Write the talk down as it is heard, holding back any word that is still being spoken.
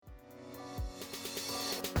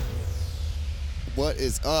What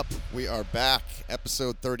is up? We are back.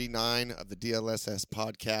 Episode 39 of the DLSS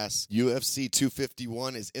podcast. UFC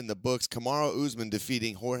 251 is in the books. Kamaru Usman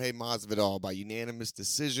defeating Jorge Masvidal by unanimous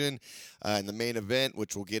decision in the main event,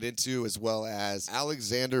 which we'll get into, as well as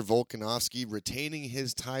Alexander Volkanovski retaining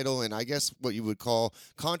his title in, I guess, what you would call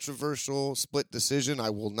controversial split decision.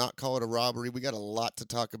 I will not call it a robbery. We got a lot to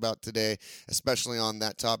talk about today, especially on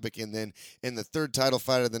that topic. And then in the third title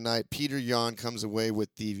fight of the night, Peter Yan comes away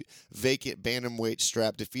with the vacant bantamweight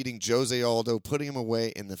strap, defeating Jose Aldo, putting him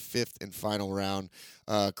away in the fifth and final round.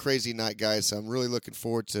 Crazy night, guys. So I'm really looking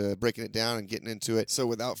forward to breaking it down and getting into it. So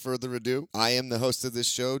without further ado, I am the host of this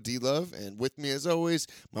show, D-Love, and with me as always,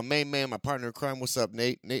 my main man, my partner in crime. What's up,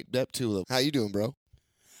 Nate? Nate Deptula. How you doing, bro?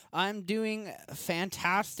 I'm doing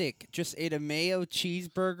fantastic. Just ate a mayo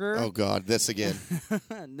cheeseburger. Oh, God, this again.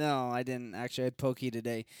 No, I didn't. Actually, I had pokey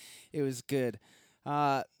today. It was good.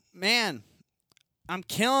 Man, I'm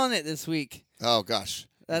killing it this week. Oh, gosh.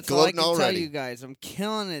 That's all I can tell already. you guys. I'm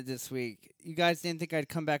killing it this week. You guys didn't think I'd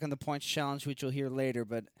come back on the points challenge, which you'll hear later,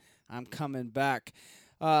 but I'm coming back.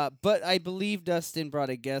 But I believe Dustin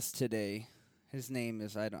brought a guest today. His name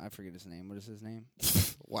is I forget his name. What is his name?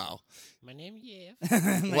 Wow. My name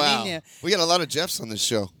Jeff. Wow. Name, We got a lot of Jeffs on this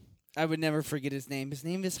show. I would never forget his name. His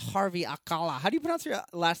name is Harvey Alcala. How do you pronounce your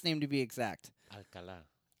last name to be exact? Alcala.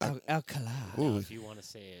 Alcala. Ooh. If you want to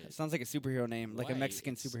say It it, sounds like a superhero name, like a right,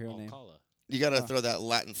 Mexican it's superhero name. Alcala. You got to throw that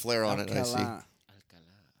Latin flair on it, I see. Alcala. Alcala.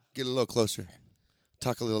 Get a little closer.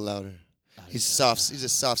 Talk a little louder. He's soft. He's a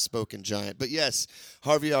soft-spoken giant. But yes,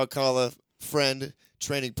 Harvey Alcala, friend,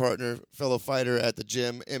 training partner, fellow fighter at the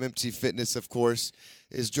gym, MMT Fitness, of course,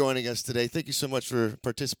 is joining us today. Thank you so much for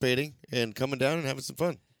participating and coming down and having some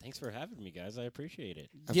fun. Thanks for having me, guys. I appreciate it.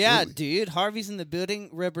 Yeah, Absolutely. dude. Harvey's in the building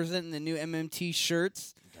representing the new MMT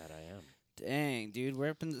shirts. That I am. Dang, dude.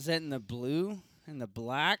 Representing the blue and the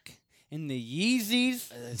black and the Yeezys.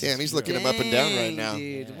 Damn, he's looking him up and down right Dang, now.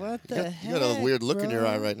 Dude, Yeah. what You the got, heck, you got a weird look in your bro?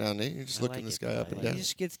 eye right now, Nate. You're just I looking like this it, guy I up and like He down.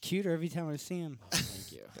 just gets cuter every time I see him. Oh,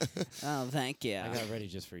 thank you. Oh, thank you. I got ready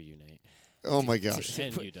just for you, Nate. Oh, my gosh.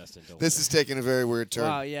 And you, Dustin. Don't This worry. is taking a very weird turn.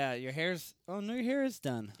 Wow, yeah, your hair's. Oh no, your hair is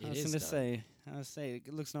done. It I was is gonna done. say.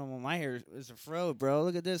 It looks normal. My hair is a fro, bro.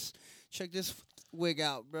 Look at this. Check this wig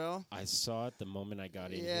out, bro. I saw it the moment I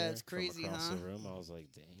got in Yeah, here. it's crazy, from across huh? the room. I was like,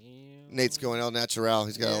 damn. Nate's going El Natural.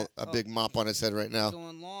 He's got Yeah. a big mop on his head right now.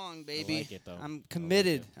 Going long, baby. like it, though. I I'm like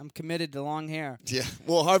committed. it. I'm committed to long hair. Yeah.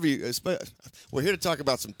 Well, Harvey, we're here to talk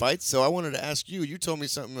about some fights, so I wanted to ask you. You told me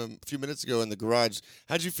something a few minutes ago in the garage.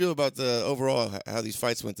 How'd you feel about the overall, how these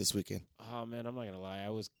fights went this weekend? Oh man, I'm not gonna lie. I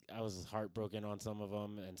was heartbroken on some of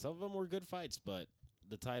them, and some of them were good fights. But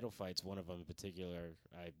the title fights, one of them in particular,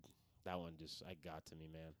 that one just got to me,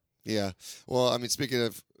 man. Yeah. Well, I mean, speaking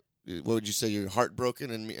of, what would you say? You're heartbroken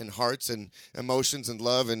and hearts and emotions and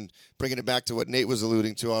love, and bringing it back to what Nate was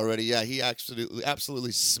alluding to already. Yeah, he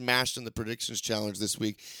absolutely smashed in the predictions challenge this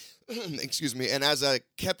week. Excuse me. And as I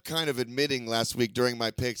kept kind of admitting last week during my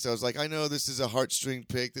picks, I was like, I know this is a heartstring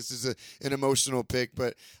pick. This is an emotional pick,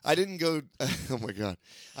 but I didn't go. Oh my God.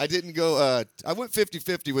 I didn't go. I went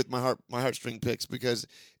 50-50 with my heartstring picks because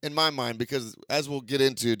in my mind, because as we'll get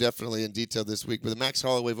into definitely in detail this week, with the Max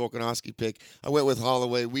Holloway Volkanovski pick, I went with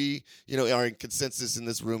Holloway. We, are in consensus in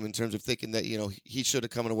this room in terms of thinking that, he should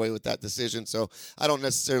have come away with that decision. So I don't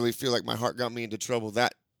necessarily feel like my heart got me into trouble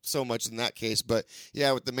so much in that case. But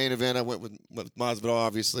yeah, with the main event, I went with Masvidal,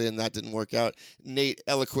 obviously, and that didn't work out. Nate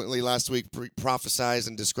eloquently last week prophesized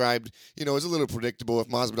and described, it was a little predictable if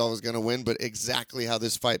Masvidal was going to win, but exactly how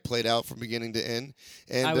this fight played out from beginning to end.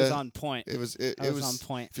 And I was on point. It was on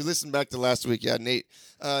point. If you listen back to last week, yeah, Nate,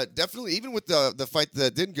 definitely, even with the fight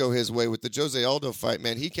that didn't go his way, with the Jose Aldo fight,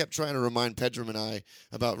 man, he kept trying to remind Pedram and I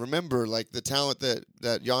about, remember, like the talent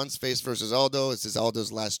that Jan's faced versus Aldo. This is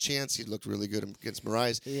Aldo's last chance. He looked really good against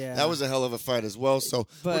Moraes. Yeah. That was a hell of a fight as well. So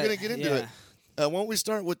we're But, gonna get into it. Why don't we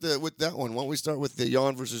start with that one? Why don't we start with the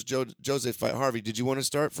Jan versus Jose fight? Harvey, did you want to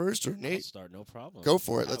start first or I'll Nate? start, no problem. Go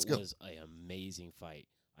for it. Let's go. That was an amazing fight.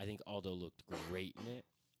 I think Aldo looked great in it,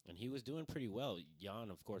 and he was doing pretty well. Jan,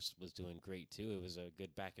 of course, was doing great too. It was a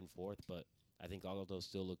good back and forth, but I think Aldo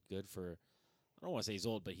still looked good for. I don't want to say he's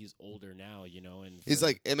old, but he's older now, and He's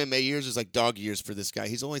like MMA years is like dog years for this guy.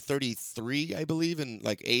 He's only 33, I believe, in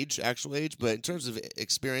like actual age. But in terms of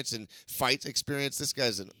experience and fight experience, this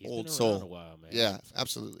guy's an he's old been soul. around a while, man. Yeah,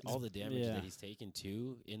 absolutely. All the damage Yeah. that he's taken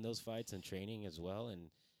too in those fights and training as well, and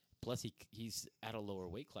plus he's at a lower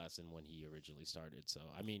weight class than when he originally started. So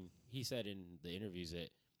I mean, he said in the interviews that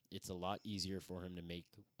it's a lot easier for him to make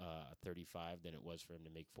 35 than it was for him to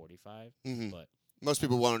make 45. Mhm. But Most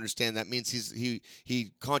people won't understand that means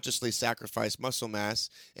he consciously sacrificed muscle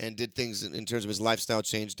mass and did things in terms of his lifestyle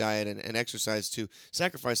change, diet, and exercise to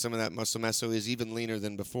sacrifice some of that muscle mass so he's even leaner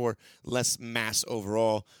than before, less mass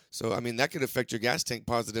overall. So, I mean, that could affect your gas tank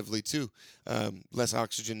positively too. Less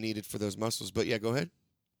oxygen needed for those muscles. But, yeah, go ahead.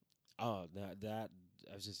 Oh,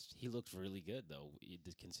 he looked really good, though,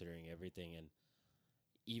 considering everything. And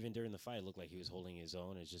even during the fight, it looked like he was holding his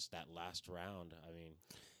own. It's just that last round, I mean...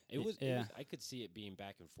 It was, I could see it being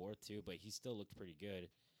back and forth too, but he still looked pretty good,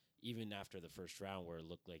 even after the first round, where it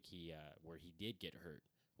looked like he did get hurt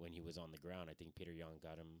when he was on the ground. I think Peter Yan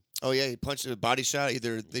got him. Oh yeah, he punched a body shot.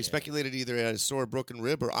 They speculated either he had a sore broken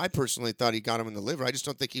rib, or I personally thought he got him in the liver. I just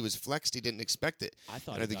don't think he was flexed. He didn't expect it. I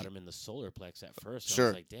thought he got him in the solar plex at first. Sure. I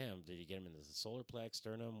was like, damn, did he get him in the solar plex,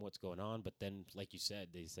 sternum? What's going on? But then, like you said,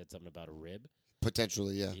 they said something about a rib.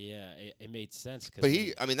 Potentially, yeah. Yeah, it made sense. But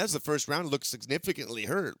that's the first round. Looked significantly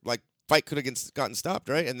hurt. Like, fight could have gotten stopped,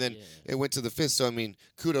 right? And then it went to the fifth. So, I mean,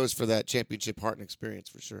 kudos for that championship heart and experience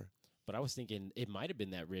for sure. But I was thinking it might have been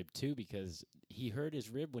that rib, too, because he hurt his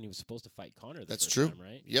rib when he was supposed to fight Conor That's first true. time,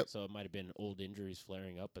 right? Yep. So it might have been old injuries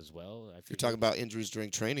flaring up as well. You're talking about injuries during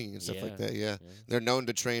training and stuff like that, yeah. They're known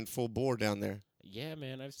to train full bore down there. Yeah,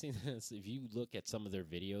 man, I've seen this. If you look at some of their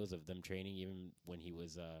videos of them training, even when he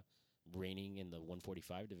was reigning in the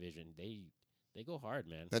 145 division, they go hard,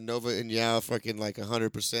 man. That Nova and Yao fucking like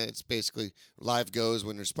 100%. It's basically live goes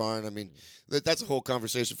when they're sparring. I mean, that's a whole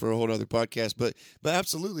conversation for a whole other podcast. But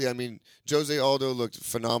absolutely, I mean, Jose Aldo looked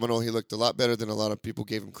phenomenal. He looked a lot better than a lot of people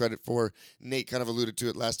gave him credit for. Nate kind of alluded to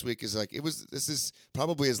it last week. Is like this is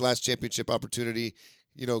probably his last championship opportunity.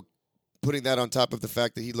 You know, putting that on top of the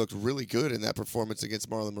fact that he looked really good in that performance against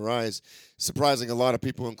Marlon Moraes, surprising a lot of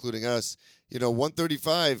people, including us. You know,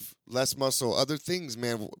 135, less muscle, other things,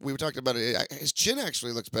 man. We were talking about it. His chin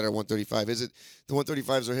actually looks better at 135. Is it the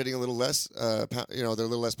 135s are hitting a little less, they're a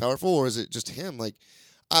little less powerful, or is it just him? Like,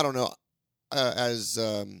 I don't know. As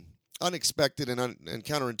unexpected and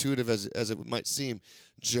counterintuitive as it might seem,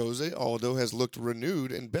 Jose Aldo has looked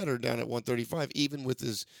renewed and better down at 135, even with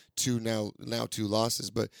his two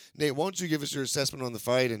losses. But Nate, why don't you give us your assessment on the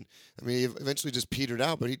fight? And I mean, he eventually just petered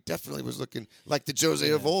out, but he definitely was looking like the Jose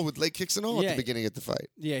of old with leg kicks and all at the beginning of the fight.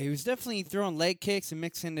 Yeah, he was definitely throwing leg kicks and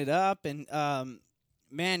mixing it up, and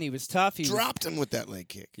man, he was tough. He dropped him with that leg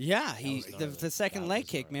kick. Yeah, the second leg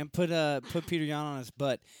kick, man, put Peter Yan on his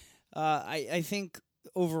butt. I think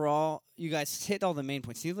overall, you guys hit all the main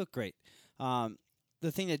points. He looked great.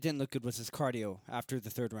 The thing that didn't look good was his cardio after the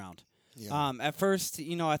third round. Yeah. At first,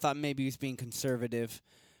 I thought maybe he was being conservative,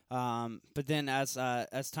 but then as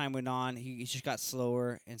time went on, he just got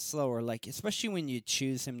slower and slower. Like, especially when you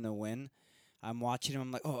choose him to win, I'm watching him.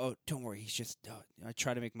 I'm like, oh, don't worry. He's just. I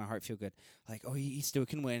try to make my heart feel good. Like, he still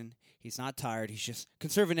can win. He's not tired. He's just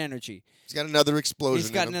conserving energy. He's got another explosion.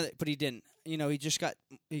 He's got another, but he didn't.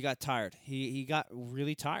 He got tired. He got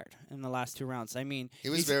really tired in the last two rounds. I mean, he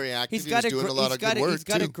was very active. He was doing a lot of good work. He's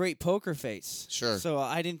got a great poker face. Sure. So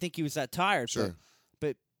I didn't think he was that tired. Sure.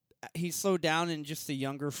 But he slowed down, and just the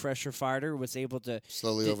younger, fresher fighter was able to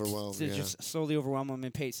slowly overwhelm. Just slowly overwhelm him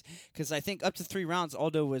in pace. Because I think up to 3 rounds,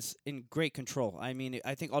 Aldo was in great control. I mean,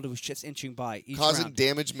 I think Aldo was just inching by each causing round.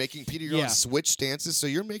 damage, making Peter Yan switch stances. So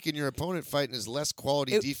you're making your opponent fight in his less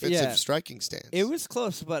quality defensive striking stance. It was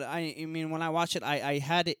close, but I mean, when I watched it, I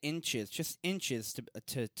had it just inches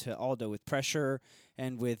to Aldo with pressure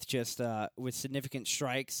and with just with significant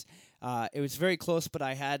strikes. It was very close, but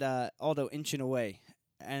I had Aldo inching away.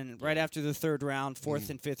 And right after the third round,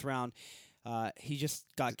 fourth and fifth round, he just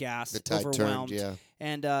got gassed, the tide overwhelmed, turned,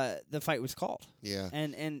 and the fight was called. Yeah,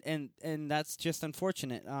 and that's just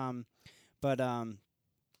unfortunate. But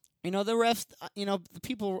the ref,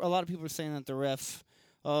 a lot of people are saying that the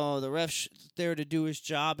ref's there to do his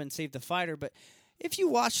job and save the fighter. But if you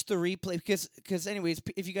watch the replay, because anyways,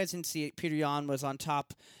 if you guys didn't see it, Peter Yan was on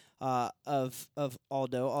top. Of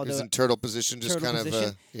Aldo. He was in turtle position,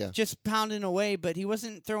 just pounding away, but he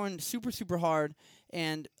wasn't throwing super hard.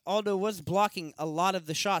 And Aldo was blocking a lot of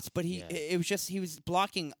the shots, but he was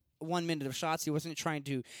blocking 1 minute of shots. He wasn't trying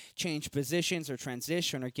to change positions or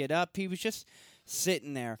transition or get up. He was just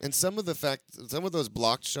sitting there. And some of those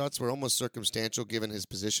blocked shots were almost circumstantial given his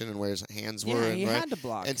position and where his hands were. Yeah, he had to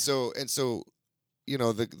block. And so.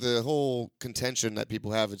 The whole contention that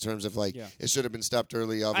people have in terms of it should have been stopped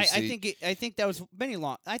early. Obviously, I think that was many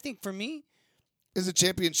long. I think for me, is a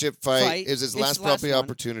championship fight is his last probably one.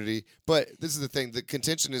 Opportunity. But this is the thing: the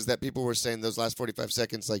contention is that people were saying those last 45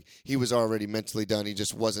 seconds, like he was already mentally done. He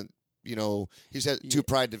just wasn't. He's had too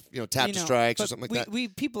pride to tap strikes or something like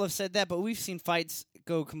that. People have said that, but we've seen fights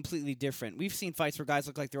go completely different. We've seen fights where guys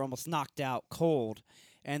look like they're almost knocked out cold,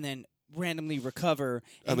 and then randomly recover.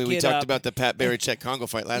 I And mean, we get talked up. about the Pat Barry Czech Congo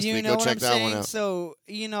fight last You week. know Go what check I'm that saying? one out. So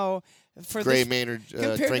for Gray this, Maynard,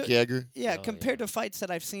 compared Frank to- Yeager. yeah, Oh, compared yeah. to fights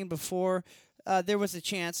that I've seen before, there was a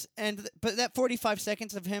chance. But that 45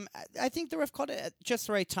 seconds of him, I think the ref called it at just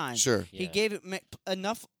the right time. Sure. He Yeah. gave it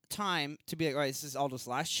enough time to be like, all right, this is Aldo's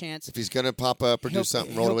last chance. If he's gonna pop up or do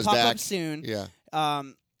something, roll to his pop back. up soon. Yeah.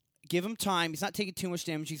 Give him time. He's not taking too much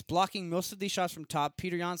damage. He's blocking most of these shots from top.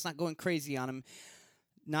 Peter Yan's not going crazy on him.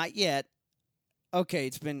 Not yet. Okay,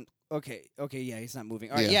 it's been okay. Yeah, he's not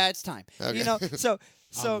moving. All right, Yeah. yeah, it's time. Okay. You know, so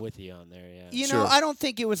I'm with you on there. Yeah. you Sure. know, I don't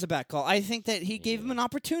think it was a bad call. I think that he gave him an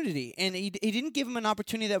opportunity, and he didn't give him an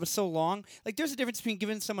opportunity that was so long. Like, there's a difference between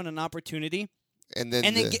giving someone an opportunity And then,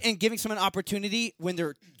 and giving someone an opportunity when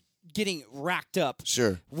they're getting racked up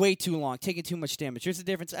sure. way too long, taking too much damage. There's a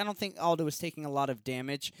difference. I don't think Aldo was taking a lot of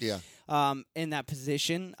damage. Yeah. In that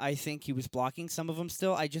position, I think he was blocking some of them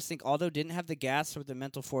still. I just think Aldo didn't have the gas or the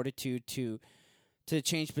mental fortitude to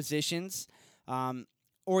change positions,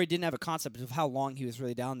 or he didn't have a concept of how long he was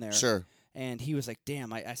really down there. Sure. And he was like,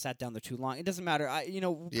 "Damn, I sat down there too long." It doesn't matter. Yeah.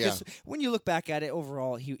 Because when you look back at it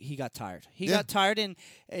overall, he got tired. He Yeah. got tired, and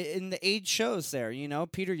the age shows there. You know,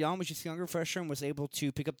 Peter Yan was just younger, fresher, and was able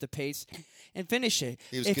to pick up the pace and finish it.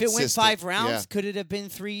 He was If it went consistent. 5 rounds, Yeah. could it have been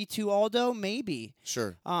 3-2 Aldo? Maybe.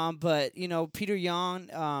 Sure. But Peter Yan.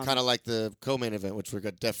 Kind of like the co-main event, which we're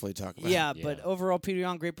gonna definitely talk about. Yeah, Yeah. but overall, Peter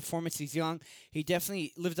Yan, great performance. He's young. He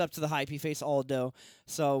definitely lived up to the hype. He faced Aldo.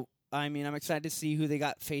 So, I mean, I'm excited to see who they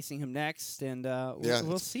got facing him next, and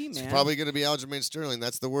we'll see, man. It's probably going to be Aljamain Sterling.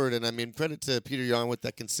 That's the word. And I mean, credit to Peter Yan with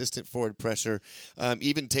that consistent forward pressure,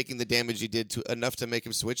 even taking the damage he did to enough to make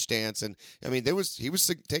him switch stance. And I mean, he was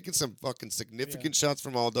taking some fucking significant shots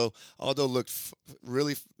from Aldo. Aldo looked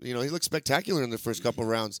really, he looked spectacular in the first couple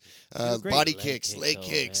rounds. looked great. Body Leg kicks, leg kicks,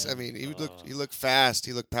 kicks. man. I mean, he looked fast.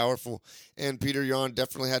 He looked powerful. And Peter Yan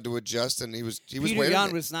definitely had to adjust, and he was Peter wearing Yan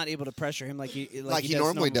it was not able to pressure him like he he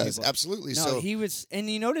normally does. but- Absolutely. No, So he was, and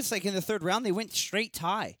you notice like in the third round they went straight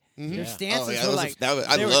tie. Their Yeah. stances Oh, yeah, were that was like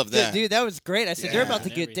I they were- love that. dude. That was great. I said they're Yeah. about to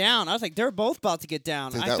get Everything. down. I was like, they're both about to get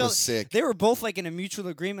down. Dude, I that felt was sick. They were both like in a mutual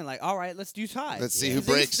agreement, like, all right, let's do tie. Let's see who 'Cause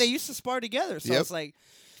they breaks. They used to spar together, so Yep. it's like,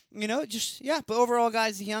 just But overall,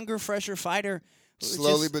 guys, a younger, fresher fighter.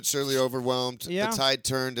 Slowly just- but surely overwhelmed. Yeah. The tide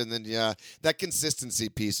turned, and then that consistency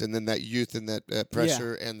piece, and then that youth and that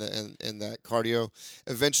pressure and that cardio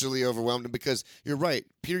eventually overwhelmed him. Because you're right,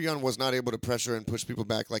 Peter Yan was not able to pressure and push people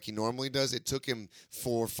back like he normally does. It took him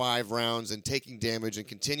 4 or 5 rounds and taking damage and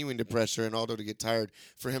continuing to pressure, and Aldo to get tired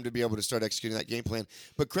for him to be able to start executing that game plan.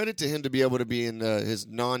 But credit to him to be able to be in his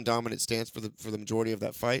non-dominant stance for the majority of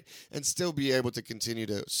that fight and still be able to continue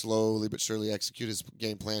to slowly but surely execute his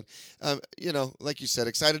game plan. Like you said,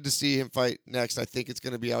 excited to see him fight next. I think it's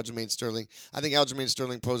going to be Aljamain Sterling. I think Aljamain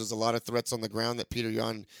Sterling poses a lot of threats on the ground that Peter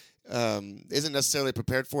Yan isn't necessarily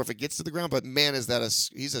prepared for if it gets to the ground. But man, he's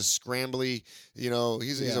a scrambly,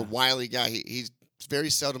 he's a wily guy. He's very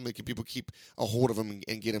seldomly can people keep a hold of him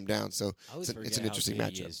and get him down. So I always it's an forget interesting how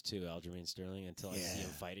good he matchup. is too, Aljamain Sterling, until I see him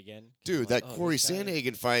fight again. Dude, I'm that like, oh, Corey this guy-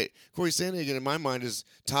 Sandhagen fight, Corey Sandhagen in my mind is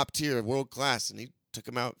top tier, world class, and he took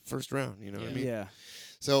him out first round. You know what I mean? Yeah.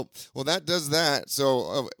 So, that does that.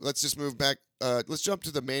 So, let's just move back. Let's jump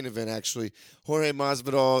to the main event, actually. Jorge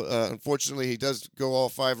Masvidal, unfortunately, he does go all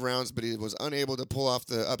 5 rounds, but he was unable to pull off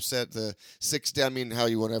the upset, the 6 down. I mean, how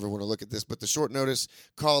you want to look at this, but the short notice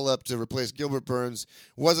call up to replace Gilbert Burns,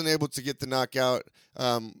 wasn't able to get the knockout.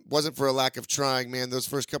 Wasn't for a lack of trying, man. Those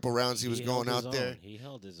first couple rounds he was going held his out there. own. He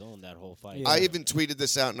held his own that whole fight. Yeah. I even tweeted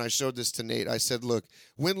this out, and I showed this to Nate. I said, look,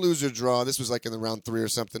 win, lose, or draw. This was like in the round 3 or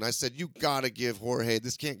something. I said, you got to give Jorge,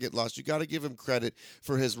 this can't get lost. You got to give him credit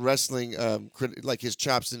for his wrestling, like his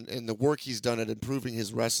chops and the work he's done at improving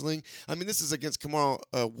his wrestling. I mean, this is against Kamaru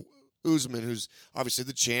Usman, who's obviously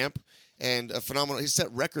the champ. And a phenomenal. He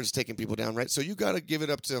set records taking people down, right? So you got to give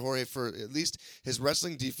it up to Jorge for at least his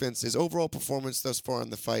wrestling defense, his overall performance thus far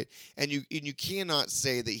in the fight. And you cannot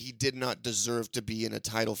say that he did not deserve to be in a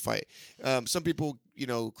title fight. Some people,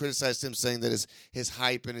 criticized him, saying that his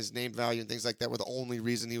hype and his name value and things like that were the only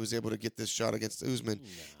reason he was able to get this shot against Usman. No.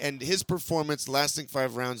 And his performance, lasting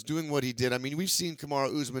 5 rounds, doing what he did. I mean, we've seen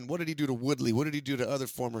Kamaru Usman. What did he do to Woodley? What did he do to other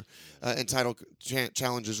former and title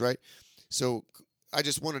challengers, right? So I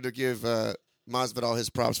just wanted to give Masvidal his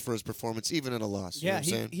props for his performance, even in a loss. You know Yeah, what I'm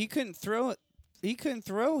saying? he couldn't throw it. He couldn't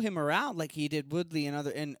throw him around like he did Woodley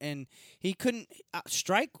and and he couldn't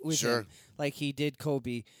strike with Sure. him like he did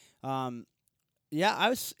Kobe. Yeah, I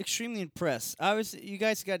was extremely impressed. You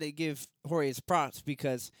guys got to give Jorge his props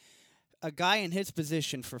because a guy in his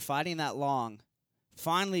position for fighting that long,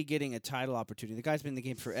 finally getting a title opportunity. The guy's been in the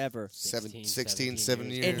game forever. 16, 17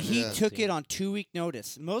 17 years. And years. he yeah. took it on 2-week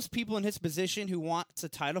notice. Most people in his position who wants a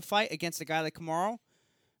title fight against a guy like Kamaru,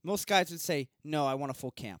 most guys would say, no, I want a full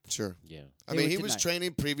camp. Sure. Yeah. I They mean, would he was deny.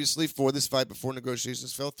 training previously for this fight before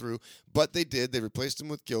negotiations fell through, but they did. They replaced him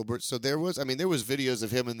with Gilbert. So there was videos of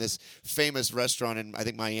him in this famous restaurant in, I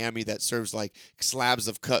think, Miami that serves like slabs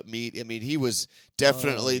of cut meat. I mean, he was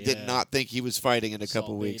definitely did yeah. not think he was fighting in a couple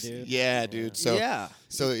Salt Bae weeks. dude. Yeah, Yeah. dude. So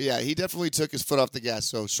yeah. he definitely took his foot off the gas.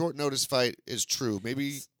 So short notice fight is true.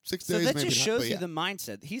 Maybe 6 So days, that maybe just not, shows but you yeah. the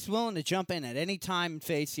mindset. He's willing to jump in at any time and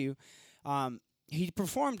face you. He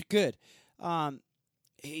performed good.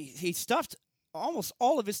 He stuffed almost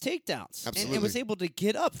all of his takedowns and was Absolutely. able to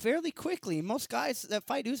get up fairly quickly. Most guys that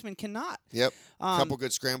fight Usman cannot. Yep. Um, Couple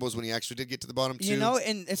good scrambles when he actually did get to the bottom too. You know,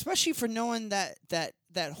 and especially for knowing that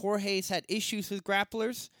Jorge's had issues with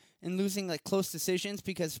grapplers and losing like close decisions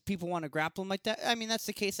because people want to grapple him like that. I mean, that's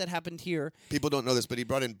the case that happened here. People don't know this, but he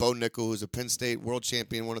brought in Bo Nickel, who's a Penn State world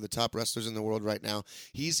champion, one of the top wrestlers in the world right now.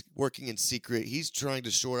 He's working in secret. He's trying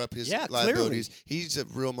to shore up his Yeah, liabilities. He's a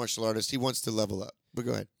real martial artist. He wants to level up. But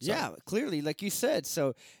go ahead. Sorry. Yeah, clearly, like you said.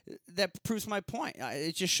 So that proves my point.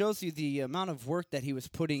 It just shows you the amount of work that he was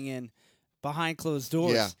putting in behind closed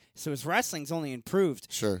doors. Yeah. So his wrestling's only improved.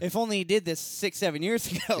 Sure. If only he did this 6-7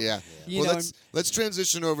 years ago. Yeah. You Well, know, let's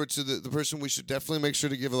transition over to the person we should definitely make sure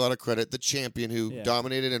to give a lot of credit, the champion who Yeah.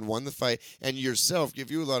 dominated and won the fight, and yourself give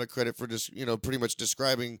you a lot of credit for just, pretty much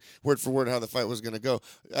describing word for word how the fight was going to go.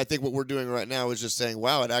 I think what we're doing right now is just saying,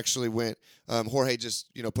 wow, it actually went. Jorge just,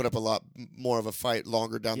 put up a lot more of a fight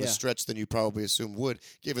longer down the Yeah. stretch than you probably assumed would,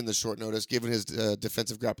 given the short notice, given his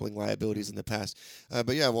defensive grappling liabilities in the past.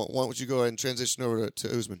 But yeah, why don't you go ahead and transition over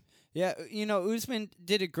to Usman? Yeah, Usman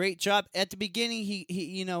did a great job at the beginning.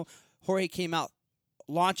 He Jorge came out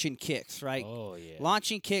launching kicks, right? Oh yeah.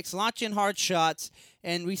 Launching kicks, launching hard shots,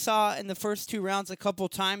 and we saw in the first 2 rounds a couple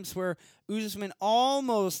times where Usman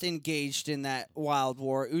almost engaged in that wild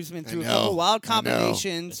war. Usman threw a couple wild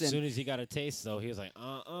combinations, As and soon as he got a taste, though, he was like,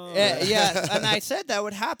 yeah, and I said that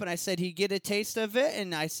would happen. I said he'd get a taste of it,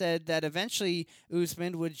 and I said that eventually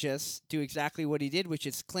Usman would just do exactly what he did, which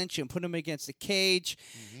is clinch him, put him against the cage,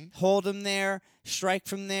 hold him there, strike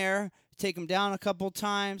from there, take him down a couple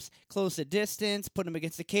times, close the distance, put him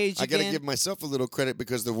against the cage I got to again. give myself a little credit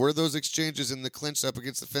because there were those exchanges in the clinch up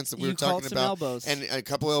against the fence that we You were talking called some about, elbows. and a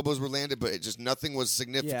couple elbows were landed, but it just nothing was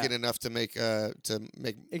significant Yeah. enough to make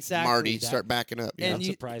Exactly. Marty That- start backing up. you And know? that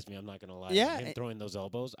you- surprised me. I'm not gonna lie. Yeah, Him and- throwing those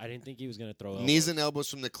elbows. I didn't think he was gonna throw elbows. Knees and elbows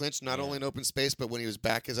from the clinch, not Yeah. only in open space, but when he was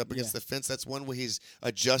back is up against Yeah. the fence. That's one where he's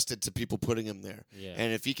adjusted to people putting him there. Yeah.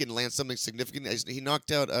 And if he can land something significant, he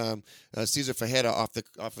knocked out Cesar Fajeda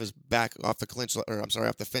off his back, off the clinch,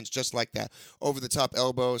 off the fence, just like that, over the top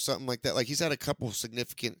elbow, something like that. Like he's had a couple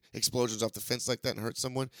significant explosions off the fence like that and hurt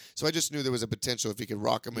someone. So I just knew there was a potential if he could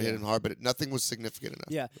rock him and hit him hard, but nothing was significant enough.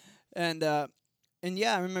 Yeah, and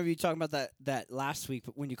yeah, I remember you talking about that last week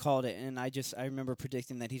when you called it, and I remember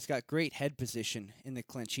predicting that he's got great head position in the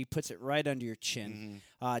clinch. He puts it right under your chin,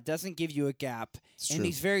 doesn't give you a gap, It's and true.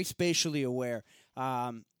 he's very spatially aware.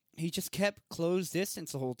 He just kept close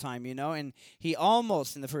distance the whole time, and he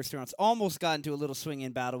almost in the first 3 rounds got into a little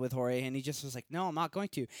swing-in battle with Jorge, and he just was like, "No, I'm not going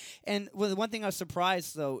to." And the one thing I was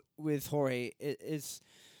surprised though with Jorge is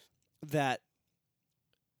that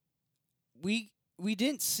we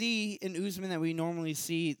didn't see in Usman that we normally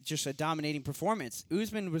see just a dominating performance.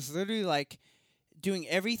 Usman was literally like doing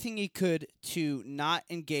everything he could to not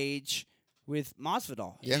engage with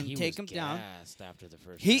Masvidal Yeah. and he take was him down. gassed after the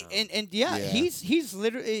first He round. Yeah. he's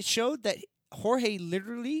literally, it showed that Jorge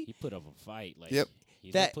literally He put up a fight. Like Yep.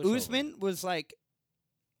 he's that no pushover. Usman was like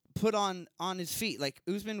put on his feet. Like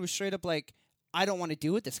Usman was straight up like, I don't want to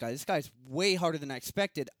deal with this guy. This guy's way harder than I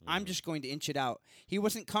expected. I'm just going to inch it out. He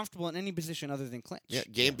wasn't comfortable in any position other than clinch. Yeah,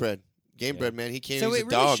 game bred, man. He came. So he's it a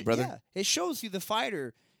really dog, brother. Yeah, it shows you the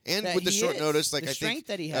fighter. And that with the he short is, notice, like the I strength think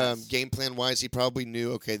that he has. game plan wise, he probably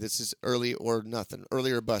knew, okay, this is early or nothing,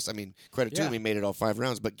 early or bust. I mean, credit to Yeah. him, he made it all 5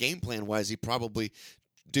 rounds. But game plan wise, he probably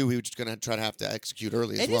knew he was going to try to have to execute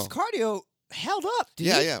early as And well. his cardio held up, dude.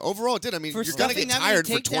 Yeah. Overall, it did. I mean, For you're going to stuffing get that many tired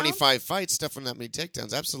for takedowns? 25 fights, stuffing that many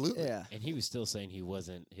takedowns. Absolutely. Yeah. And he was still saying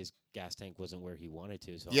his gas tank wasn't where he wanted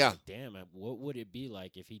to. So I'm Yeah. like, damn, what would it be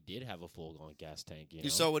like if he did have a full-on gas tank? You know? You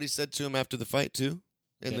saw what he said to him after the fight too,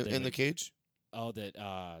 in That they the would- cage. Oh,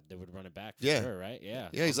 that they would run it back for Yeah. sure, right? Yeah.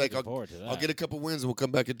 Yeah, he's I'm like, looking forward to that. I'll get a couple wins and we'll come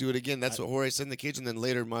back and do it again. That's what Jorge said in the cage, and then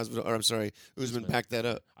later Usman Usman. backed that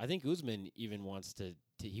up. I think Usman even wants to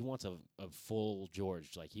he wants a full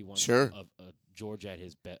George. Like he wants Sure. a George at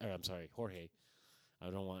his best. I'm sorry, Jorge. I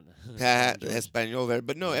don't want Ha, George. Espanol there.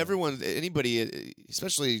 But no, Yeah. everyone, anybody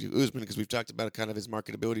especially Usman, because we've talked about kind of his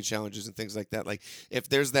marketability challenges and things like that. Like if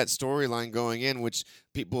there's that storyline going in, which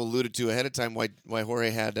people alluded to ahead of time, why Jorge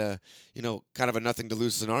had kind of a nothing to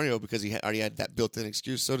lose scenario because he already had that built-in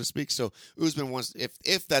excuse, so to speak. So Usman wants, if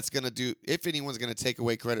anyone's gonna take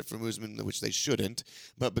away credit from Usman, which they shouldn't,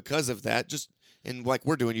 but because of that, just. And like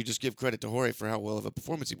we're doing, you just give credit to Jorge for how well of a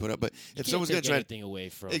performance he put up. But if someone's going to try anything away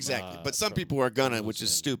from exactly, but some people are gonna, which is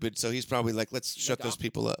stupid. So he's probably like, let's shut those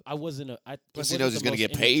people up. I wasn't. Plus, he knows he's going to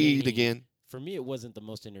get paid again. For me, it wasn't the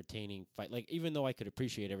most entertaining fight. Like, even though I could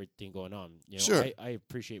appreciate everything going on, sure. I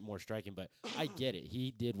appreciate more striking, but I get it.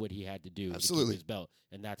 He did what he had to do Absolutely. to keep his belt,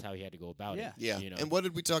 and that's how he had to go about it. Yeah. You know? And what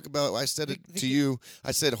did we talk about? I said it to you.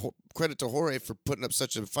 I said credit to Jorge for putting up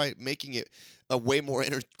such a fight, making it a way more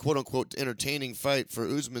quote-unquote entertaining fight for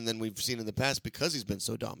Usman than we've seen in the past because he's been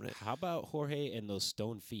so dominant. How about Jorge and those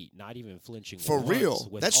stone feet, not even flinching for once real?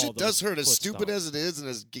 with That all shit does those hurt, as foot stupid stomps. as it is and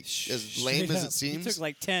as lame as it seems. He took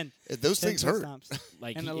like 10. Those 10 things foot hurt. stomps.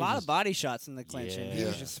 Like And a it lot was- of body shots in the clinch. And he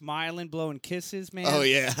was Yeah. just smiling, blowing kisses, man. Oh,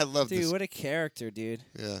 yeah. I love Dude, this. what a character, dude.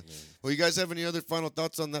 Yeah. Well, you guys have any other final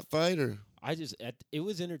thoughts on that fight? Or it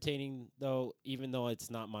was entertaining though, even though it's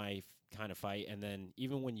not my kind of fight. And then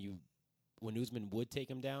even when Usman would take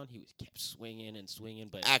him down, he kept swinging and swinging,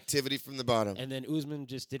 but activity from the bottom. and then Usman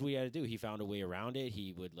just did what he had to do. He found a way around it.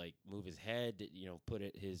 He would like move his head, put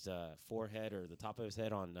his forehead or the top of his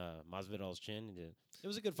head on Masvidal's chin. It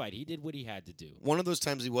was a good fight. He did what he had to do. One of those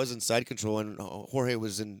times he was in side control and Jorge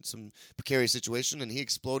was in some precarious situation and he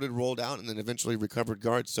exploded, rolled out, and then eventually recovered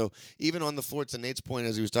guard. So even on the floor, to Nate's point,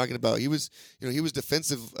 as he was talking about, he was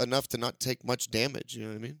defensive enough to not take much damage. You know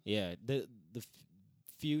what I mean? Yeah, the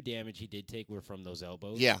few damage he did take were from those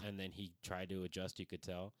elbows. Yeah. And then he tried to adjust, you could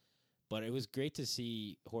tell. But it was great to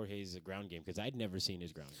see Jorge's ground game because I'd never seen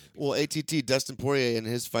his ground game before. Well, ATT, Dustin Poirier, in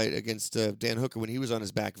his fight against Dan Hooker, when he was on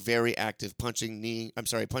his back, very active, punching,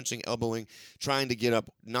 elbowing, trying to get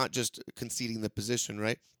up, not just conceding the position,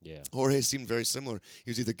 right? Yeah. Jorge seemed very similar.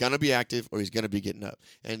 He was either going to be active or he's going to be getting up.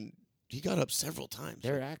 And he got up several times.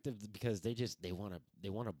 They're active because they want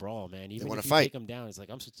to brawl, man. Even wanna if you fight. take them down, it's like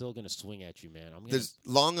I'm still gonna swing at you, man. There's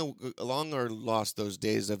long or lost those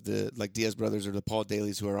days of the like Diaz brothers or the Paul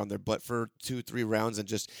Dailies who are on their butt for 2-3 rounds and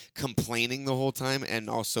just complaining the whole time and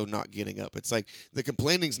also not getting up. It's like the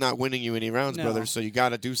complaining's not winning you any rounds, No. brother. So you got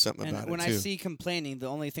to do something And about when it I too. see complaining, the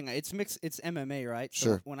only thing it's mixed. It's MMA, right? So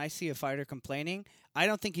Sure. when I see a fighter complaining, I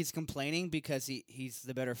don't think he's complaining because he's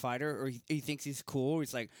the better fighter or he thinks he's cool.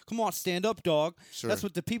 He's like, "Come on, stand up, dog." Sure. That's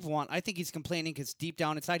what the people want. I think he's complaining because deep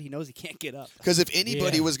down inside he knows he can't get up. Because if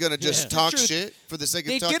anybody Yeah. was going to just Yeah. talk Truth. shit for the sake of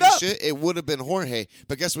They'd talking get up. shit, it would have been Jorge.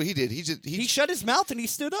 But guess what he did? He shut his mouth and he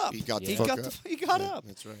stood up. He got the He fuck got up. he got Yeah, up.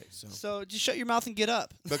 That's right. So. So just shut your mouth and get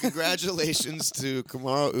up. But congratulations to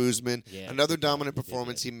Kamaru Usman. Yeah, Another good job. dominant He did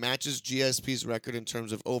performance. good. He matches GSP's record in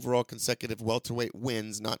terms of overall consecutive welterweight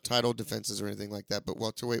wins, not title defenses or anything like that, but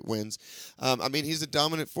welterweight wins. I mean, he's a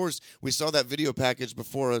dominant force. We saw that video package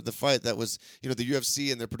before the fight that was, the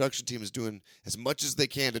UFC and their production team is doing as much as they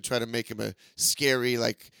can to try to make him a scary,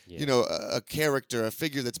 a character, a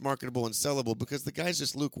figure that's marketable and sellable because the guy's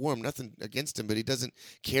just lukewarm. Nothing against him, but he doesn't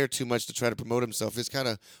care too much to try to promote himself. His kind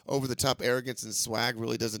of over-the-top arrogance and swag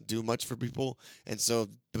really doesn't do much for people. And so,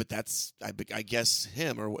 but that's, I guess,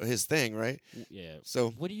 him or his thing, right? Yeah.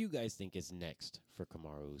 So What do you guys think is next for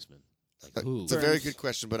Kamaru Usman? Like who? it's a very Burns. good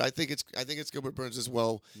question, but I think it's Gilbert Burns as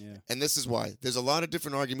well. Yeah. And this is why. There's a lot of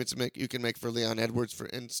different arguments you can make for Leon Edwards, for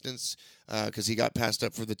instance, because he got passed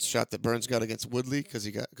up for the shot that Burns got against Woodley because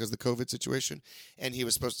of the COVID situation, and he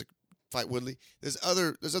was supposed to fight Woodley. There's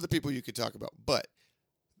other people you could talk about, but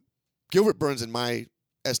Gilbert Burns, in my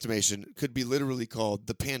estimation, could be literally called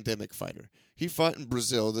the pandemic fighter. He fought in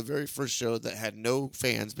Brazil, the very first show that had no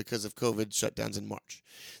fans because of COVID shutdowns in March.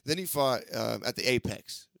 Then he fought at the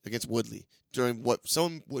Apex against Woodley during what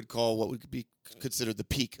some would call what would be considered the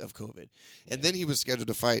peak of COVID. And then he was scheduled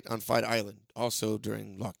to fight on Fight Island, also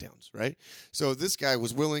during lockdowns, right? So this guy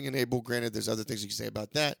was willing and able. Granted, there's other things you can say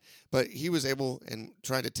about that, but he was able and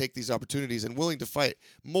trying to take these opportunities and willing to fight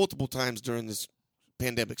multiple times during this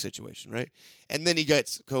pandemic situation, right? And then he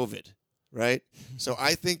gets COVID, right? So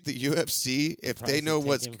I think the UFC, if they Price know is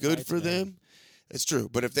what's taking good fights, for man. them, it's true.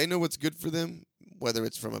 But if they know what's good for them, whether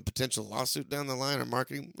it's from a potential lawsuit down the line or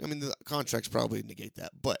marketing, I mean, the contracts probably negate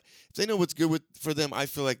that. But if they know what's good for them, I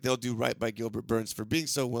feel like they'll do right by Gilbert Burns for being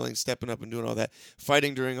so willing, stepping up and doing all that,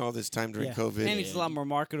 fighting during all this time during Yeah. COVID. And he's a lot more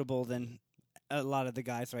marketable than a lot of the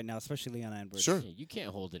guys right now, especially Leon Edwards. Sure. Yeah, you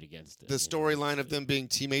can't hold it against it. The storyline of them being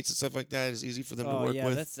teammates and stuff like that is easy for them to Oh work yeah,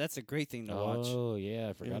 with. that's a great thing to watch. Oh yeah, I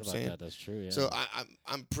what forgot I'm about saying? that. That's true. Yeah. So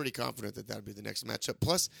I'm pretty confident that would be the next matchup.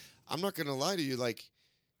 Plus, I'm not going to lie to you, like,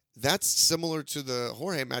 that's similar to the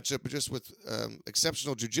Jorge matchup, but just with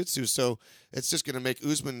exceptional jiu-jitsu. So it's just going to make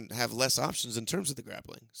Usman have less options in terms of the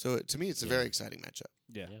grappling. So to me, it's a very exciting matchup.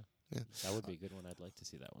 Yeah. Yeah. That would be a good one. I'd like to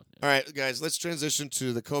see that one. All right, guys, let's transition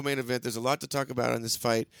to the co-main event. There's a lot to talk about in this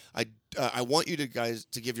fight. I want you guys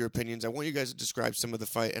to give your opinions. I want you guys to describe some of the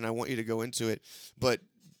fight, and I want you to go into it. But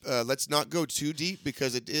let's not go too deep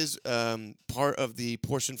because it is part of the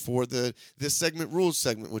portion for this segment rules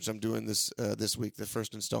segment, which I'm doing this week, the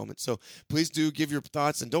first installment. So please do give your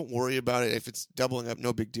thoughts, and don't worry about it if it's doubling up.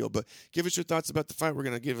 No big deal. But give us your thoughts about the fight. We're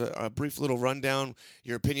going to give a brief little rundown,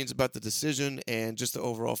 your opinions about the decision, and just the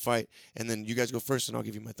overall fight. And then you guys go first, and I'll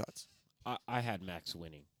give you my thoughts. I had Max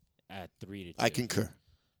winning at 3-2. I concur.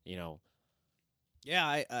 You know,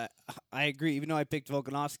 Yeah, I agree. Even though I picked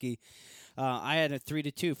Volkanovski, I had a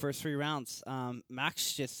 3-2 first 3 rounds.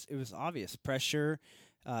 Max it was obvious pressure,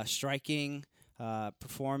 striking,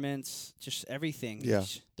 performance, just everything. Yeah.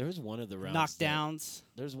 there was one of the rounds. Knockdowns.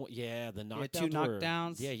 There's one, the knockdowns. Two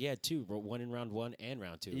knockdowns. Yeah, two. One in round 1 and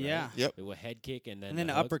round 2. Right? Yeah. Yep. It was a head kick and then And then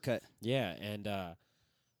the an hook. uppercut. Yeah, and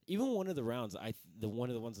even one of the rounds, one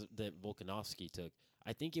of the ones that Volkanovski took,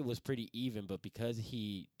 I think it was pretty even, but because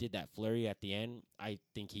he did that flurry at the end, I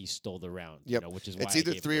think he stole the round. Yep. Which is why It's I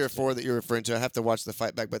either gave 3 it or to 4 him. that you're referring to. I have to watch the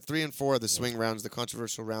fight back. But 3 and 4 are the swing rounds, the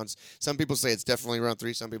controversial rounds. Some people say it's definitely round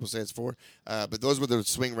 3. Some people say it's 4. But those were the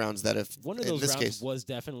swing rounds that if One of in those this rounds case, was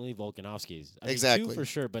definitely Volkanovski's. I mean, Exactly. 2 for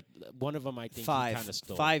sure, but one of them I think he 5. kind of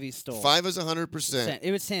stole. 5 he stole. 5 is 100%.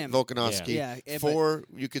 It was him. Volkanovski. Yeah, but- 4,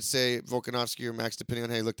 you could say Volkanovski or Max, depending on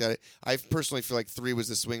how you looked at it. I personally feel like 3 was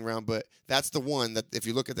the swing round, but that's the one that, if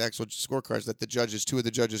you look at the actual scorecards, that two of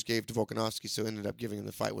the judges gave to Volkanovski, so ended up giving him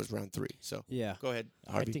the fight was round 3. So Yeah. go ahead,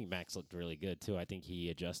 I Harvey. think Max looked really good too. I think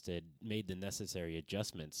he made the necessary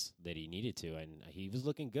adjustments that he needed to, and he was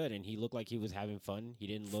looking good. And he looked like he was having fun. He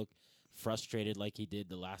didn't look frustrated like he did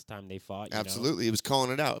the last time they fought. You know? Absolutely, he was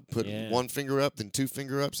calling it out, putting Yeah. 1 finger up, then 2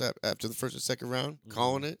 finger ups after the first and second round,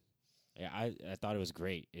 calling it. Yeah, I thought it was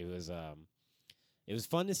great. It was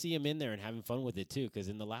fun to see him in there and having fun with it too. Because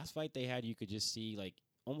in the last fight they had, you could just see like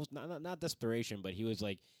almost not desperation, but he was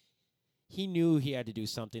like. He knew he had to do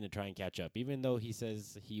something to try and catch up. Even though he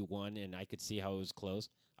says he won, and I could see how it was close,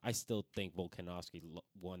 I still think Volkanovski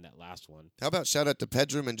won that last one. How about shout out to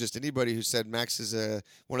Pedram and just anybody who said Max is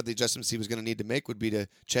one of the adjustments he was going to need to make would be to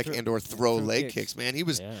check and or throw leg kicks. Man, he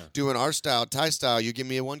was doing our style, Thai style. You give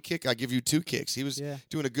me 1 kick, I give you 2 kicks. He was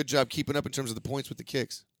doing a good job keeping up in terms of the points with the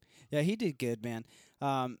kicks. Yeah, he did good, man.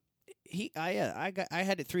 I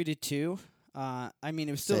had it 3-2. I mean,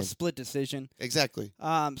 it was still a split decision. Exactly.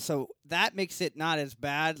 So that makes it not as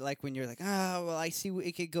bad. Like when you're like, well, I see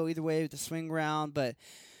it could go either way with the swing round. But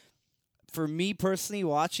for me personally,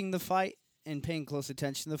 watching the fight and paying close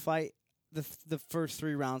attention to the fight, the first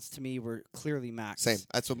 3 rounds to me were clearly Max. Same.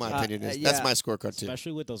 That's what my opinion is. yeah. That's my scorecard too.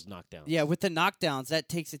 Especially with those knockdowns. Yeah, with the knockdowns, that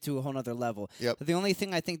takes it to a whole nother level. Yep. The only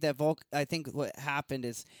thing I think what happened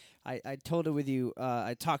is I told it with you.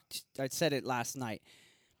 I said it last night.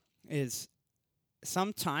 Is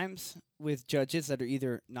sometimes with judges that are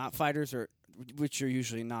either not fighters or which are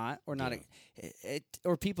usually not, or not,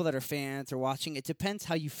 or people that are fans or watching. It depends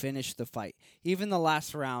how you finish the fight. Even the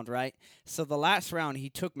last round, right? So the last round, he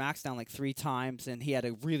took Max down like 3 times, and he had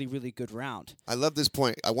a really, really good round. I love this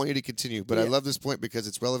point. I want you to continue, but I love this point because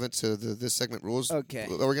it's relevant to this segment rules that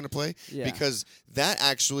we're going to play. Yeah. Because that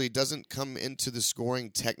actually doesn't come into the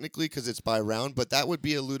scoring technically because it's by round, but that would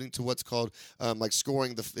be alluding to what's called like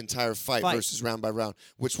scoring the entire fight versus round by round,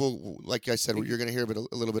 which will, like I said, you're going to hear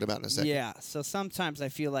a little bit about in a second. Yeah. So sometimes I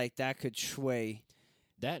feel like that could sway.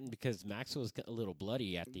 That and because Max was a little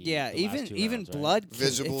bloody at the Yeah, the last 2 even rounds, right? blood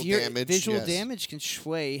Visual damage, Visual yes. damage can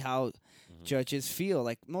sway how judges feel.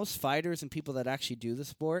 Like most fighters and people that actually do the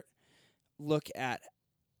sport look at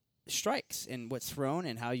strikes and what's thrown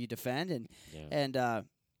and how you defend and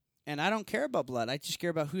I don't care about blood. I just care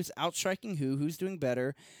about who's outstriking who's doing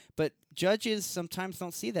better. But judges sometimes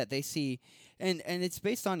don't see that. They see and it's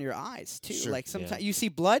based on your eyes too. Sure. Like sometimes you see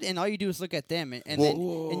blood and all you do is look at them and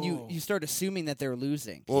you start assuming that they're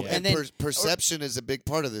losing. Well, and and then perception is a big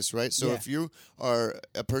part of this, right? So if you are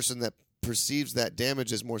a person that perceives that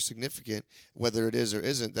damage as more significant, whether it is or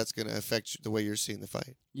isn't, that's going to affect the way you're seeing the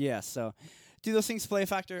fight. Yeah, so do those things play a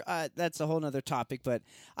factor? That's a whole other topic, but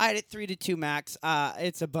I had it 3-2 Max.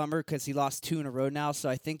 It's a bummer because he lost 2 in a row now, so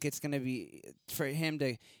I think it's going to be for him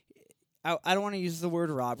to. I don't want to use the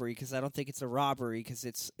word robbery because I don't think it's a robbery because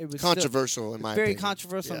it was controversial in my very opinion.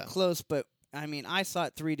 controversial and close. But I mean, I saw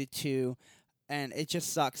it 3-2, and it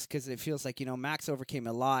just sucks because it feels like Max overcame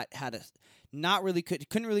a lot, had a not really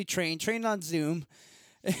couldn't really trained on Zoom.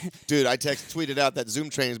 Dude, I tweeted out that Zoom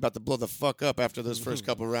train is about to blow the fuck up after those first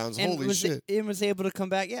couple rounds. and Holy shit. It was able to come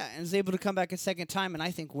back. Yeah, and was able to come back a second time, and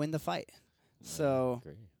I think win the fight. So,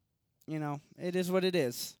 Great. it is what it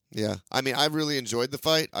is. Yeah. I mean, I really enjoyed the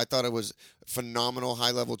fight. I thought it was phenomenal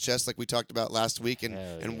high-level chess like we talked about last week and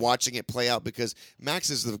Hell yeah. watching it play out because Max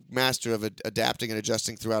is the master of adapting and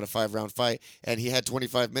adjusting throughout a 5-round fight, and he had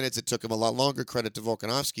 25 minutes. It took him a lot longer. Credit to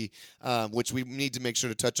Volkanovski, which we need to make sure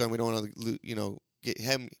to touch on. We don't want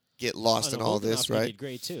to, get lost in all this, Volkanovski right? Did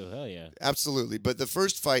great too. Hell yeah. Absolutely. But the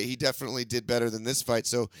first fight, he definitely did better than this fight.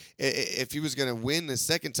 So if he was going to win the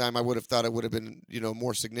second time, I would have thought it would have been,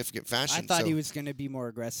 more significant fashion. I thought he was going to be more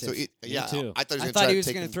aggressive. So too. I thought he was I thought he was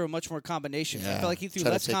going going to throw much more combinations. I Yeah. felt like he threw Try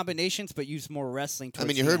to less take- combinations, but used more wrestling. I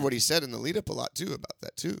mean, you heard what he said in the lead up a lot too about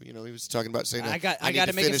that too. He was talking about saying, I got need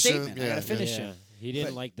to make a finish him." statement. I got to finish Yeah. him. He didn't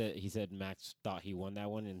But- like that. He said Max thought he won that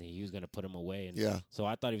one, and he was going to put him away. And Yeah. So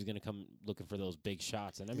I thought he was going to come looking for those big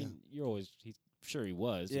shots. And I mean, he's sure he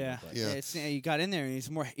was. Yeah, but Yeah. He got in there, and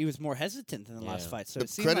he was more hesitant than the last Yeah. fight. So The it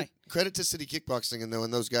seemed credit to City Kickboxing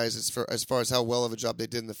and those guys as far as how well of a job they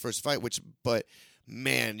did in the first fight. But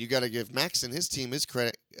man, you got to give Max and his team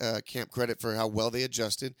camp credit for how well they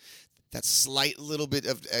adjusted. That slight little bit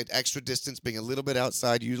of extra distance, being a little bit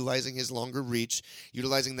outside, utilizing his longer reach,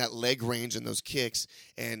 utilizing that leg range and those kicks.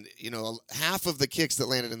 And, half of the kicks that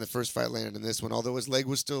landed in the first fight landed in this one, although his leg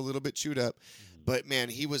was still a little bit chewed up. But, man,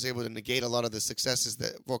 he was able to negate a lot of the successes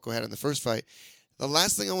that Volko had in the first fight. The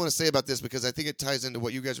last thing I want to say about this, because I think it ties into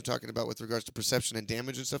what you guys were talking about with regards to perception and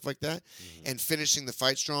damage and stuff like that, and finishing the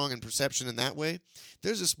fight strong and perception in that way,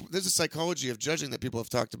 there's a psychology of judging that people have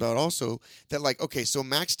talked about also that, like, okay, so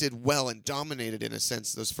Max did well and dominated in a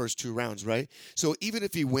sense those first 2 rounds, right? So even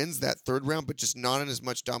if he wins that third round, but just not in as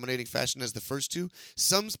much dominating fashion as the first 2,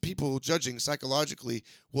 some people judging psychologically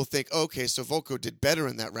will think, okay, so Volko did better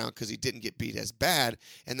in that round because he didn't get beat as bad,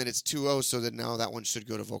 and then it's 2-0, so that now that one should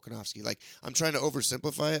go to Volkanovski. Like, I'm trying to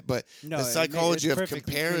oversimplify it, but the psychology of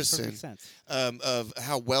comparison of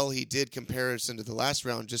how well he did comparison to the last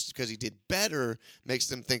round, just because he did better, makes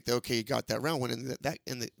them think that, okay, he got that round one, and that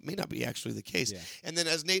may not be actually the case. Yeah. And then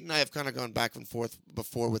as Nate and I have kind of gone back and forth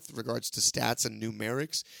before with regards to stats and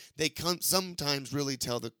numerics, they sometimes really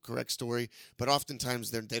tell the correct story, but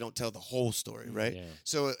oftentimes they don't tell the whole story, right? Yeah.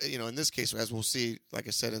 So, in this case, as we'll see, like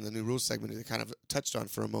I said in the new rules segment, they kind of touched on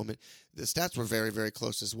for a moment, the stats were very, very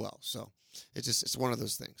close as well. So it's one of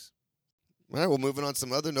those things. All right, well, moving on,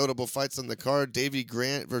 some other notable fights on the card. Davey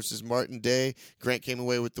Grant versus Martin Day. Grant came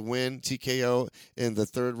away with the win, TKO in the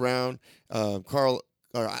third round. I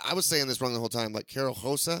was saying this wrong the whole time, like Carol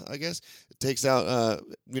Hosa, I guess, takes out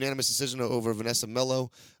unanimous decision over Vanessa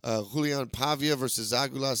Mello. Julian Pavia versus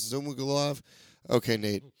Zagulas Zumagulov. Okay,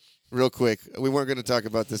 Nate, real quick. We weren't going to talk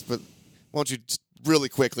about this, but why don't you really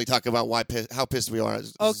quickly talk about how pissed we are at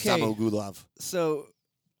Zamagulov. So,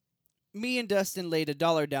 me and Dustin laid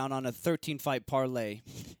 $1 down on a 13-fight parlay,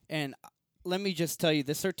 and let me just tell you,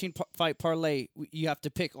 this 13-fight parlay, you have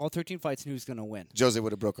to pick all 13 fights and who's going to win. Jose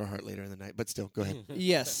would have broke our heart later in the night, but still, go ahead.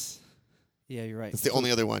 Yes. Yeah, you're right. That's the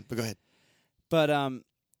only other one, but go ahead. But,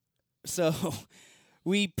 so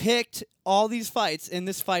we picked all these fights, and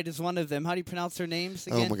this fight is one of them. How do you pronounce their names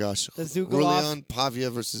again? Oh, my gosh. The Zugulov. Julian Pavia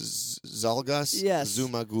versus Zalgas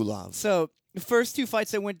Zumagulov. So the first 2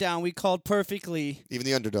 fights that went down, we called perfectly. Even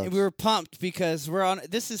the underdogs. And we were pumped because we're on.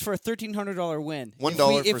 This is for a $1,300 win.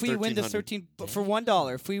 $1 if for we win the $1,300. for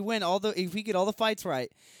 $1, if we get all the fights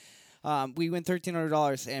right, we win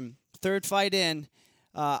 $1,300. And third fight in,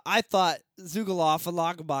 I thought Zugulov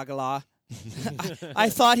Alagbagala. I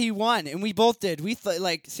thought he won, and we both did. We thought,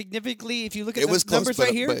 like, significantly, if you look at the numbers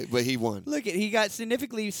right here, but he won. look at he got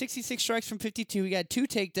significantly 66 strikes from 52. He got 2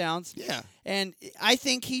 takedowns. Yeah. And I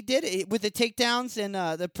think he did it with the takedowns and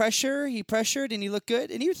the pressure. He pressured, and he looked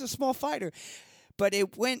good. And he was a small fighter, but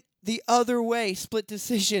it went the other way, split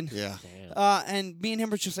decision. Yeah. Damn. And me and him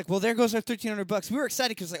were just like, well, there goes our $1,300. We were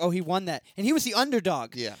excited because, like, oh, he won that, and he was the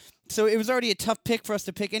underdog. Yeah. So it was already a tough pick for us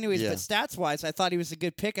to pick anyways, Yeah. but stats-wise, I thought he was a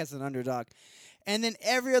good pick as an underdog. And then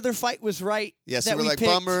every other fight was right. Yeah, so that we're we like, picked.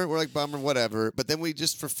 bummer. We're like, bummer, whatever. But then we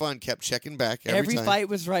just, for fun, kept checking back every time. fight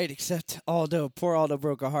was right except Aldo. Poor Aldo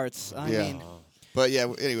broke our hearts. I Yeah. mean, But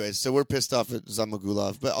yeah, anyways, so we're pissed off at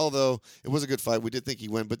Zamagulov. But although it was a good fight, we did think he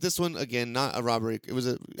won. But this one, again, not a robbery. It was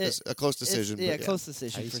a close decision. yeah, but close How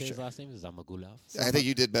decision you for say sure. his last name? Zamagulov? I think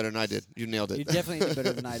you did better than I did. You nailed it. You definitely did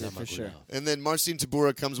better than I did for sure. Zamagulov. And then Marcin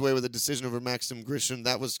Tybura comes away with a decision over Maxim Grishin.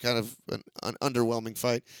 That was kind of an underwhelming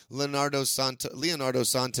fight. Leonardo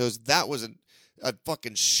Santos, that was a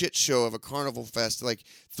fucking shit show of a carnival fest. Like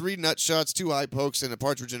 3 nut shots, 2 eye pokes, and a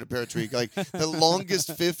partridge in a pear tree. Like the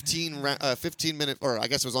longest 15 minute, or I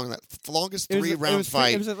guess it was longer than that. Longest 3-round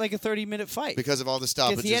fight. It was like a 30-minute fight. Because of all the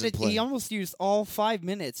stoppages in play. He almost used all 5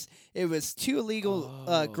 minutes. It was 2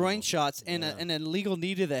 illegal groin shots and an illegal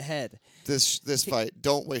knee to the head. This fight,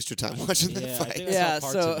 don't waste your time watching that I fight. think I saw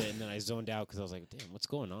parts of it, and then I zoned out because I was like, damn, what's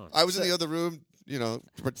going on? I was in the other room,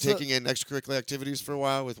 taking in extracurricular activities for a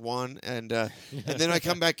while with Juan, and then I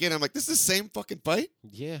come back in. I'm like, this is the same fucking fight?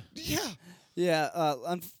 Yeah. Yeah. Yeah,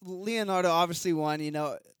 Leonardo obviously won.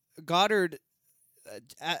 Goddard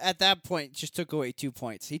at that point just took away 2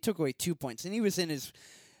 points. He took away 2 points, and he was in his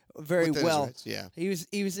Within his rights, yeah. He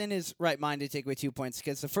was in his right mind to take away 2 points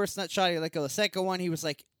because the first nut shot he let go. The second one he was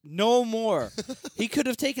like, no more. He could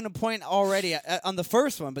have taken a point already on the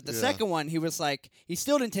first one, but the second one he was like, he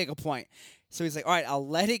still didn't take a point. So he's like, all right, I'll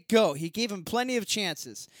let it go. He gave him plenty of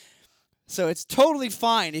chances. So it's totally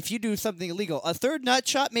fine if you do something illegal. A third nut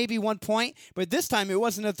shot, maybe 1 point, but this time it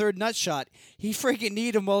wasn't a third nut shot. He freaking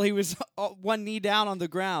kneed him while he was one knee down on the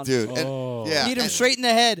ground. Dude, Kneed him straight in the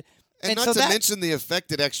head. And not to mention the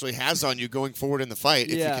effect it actually has on you going forward in the fight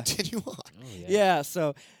if you continue on. Oh, Yeah,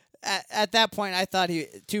 so at that point, I thought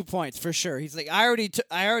 2 points for sure. He's like, I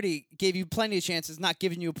already gave you plenty of chances, not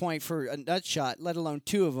giving you a point for a nut shot, let alone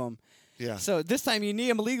 2 of them. Yeah. So this time you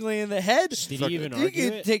knee him illegally in the head. Did he even you argue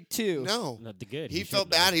could it? take 2. No. Not the good. He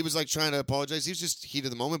felt bad. He was like trying to apologize. He was just heat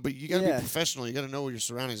of the moment, but you got to Yeah. be professional. You got to know your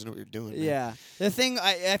surroundings and know what you're doing. Man. Yeah. The thing,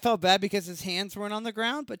 I felt bad because his hands weren't on the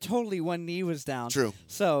ground, but totally one knee was down. True.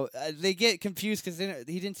 So they get confused because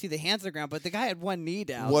he didn't see the hands on the ground, but the guy had one knee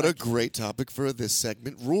down. What a great topic for this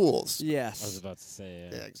segment. Rules. Yes. I was about to say,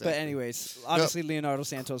 Yeah, exactly. But anyways, obviously Leonardo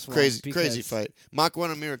Santos won. Crazy fight.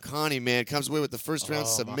 Makwan Amirkhani, man, comes away with the first round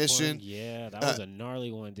submission. Yeah, that was a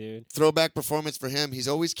gnarly one, dude. Throwback performance for him. He's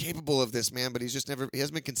always capable of this, man, but he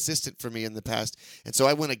hasn't been consistent for me in the past. And so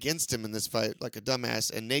I went against him in this fight like a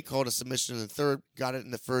dumbass. And Nate called a submission in the third, got it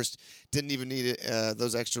in the first, didn't even need it,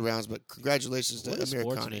 those extra rounds. But congratulations What to a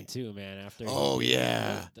sportsman Amirkhani. too, man. After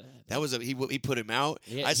That was he put him out.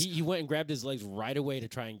 Yeah, he went and grabbed his legs right away to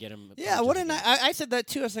try and get him. Yeah, what a I said that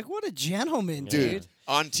too. I was like, what a gentleman, dude.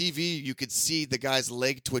 On TV, you could see the guy's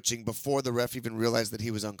leg twitching before the ref even realized that he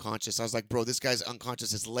was unconscious. I was like, bro, this guy's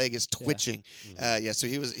unconscious. His leg is twitching. So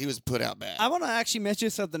he was put out bad. I want to actually mention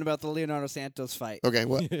something about the Leonardo Santos fight. Okay,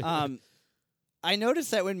 what? I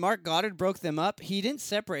noticed that when Mark Goddard broke them up, he didn't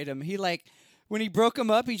separate them. When he broke them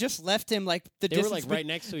up, he just left him like the They were distance. like right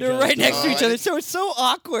next to each They other. were right next to Oh, each other. So it's so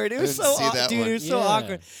awkward. It was didn't so see that dude. one. It was so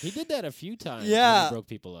awkward. He did that a few times. Yeah. when he broke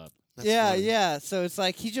people up. That's Yeah, funny. yeah. So it's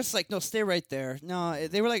like he just like, no, stay right there. No,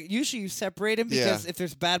 they were like, usually you separate them because if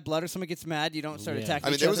there's bad blood or someone gets mad, you don't start Yeah. attacking I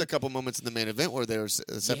mean, each there other. was a couple moments in the main event where they were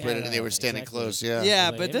separated and they were standing exactly. close. Yeah. Yeah,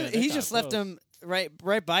 Like, but hey, man, he that just got left close. them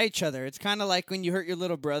right by each other. It's kind of like when you hurt your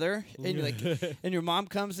little brother and you're like, and your mom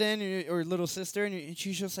comes in or little sister and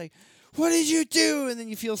she's just like, "What did you do?" And then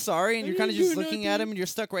you feel sorry and you're kind of just looking at him and you're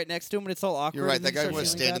stuck right next to him and it's all awkward. You're right. and That then guy you was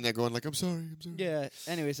start feeling standing bad. there going like, I'm sorry. Yeah.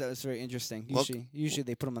 Anyways, that was very interesting. Well, Usually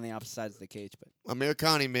they put him on the opposite sides of the cage, but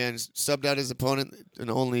Amirkhani, man, subbed out his opponent in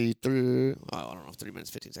only 3 minutes,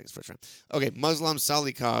 15 seconds first round. Okay, Muslim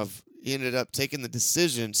Salikov, he ended up taking the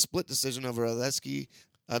split decision over Elizeu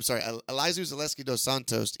Zaleski dos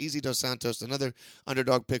Santos, Easy dos Santos, another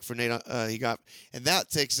underdog pick for Nate. He got, and that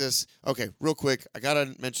takes us. Okay, real quick, I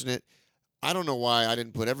gotta mention it. I don't know why I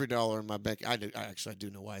didn't put every dollar in my bank. I do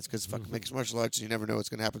know why. It's because fucking mixed martial arts, and you never know what's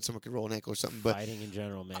gonna happen. Someone could roll an ankle or something. But Fighting in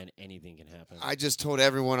general, man, anything can happen. I just told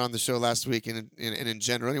everyone on the show last week, and in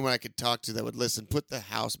general, anyone I could talk to that would listen, bet the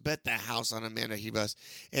house on Amanda Ribas,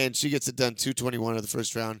 and she gets it done 221 of the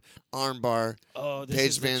first round, armbar. Oh, this Paige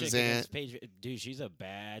is the Van chick Zandt. against Paige. Dude, she's a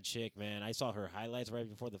bad chick, man. I saw her highlights right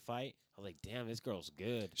before the fight. I was like, damn, this girl's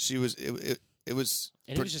good. She was it was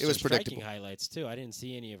And it was just it was her striking predictable. highlights too. I didn't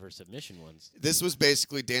see any of her submission ones. This was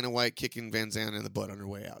basically Dana White kicking Van Zandt in the butt on her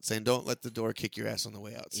way out, saying, "Don't let the door kick your ass on the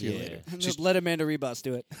way out. See you Yeah. later." just let Amanda Ribas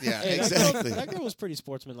do it. Yeah, Hey, exactly. That girl was pretty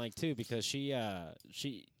sportsmanlike too, because she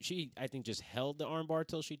I think just held the armbar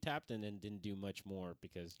till she tapped and then didn't do much more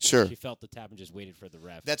because Sure. she felt the tap and just waited for the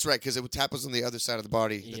ref. That's right, because it tap was on the other side of the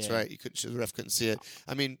body. That's Yeah. right. The ref couldn't see it.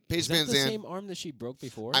 I mean, Paige Is that Van the Zandt. same arm that she broke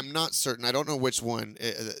before? I'm not certain. I don't know which one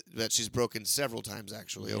that she's broken several times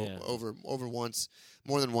actually, Yeah. over once,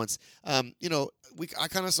 more than once. I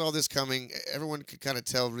kind of saw this coming. Everyone could kind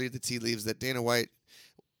of read the tea leaves that Dana White,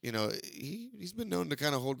 he's been known to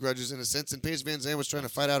kind of hold grudges in a sense. And Paige Van Zandt was trying to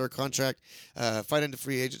fight out her contract, fight into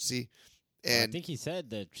free agency. And I think he said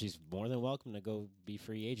that she's more than welcome to go be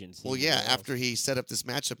free agent. see well, yeah, where else. after he set up this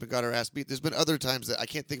matchup and got her ass beat, there's been other times that I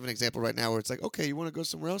can't think of an example right now where it's like, okay, you want to go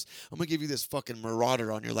somewhere else? I'm going to give you this fucking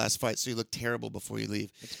marauder on your last fight so you look terrible before you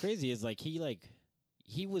leave. What's crazy is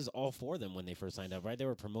he was all for them when they first signed up, right? They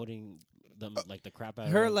were promoting them like the crap out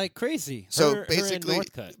of Her them. like crazy. So Her and basically,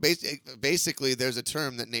 Northcutt. basically, there's a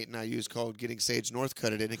term that Nate and I use called getting Sage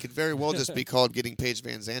Northcutted, and it could very well just be called getting Paige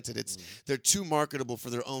Van Zanted. It's they're too marketable for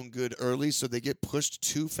their own good early, so they get pushed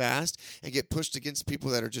too fast and get pushed against people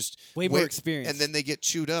that are just Way more experienced. and then they get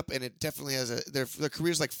chewed up, and it definitely has their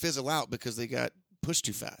careers like fizzle out because they got pushed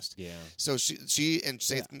too fast. Yeah. So she and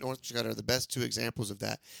Sage Northcutt are the best two examples of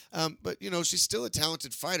that. But she's still a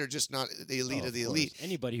talented fighter, just not the elite of the course. elite.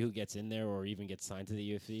 Anybody who gets in there or even gets signed to the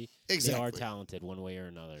UFC, Exactly. they are talented one way or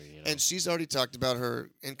another. And she's already talked about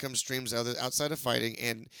her income streams outside of fighting,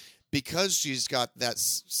 and because she's got that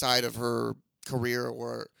side of her career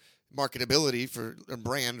or marketability for a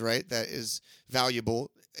brand, right, that is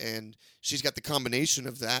valuable, and she's got the combination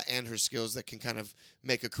of that and her skills that can kind of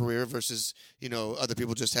make a career versus, other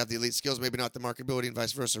people just have the elite skills, maybe not the marketability and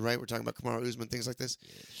vice versa, right? We're talking about Kamaru Usman, things like this.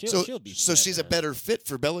 She'll be So set, she's a man. better fit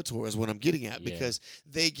for Bellator is what I'm getting at, Yeah. because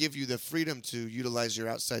they give you the freedom to utilize your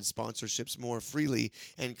outside sponsorships more freely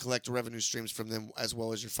and collect revenue streams from them as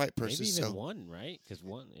well as your fight Maybe purses. even So one, right? Because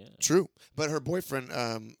one, yeah. true. But her boyfriend,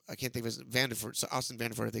 I can't think of his Vanderford, so Austin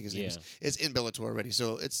Vanderford, I think his name is in Bellator already.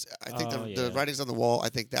 So I think the writing's on the wall. I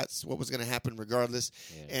think that's what was going to happen regardless.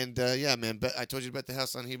 Yeah. And yeah, man, but I told you to bet the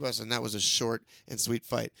house on Hebus, and that was a short and sweet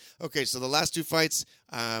fight. Okay, so the last two fights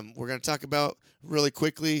we're going to talk about really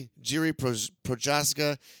quickly. Jiri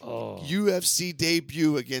Prochazka, UFC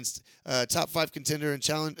debut against top 5 contender and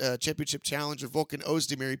championship challenger Volkan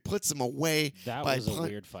Ozdemir. He puts him away That by was a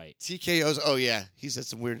weird fight. TKOs. Oh, yeah. He's had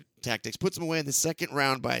some weird tactics. Puts him away in the second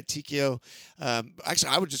round by a TKO. Actually,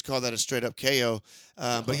 I would just call that a straight-up KO.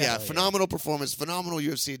 But yeah, phenomenal performance, phenomenal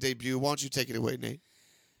UFC debut. Why don't you take it away, Nate?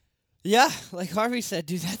 Yeah, like Harvey said,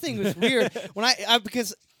 dude, that thing was weird. When I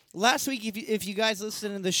because last week, if you guys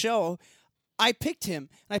listened to the show, I picked him.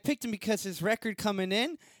 And I picked him because his record coming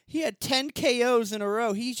in, he had 10 KOs in a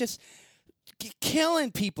row. He's just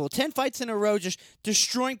killing people. 10 fights in a row, just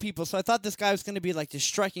destroying people. So I thought this guy was going to be like this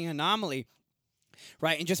striking anomaly,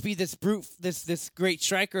 right? And just be this brute, this great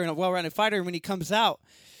striker and a well-rounded fighter. And when he comes out,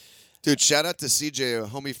 Dude, shout out to CJ, a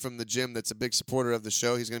homie from the gym that's a big supporter of the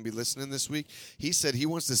show. He's going to be listening this week. He said he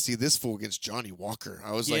wants to see this fool against Johnny Walker.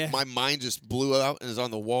 I was like, my mind just blew out and is on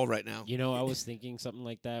the wall right now. I was thinking something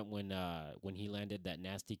like that when he landed that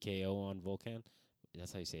nasty KO on Volkan.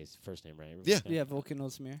 That's how you say his first name, right? Yeah. yeah, Volkan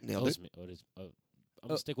Ozdemir. Nailed it. I'm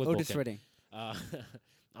going to stick with Otis Volkan. Redding.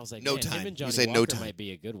 I was like, No man, time. him and You Johnny say Walker no time. might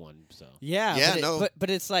be a good one. So Yeah, Yeah, but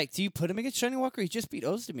it's like, do you put him against Johnny Walker? He just beat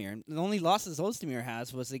Ozdemir. And the only losses Ozdemir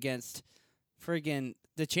has was against friggin'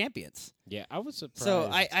 the champions. yeah, I was surprised. So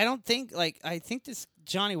I don't think I think this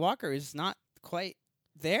Johnny Walker is not quite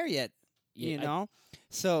there yet. Yeah,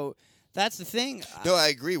 So that's the thing. No, I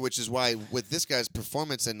agree, which is why with this guy's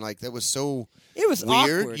performance and that was so It was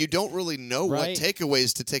weird. awkward. You don't really know what Right.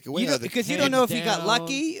 takeaways to take away. You don't- other- because you Hands don't know if he got down.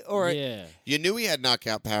 lucky or yeah. You knew he had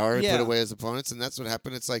knockout power and Yeah. put away his opponents, and that's what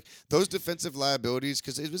happened. It's like those defensive liabilities,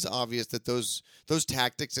 because it was obvious that those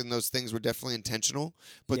tactics and those things were definitely intentional.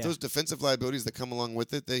 But Yeah. those defensive liabilities that come along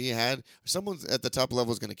with it that he had, someone at the top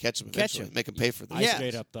level is going to catch him eventually, him. make him pay for this. I Yeah.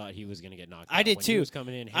 straight up thought he was going to get knocked out. I did When too. He was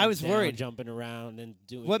coming in, I was hands down, worried. jumping around and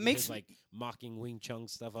doing What his, makes- like mocking Wing Chun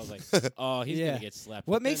stuff. I was like, oh, he's Yeah. going to get slapped.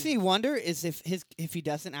 what But makes then- me wonder is if he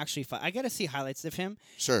doesn't actually fight. I got to see highlights of him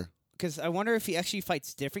Sure. because I wonder if he actually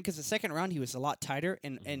fights different. Because the second round he was a lot tighter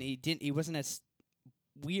and he wasn't as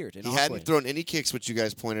weird and He awkward. hadn't thrown any kicks, which you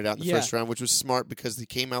guys pointed out in the Yeah. first round, which was smart because he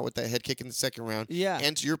came out with that head kick in the second round. Yeah.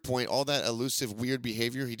 And to your point, all that elusive, weird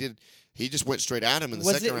behavior he just went straight at him in the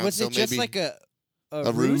was second it round. was so it just maybe like a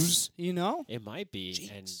a ruse? ruse? You know? It might be.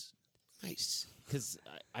 Jeez. Nice. Because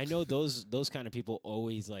I know those kind of people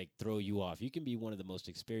always like throw you off. You can be one of the most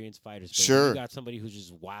experienced fighters, but when Sure. you got somebody who's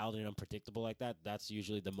just wild and unpredictable like that, that's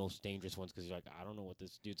usually the most dangerous ones because you're like, I don't know what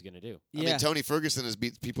this dude's going to do. I Yeah. mean, Tony Ferguson has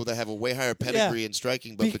beat people that have a way higher pedigree in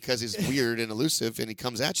striking, but because he's weird and elusive and he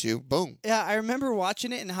comes at you, boom. Yeah, I remember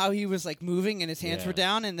watching it and how he was like moving and his hands Yeah. were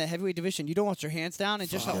down in the heavyweight division. You don't want your hands down and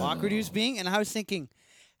just how awkward he was being. And I was thinking,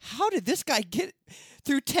 how did this guy get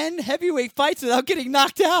through 10 heavyweight fights without getting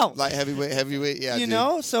knocked out? Light heavyweight, yeah. you dude.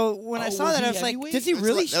 know? So when I Oh, saw was that, he I was like, heavyweight? does he That's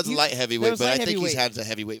really? That's he- light that heavyweight, was but light I think heavyweight. he's had a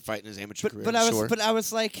heavyweight fight in his amateur career. But I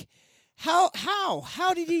was like, how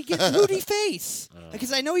did he get? Who did he face?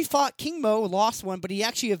 Because I know he fought King Mo, lost one, but he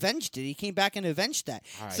actually avenged it. He came back and avenged that.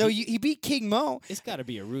 All right, So he beat King Mo. It's got to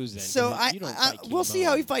be a ruse then. 'cause So you don't fight we'll King see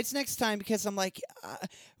how Mo. he fights next time because I'm like,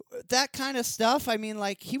 that kind of stuff. I mean,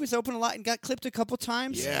 like, he was open a lot and got clipped a couple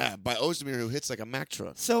times. Yeah, by Ozdemir, who hits like a Mack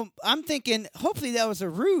truck. So I'm thinking, hopefully that was a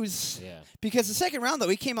ruse. Yeah. Because the second round, though,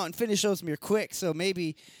 he came out and finished Ozdemir quick. So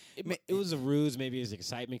maybe It was a ruse, maybe it was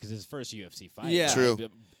excitement because his first UFC fight. Yeah. True.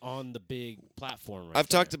 On the big platform. Right I've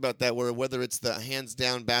there. talked about that, where whether it's the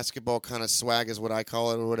hands-down basketball kind of swag is what I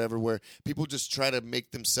call it or whatever, where people just try to make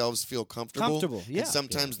themselves feel comfortable. Yeah. And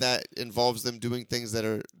sometimes that involves them doing things that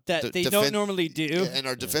are that they don't normally do. and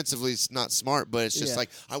are defensively not smart, but it's just Yeah. like,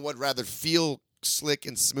 I would rather feel slick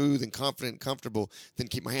and smooth and confident and comfortable than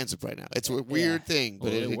keep my hands up right now. It's a weird thing, but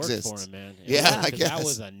Well, it worked exists. for him, man. Yeah, I 'cause guess. that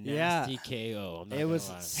was a Yeah. nasty KO. I'm not It gonna was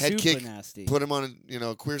lie. Head super kick, nasty. Put him on,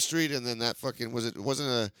 queer street, and then that fucking wasn't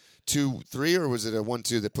a 2-3 or was it a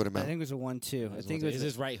 1-2 that put him I out? think it was a 1-2. I think it It was was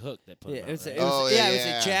his right hook that put yeah, him it was, out. it Right? was, Oh, yeah, it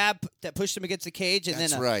yeah. was a jab that pushed him against the cage, and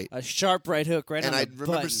That's then right. a sharp right hook right And on I the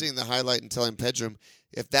remember button. seeing the highlight and telling Pedram,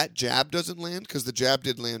 if that jab doesn't land, because the jab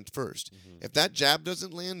did land 1st, if that jab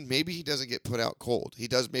doesn't land, maybe he doesn't get put out cold. He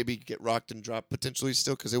does maybe get rocked and dropped potentially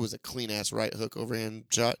still because it was a clean-ass right hook overhand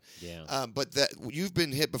shot. Yeah. But that you've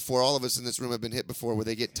been hit before. All of us in this room have been hit before, where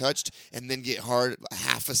they get touched and then get hard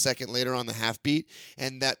half a second later on the half beat,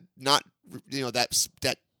 and that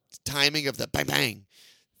that timing of the bang bang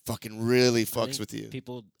fucking really I fucks think with you.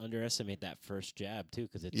 People underestimate that first jab too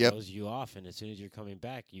because it Yep. throws you off, and as soon as you're coming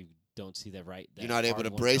back, you don't see that right. You're not able hard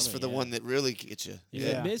to one brace coming, for the yeah. one that really gets you. If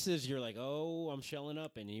Yeah. it misses, you're like, oh, I'm shelling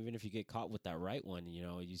up, and even if you get caught with that right one,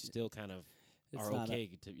 you still kind of It's are not a- okay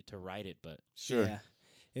to ride it, but Sure. Yeah.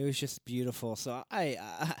 It was just beautiful. So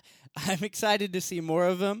I'm excited to see more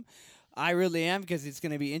of him. I really am because it's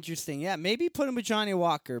going to be interesting. Yeah, maybe put him with Johnny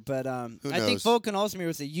Walker, but I think knows? Volkan Ozdemir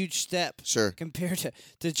was a huge step Sure. compared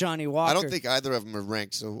to Johnny Walker. I don't think either of them are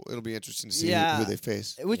ranked, so it'll be interesting to see Yeah. who they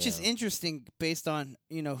face. Which is Yeah. interesting based on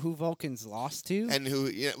who Vulcan's lost to. And who,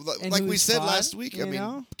 And like who we he's said fought, last week, I you mean,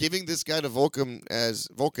 know? giving this guy to Vulcan as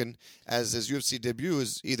his UFC debut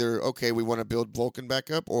is either, okay, we want to build Vulcan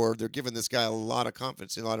back up, or they're giving this guy a lot of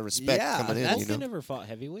confidence, a lot of respect Yeah, coming in. that's- Volkan never fought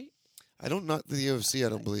heavyweight. I don't not the UFC, I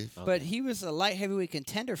don't believe. But he was a light heavyweight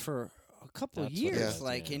contender for a couple That's what it years,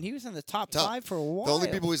 was, yeah. and he was in the top Top- 5 for a while. The only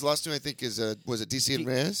people he's lost to, I think, is was it DC and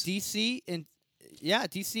Reyes? DC and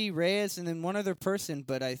DC Reyes, and then one other person,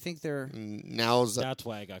 but I think they're And now That's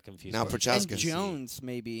why I got confused. Now with it. Prochaska. and Jones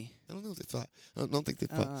maybe. I don't know if they fought. I don't think they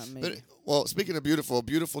fought. Maybe. But well, speaking of beautiful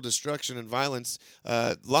destruction and violence,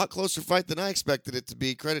 a lot closer fight than I expected it to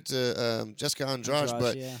be. Credit to Jessica Andrade,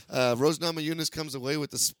 but yeah. Rose Namajunas comes away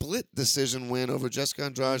with a split decision win over Jessica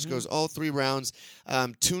Andrade. Mm-hmm. Goes all 3 rounds,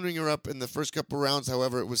 tuning her up in the first couple rounds.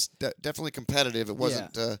 However, it was definitely competitive. It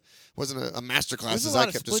wasn't wasn't a masterclass There's a as lot I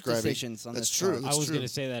of kept split describing. decisions on That's this true. card. That's I was true. going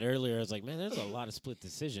to say that earlier. I was like, man, there's a lot of split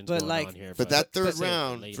decisions But, going like- on here. But that third save it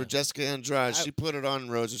round later. for Jessica Andrade, she put it on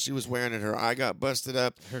Rose, and she was wearing it. Her eye got busted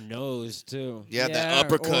up. her nose too. Yeah, Yeah, that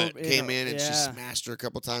uppercut or- came in and she yeah. smashed her a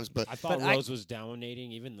couple times. But I thought But I- Rose was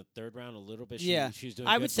dominating even the third round a little bit. Yeah, she was doing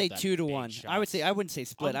I good, would but say that 2 to big 1. shots- I wouldn't say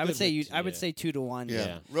split. I'm I would good say with I would yeah. say 2 to 1.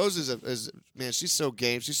 yeah. Rose is man, she's so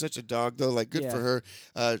game. She's such a dog though. Like good Yeah. for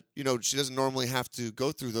her. She doesn't normally have to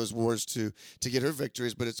go through those wars to get her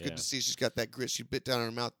victories, but it's good Yeah. to see she's got that grit. She bit down on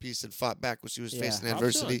her mouthpiece and fought back when she was Yeah. facing Props to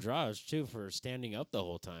adversity. Andrade too for standing up the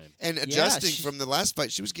whole time. And adjusting she- from the last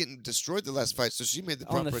fight, she was getting destroyed the last fight, so she made the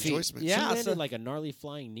On the proper feet. adjustments. Yeah, she landed so- like a gnarly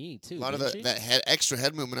flying knee too. A lot of didn't that she? extra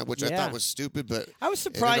head movement, which I Yeah. thought was stupid, but I was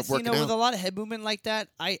ended up surprised, working with out. a lot of head movement like that.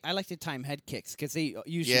 I like to time head kicks because they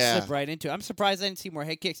usually Yeah. slip right into it. I'm surprised I didn't see more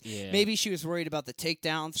head kicks. Yeah. Maybe she was worried about the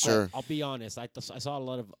takedowns. but Sure. I'll be honest. I saw a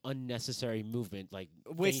lot of unnecessary movement, like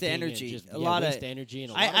Waste of fainting and energy. Just, A lot waste of- energy,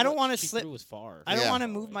 and a I- lot I of don't what wanna she slip- threw was far. I don't Yeah. want to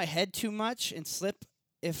move my head too much and slip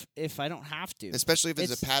if I don't have to. especially if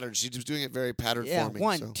it's It's- a pattern. She was doing it very pattern Yeah, forming.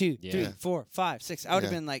 1, so. 2, Yeah. 3, 4, 5, 6. I would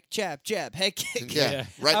have Yeah. been like jab, jab, head kick. Yeah, Yeah.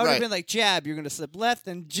 right, I would have right. been like jab. You're gonna slip left,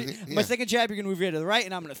 and Yeah. my second jab, you're gonna move to the right,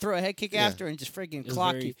 and I'm gonna throw a head kick Yeah. after and just freaking It was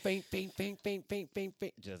clock very you. faint.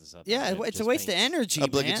 Just something, Yeah, it's a just waste of faint. energy, man.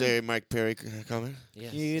 Obligatory Mike Perry comment.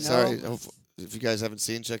 Yes. You know? Sorry, if you guys haven't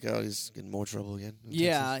seen, check out. He's getting more trouble again. in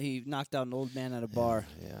Yeah, Texas. he knocked out an old man at a bar.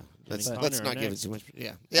 Yeah. Let's Connor not give it next. too much.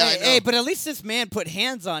 Yeah. Yeah. I know. Hey, but at least this man put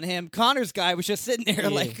hands on him. Connor's guy was just sitting there Yeah.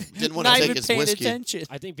 like Didn't wanna not take even his paying whiskey. attention.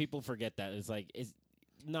 I think people forget that it's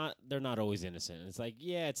not. They're not always innocent. It's like,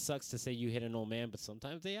 yeah, it sucks to say you hit an old man, but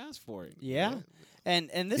sometimes they ask for it. Yeah, and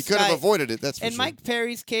he this could guy have avoided it. That's for in sure. Mike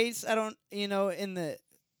Perry's case, I don't, in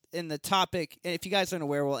the topic, and if you guys aren't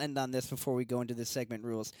aware, we'll end on this before we go into the segment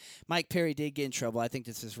rules. Mike Perry did get in trouble. I think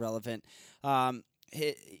this is relevant.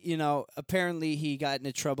 Apparently he got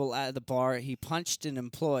into trouble at the bar. He punched an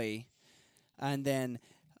employee, and then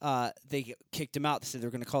they kicked him out. They said they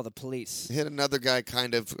were going to call the police. Hit another guy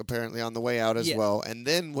kind of apparently on the way out as Yeah. well, and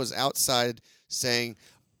then was outside saying,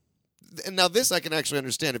 and now this I can actually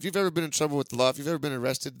understand. If you've ever been in trouble with the law, if you've ever been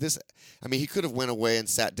arrested, he could have went away and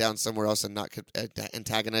sat down somewhere else and not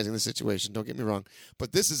antagonizing the situation. Don't get me wrong,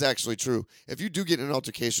 but this is actually true. If you do get in an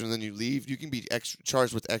altercation and then you leave, you can be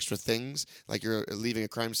charged with extra things, like you're leaving a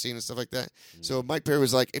crime scene and stuff like that. So Mike Perry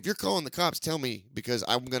was like, if you're calling the cops, tell me, because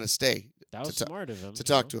I'm going to stay. That was smart of him To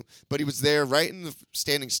talk to him. But he was there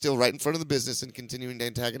standing still right in front of the business and continuing to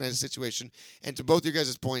antagonize the situation. And to both your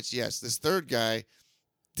guys' points, yes, this third guy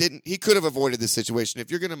he could have avoided this situation. If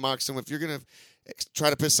you're going to mock someone, if you're going to try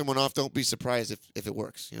to piss someone off, don't be surprised if it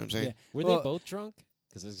works. You know what I'm saying? Yeah. Were Well, they both drunk?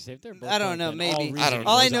 Because if they're both I don't drunk, know. then Maybe. I don't know.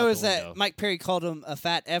 All I goes know out is the that window. Mike Perry called him a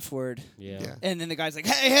fat F word. Yeah. And then the guy's like,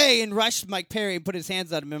 hey, hey, and rushed Mike Perry and put his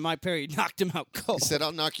hands on him, and Mike Perry knocked him out cold. He said,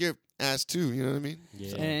 I'll knock your ass too. You know what I mean?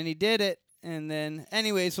 Yeah. And he did it. And then,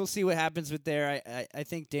 anyways, we'll see what happens with there. I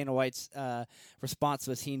think Dana White's response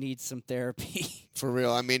was he needs some therapy. For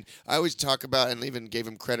real. I mean, I always talk about, and even gave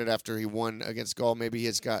him credit after he won against Gall. Maybe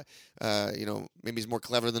he's got, maybe he's more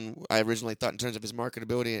clever than I originally thought in terms of his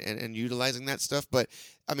marketability and utilizing that stuff. But,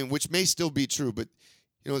 I mean, which may still be true. But,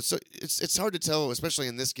 it's hard to tell, especially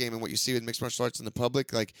in this game and what you see with mixed martial arts in the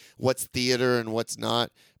public, like what's theater and what's not.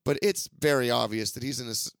 But it's very obvious that he's in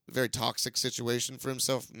this very toxic situation for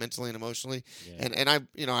himself, mentally and emotionally. Yeah. And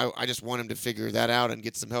I just want him to figure that out and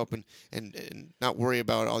get some help and not worry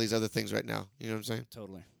about all these other things right now. You know what I'm saying?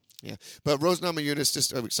 Totally. Yeah. But Rose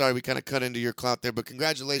Namajunas, sorry, we kind of cut into your clout there, but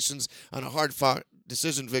congratulations on a hard-fought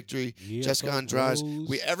decision victory. Yeah, Jessica go Andrade.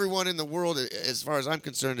 Rose. Everyone in the world, as far as I'm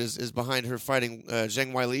concerned, is behind her fighting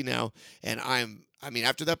Zheng Weili now. And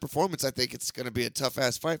after that performance, I think it's going to be a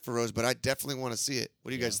tough-ass fight for Rose, but I definitely want to see it.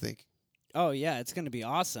 What do you guys think? Oh, yeah, it's going to be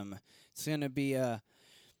awesome. It's going to be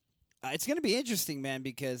interesting, man,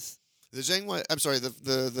 because The Zhang Weili, I'm sorry,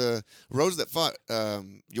 the Rose that fought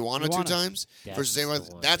Joanna 2 times versus Zhang That's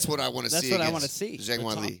the Weili. one, That's yeah. what I want to That's see. what I against wanna see. Zhang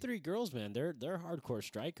The top Weili. three girls, man, they're hardcore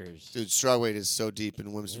strikers. Dude, strawweight is so deep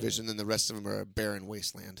in women's division, and the rest of them are a barren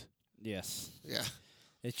wasteland. yes. Yeah.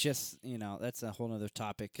 It's just, that's a whole other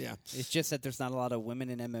topic. Yeah. It's just that there's not a lot of women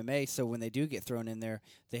in MMA, so when they do get thrown in there,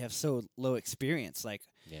 they have so low experience. Like,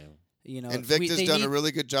 Yeah. And Invicta's done a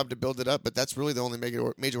really good job to build it up, but that's really the only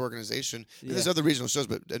major organization. And there's Yeah. other regional shows,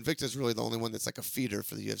 but Invicta's really the only one that's like a feeder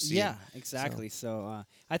for the UFC. Yeah, exactly. So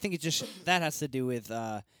I think that has to do with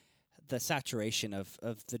the saturation of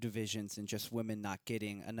the divisions and just women not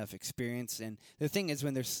getting enough experience. And the thing is,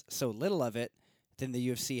 when there's so little of it, then the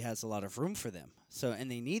UFC has a lot of room for them. So,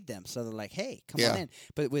 and they need them. So they're like, hey, come on in.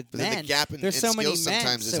 But with then men, the gap in there's so many skills men.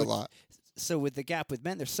 sometimes is a lot. So with the gap with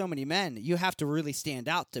men, there's so many men. You have to really stand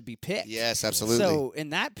out to be picked. Yes, absolutely. So in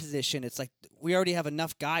that position, it's like we already have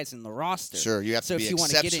enough guys in the roster. Sure, you have to so be if you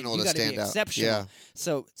want to get in, exceptional you to got to stand be out. exceptional. Yeah.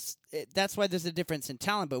 So that's why there's a difference in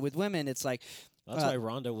talent. But with women, it's like That's why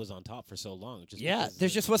Ronda was on top for so long. Just yeah, because there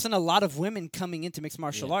just wasn't a lot of women coming into mixed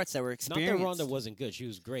martial Yeah. arts that were not experienced. that Ronda wasn't good; she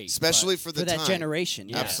was great, Especially but for the for that time. generation,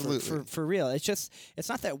 yeah, Absolutely. for real. It's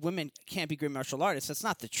not that women can't be great martial artists. That's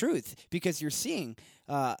not the truth because you're seeing,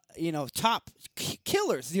 top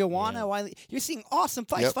killers. The Joanna, Yeah. Wiley. You're seeing awesome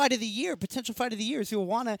fights. Yep. Fight of the year, potential fight of the year is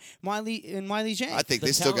Joanna, Wiley, and Wiley Zhang. I think the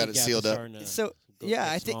they still got talent it gap sealed is up. starting to So, go- yeah,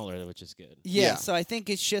 get I think- smaller, which is good. Yeah, so I think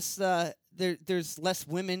it's just there's less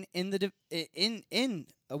women in in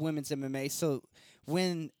a women's MMA. So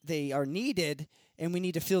when they are needed and we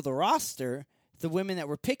need to fill the roster, the women that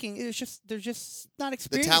we're picking, they're just not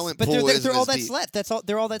experienced. talent but pool they're isn't all as that's deep. left.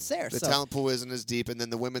 They're all that's there. The so talent pool isn't as deep, and then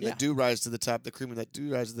the women Yeah. that do rise to the top, the cream that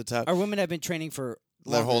do rise to the top, our women have been training for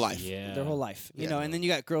their whole longer. life. Yeah, Their whole life, Yeah. and then you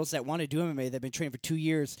got girls that want to do MMA. They've been training for 2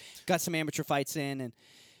 years, got some amateur fights in, and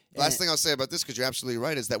Last thing I'll say about this, because you're absolutely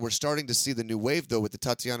right, is that we're starting to see the new wave, though, with the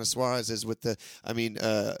Tatiana Suarez, with the,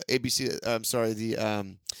 ABC, I'm sorry,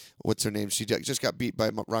 what's her name? She just got beat by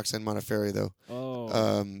Roxanne Modafferi, though.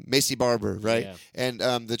 Oh, Macy Barber, right? Yeah.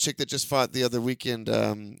 And the chick that just fought the other weekend,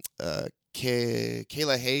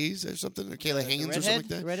 Kayla Hayes or something, or Kayla Haynes or something like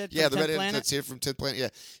that. The redhead Yeah, from the 10th redhead Planet? that's here from 10th Planet. Yeah,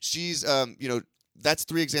 she's that's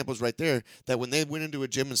 3 examples right there that when they went into a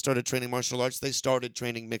gym and started training martial arts, they started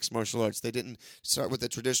training mixed martial arts. They didn't start with a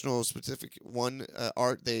traditional specific one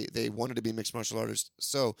art. They wanted to be mixed martial artists.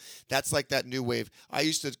 So that's like that new wave. I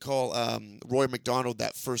used to call Roy McDonald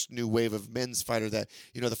that first new wave of men's fighter that,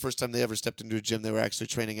 the first time they ever stepped into a gym, they were actually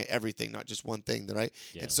training at everything, not just one thing, right?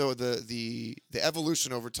 Yeah. And so the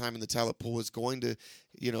evolution over time in the talent pool is going to,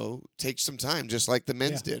 take some time, just like the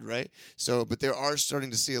men's did, right? So, but they are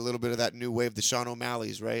starting to see a little bit of that new wave, the Sean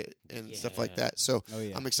O'Malley's, right? And stuff like Yeah. that. So Oh,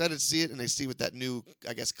 yeah. I'm excited to see it, and I see what that new,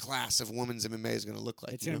 I guess, class of women's MMA is going to look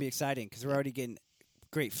like. it's going to be exciting because we're already getting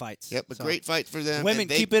Great fights. Yep, a So, great fight for them. women, And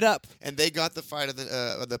they, keep it up. And they got the fight of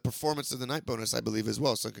the performance of the night bonus, I believe, as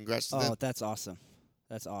well. So congrats to them. Oh, that's awesome.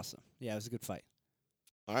 That's awesome. Yeah, it was a good fight.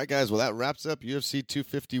 All right, guys. Well, that wraps up UFC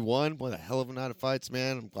 251. What a hell of a night of fights,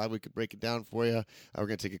 man. I'm glad we could break it down for you. We're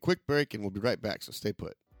going to take a quick break, and we'll be right back, so stay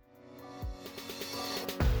put.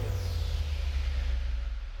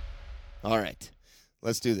 All right.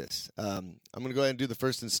 Let's do this. I'm going to go ahead and do the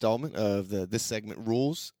first installment of this segment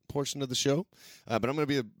rules portion of the show, but I'm going to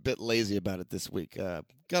be a bit lazy about it this week.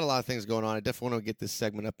 Got a lot of things going on. I definitely want to get this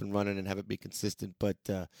segment up and running and have it be consistent, but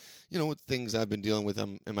with things I've been dealing with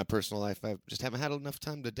in my personal life, I just haven't had enough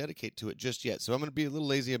time to dedicate to it just yet. So I'm going to be a little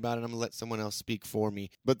lazy about it. I'm going to let someone else speak for me.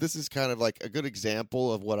 But this is kind of like a good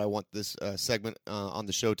example of what I want this segment on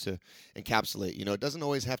the show to encapsulate. It doesn't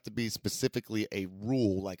always have to be specifically a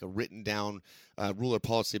rule, like a written down rule or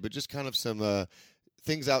policy, but just kind of some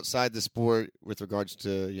things outside the sport with regards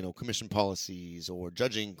to, commission policies or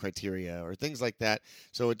judging criteria or things like that.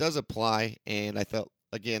 So it does apply, and I felt,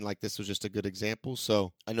 again, like this was just a good example.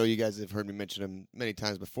 So I know you guys have heard me mention him many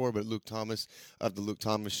times before, but Luke Thomas of the Luke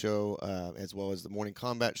Thomas Show, as well as the Morning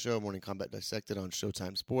Combat Show, Morning Combat Dissected on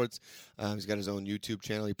Showtime Sports. He's got his own YouTube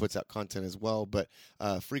channel. He puts out content as well, but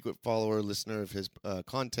frequent follower, listener of his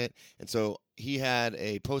content. And so he had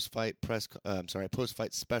a post-fight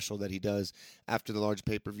special that he does after the large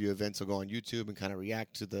pay-per-view events. He'll go on YouTube and kind of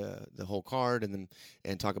react to the whole card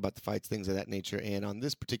and talk about the fights, things of that nature. And on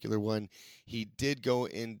this particular one, he did go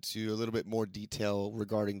into a little bit more detail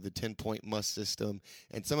regarding the 10-point must system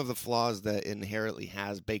and some of the flaws that inherently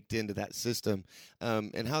has baked into that system,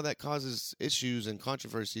 and how that causes issues and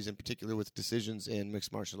controversies, in particular with decisions in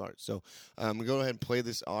mixed martial arts. So I'm going to go ahead and play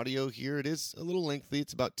this audio here. It is a little lengthy.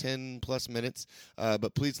 It's about 10 plus minutes.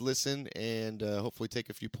 But please listen and hopefully take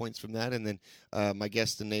a few points from that. And then my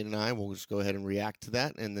guest and Nate and I will just go ahead and react to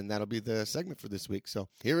that. And then that'll be the segment for this week. So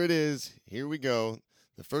here it is. Here we go.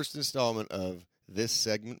 The first installment of This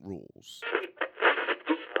Segment Rules.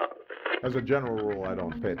 As a general rule, I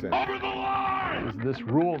don't pay attention. Over the line! Is this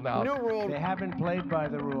rule now? New rule. They haven't played by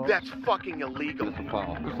the rules. That's fucking illegal. It's a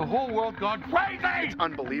foul. Is the whole world gone crazy? It's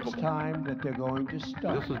unbelievable. It's time that they're going to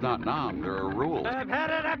stop. This is not now. There are rules. I've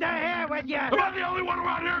had it up to here with you. Am I the only one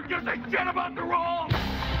around here who gives a shit about the rules?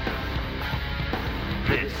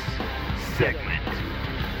 This segment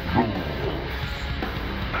rules.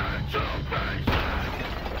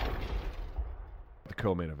 The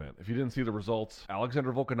co-main event. If you didn't see the results,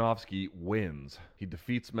 Alexander Volkanovski wins. He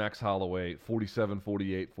defeats Max Holloway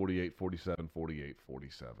 47-48, 48-47, 48-47.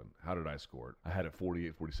 How did I score it? I had it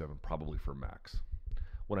 48-47, probably for Max.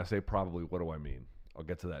 When I say probably, what do I mean? I'll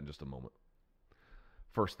get to that in just a moment.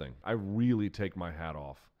 First thing, I really take my hat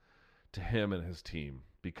off to him and his team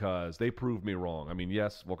because they proved me wrong. I mean,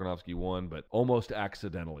 yes, Volkanovski won, but almost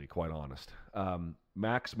accidentally, quite honest.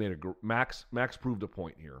 Max proved a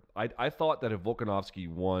point here. I thought that if Volkanovski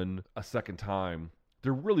won a second time,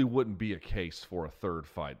 there really wouldn't be a case for a third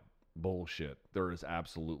fight. Bullshit. There is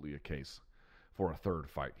absolutely a case for a third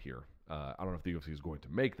fight here. I don't know if the UFC is going to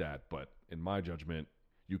make that, but in my judgment,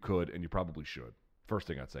 you could and you probably should. First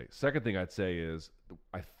thing I'd say. Second thing I'd say is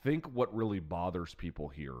I think what really bothers people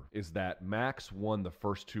here is that Max won the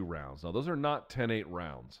first two rounds. Now, those are not 10-8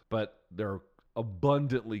 rounds, but they're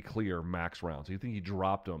abundantly clear Max rounds. So you think he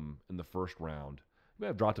dropped him in the first round. He may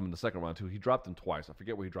have dropped him in the second round, too. He dropped him twice. I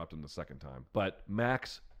forget where he dropped him the second time. But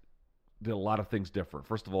Max did a lot of things different.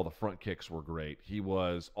 First of all, the front kicks were great. He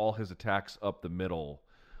was all his attacks up the middle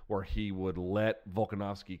where he would let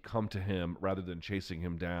Volkanovski come to him rather than chasing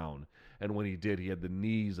him down. And when he did, he had the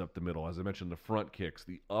knees up the middle. As I mentioned, the front kicks,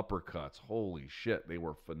 the uppercuts. Holy shit, they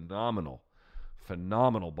were phenomenal.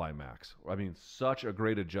 Phenomenal by Max. I mean, such a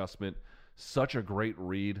great adjustment, such a great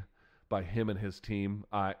read by him and his team.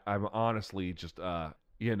 I'm honestly just,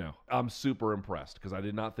 I'm super impressed because I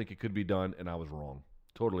did not think it could be done, and I was wrong.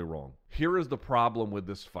 Totally wrong. Here is the problem with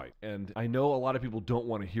this fight. And I know a lot of people don't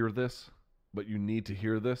want to hear this, but you need to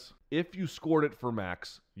hear this. If you scored it for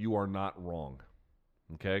Max, you are not wrong.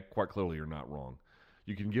 Okay? Quite clearly, you're not wrong.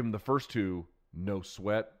 You can give him the first two, no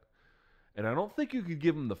sweat. And I don't think you could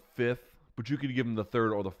give him the fifth, but you could give him the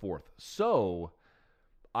third or the fourth. So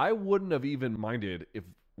I wouldn't have even minded if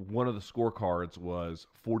one of the scorecards was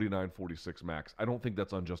 49-46 Max. I don't think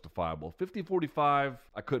that's unjustifiable. 50-45,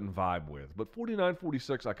 I couldn't vibe with. But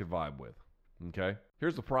 49-46, I could vibe with. Okay?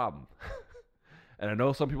 Here's the problem. And I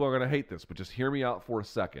know some people are going to hate this, but just hear me out for a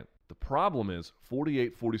second. The problem is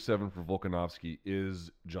 48-47 for Volkanovski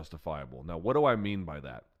is justifiable. Now, what do I mean by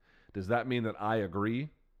that? Does that mean that I agree?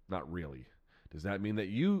 Not really. Does that mean that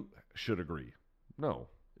you should agree? No,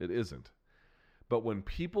 it isn't. But when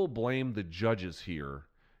people blame the judges here,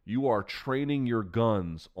 you are training your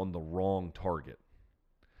guns on the wrong target.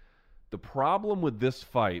 The problem with this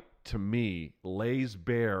fight, to me, lays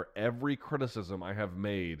bare every criticism I have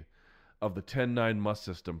made of the 10-9 must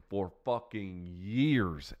system for fucking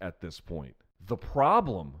years at this point. The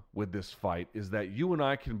problem with this fight is that you and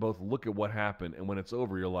I can both look at what happened, and when it's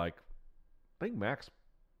over, you're like, I think Max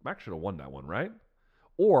should have won that one, right?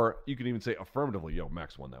 Or you can even say affirmatively, yo,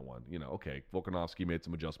 Max won that one. You know, okay, Volkanovski made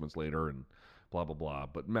some adjustments later and blah, blah, blah,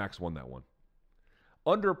 but Max won that one.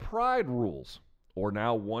 Under Pride rules, or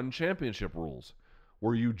now One Championship rules,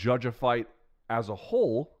 where you judge a fight as a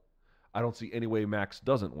whole, I don't see any way Max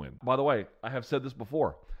doesn't win. By the way, I have said this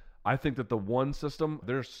before. I think that the One system,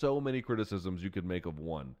 there's so many criticisms you could make of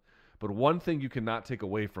One. But one thing you cannot take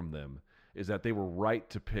away from them is that they were right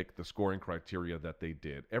to pick the scoring criteria that they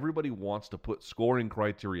did. Everybody wants to put scoring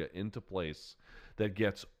criteria into place that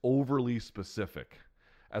gets overly specific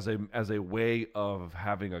as a way of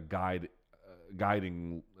having a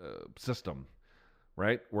guiding system,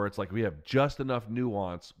 right? Where it's like we have just enough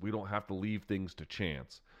nuance, we don't have to leave things to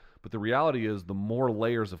chance. But the reality is the more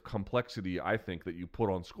layers of complexity I think that you put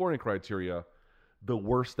on scoring criteria, the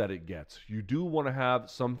worse that it gets. You do want to have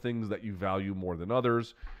some things that you value more than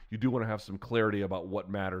others. You do want to have some clarity about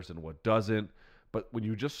what matters and what doesn't. But when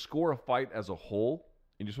you just score a fight as a whole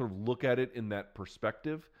and you sort of look at it in that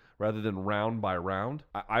perspective rather than round by round,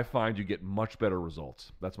 I find you get much better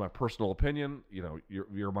results. That's my personal opinion. You know,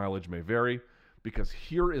 your mileage may vary, because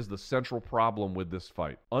here is the central problem with this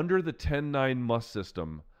fight. Under the 10-9 must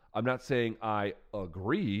system, I'm not saying I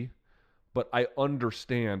agree, but I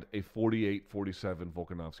understand a 48-47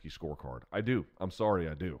 Volkanovski scorecard. I do. I'm sorry,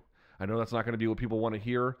 I do. I know that's not going to be what people want to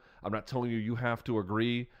hear. I'm not telling you have to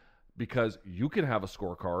agree, because you can have a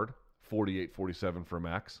scorecard, 48-47 for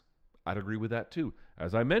Max. I'd agree with that too.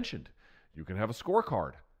 As I mentioned, you can have a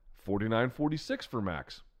scorecard, 49-46 for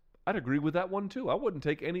Max. I'd agree with that one too. I wouldn't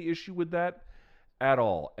take any issue with that at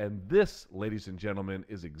all. And this, ladies and gentlemen,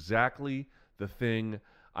 is exactly the thing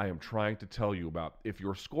I am trying to tell you about. If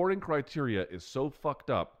your scoring criteria is so fucked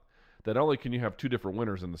up that not only can you have two different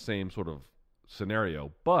winners in the same sort of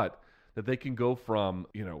scenario, but that they can go from,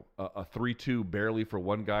 you know, a 3-2 barely for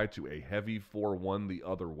one guy to a heavy 4-1 the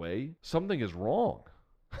other way, something is wrong.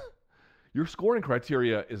 Your scoring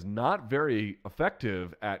criteria is not very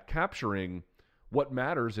effective at capturing what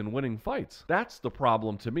matters in winning fights. That's the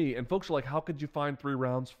problem to me. And folks are like, how could you find 3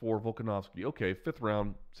 rounds for Volkanovski? Okay, 5th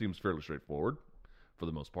round seems fairly straightforward for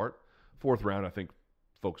the most part. 4th round, I think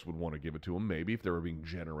folks would want to give it to him, maybe, if they were being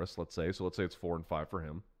generous, let's say. So let's say it's 4 and 5 for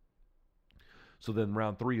him. So then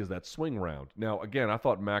round 3 is that swing round. Now, again, I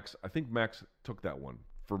think Max took that one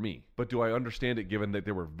for me. But do I understand it, given that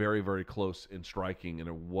they were very, very close in striking and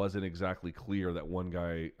it wasn't exactly clear that one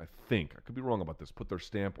guy, I could be wrong about this, put their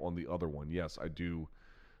stamp on the other one? Yes, I do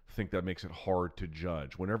think that makes it hard to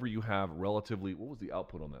judge. Whenever you have relatively, what was the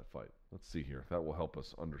output on that fight? Let's see here. That will help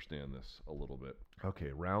us understand this a little bit.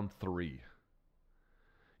 Okay, round 3.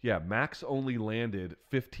 Yeah, Max only landed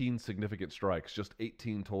 15 significant strikes, just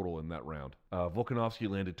 18 total in that round. Volkanovski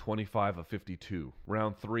landed 25 of 52.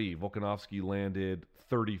 Round 3, Volkanovski landed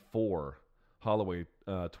 34. Holloway,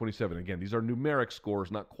 27. Again, these are numeric scores,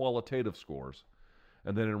 not qualitative scores.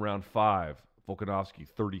 And then in round 5, Volkanovski,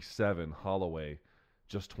 37. Holloway,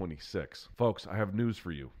 just 26. Folks, I have news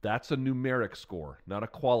for you. That's a numeric score, not a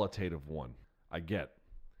qualitative one. I get.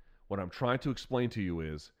 What I'm trying to explain to you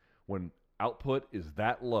is when output is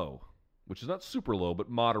that low, which is not super low, but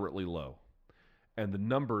moderately low, and the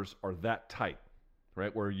numbers are that tight,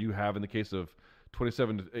 right? Where you have, in the case of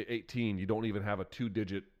 27 to 18, you don't even have a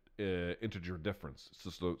 2-digit integer difference. It's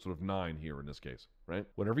just a sort of 9 here in this case, right?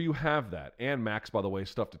 Whenever you have that, and Max, by the way,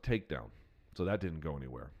 stuffed a takedown, so that didn't go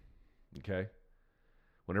anywhere, okay?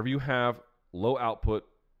 Whenever you have low output,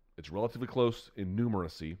 it's relatively close in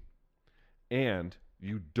numeracy, and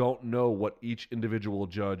you don't know what each individual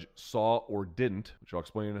judge saw or didn't, which I'll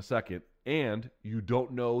explain in a second, and you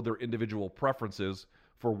don't know their individual preferences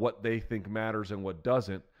for what they think matters and what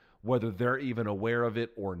doesn't, whether they're even aware of it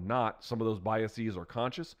or not. Some of those biases are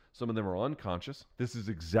conscious, some of them are unconscious. This is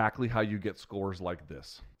exactly how you get scores like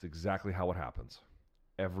this. It's exactly how it happens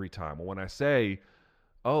every time. And when I say,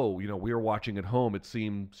 oh, we were watching at home, it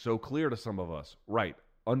seemed so clear to some of us. Right.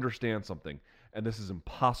 Understand something. And this is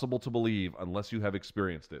impossible to believe unless you have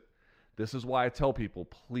experienced it. This is why I tell people,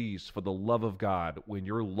 please, for the love of God, when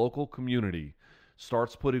your local community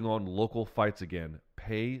starts putting on local fights again,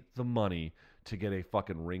 pay the money to get a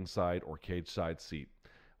fucking ringside or cage side seat.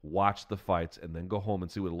 Watch the fights and then go home and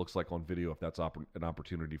see what it looks like on video if that's an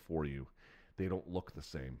opportunity for you. They don't look the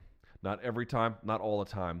same. Not every time, not all the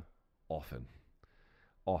time, often.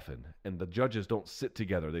 often. And the judges don't sit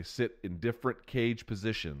together. They sit in different cage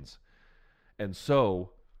positions. And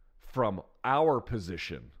so, from our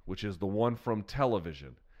position, which is the one from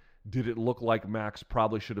television, did it look like Max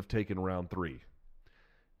probably should have taken round 3?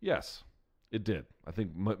 Yes, it did. I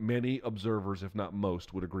think many observers, if not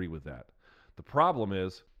most, would agree with that. The problem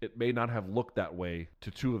is, it may not have looked that way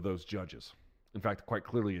to 2 of those judges. In fact, quite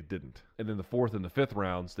clearly it didn't. And in the 4th and the 5th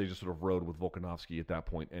rounds, they just sort of rode with Volkanovski at that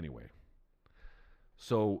point anyway.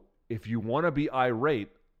 So if you want to be irate,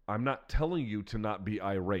 I'm not telling you to not be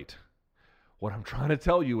irate. What I'm trying to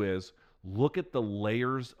tell you is, look at the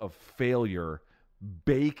layers of failure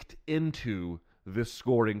baked into this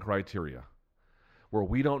scoring criteria, where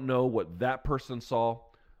we don't know what that person saw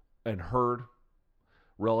and heard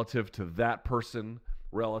relative to that person,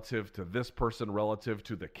 relative to this person, relative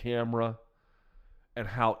to the camera, and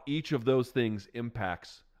how each of those things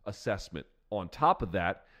impacts assessment. On top of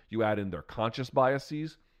that, you add in their conscious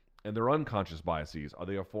biases and their unconscious biases. Are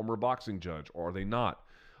they a former boxing judge or are they not?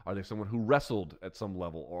 Are they someone who wrestled at some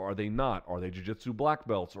level or are they not? Are they jiu-jitsu black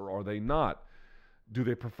belts or are they not? Do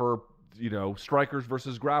they prefer, strikers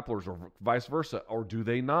versus grapplers or vice versa, or do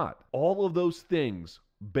they not? All of those things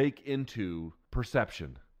bake into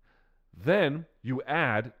perception. Then you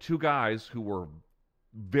add 2 guys who were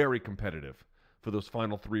very competitive for those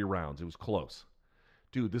final 3 rounds. It was close.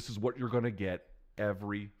 Dude, this is what you're going to get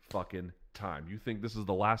every fucking time. You think this is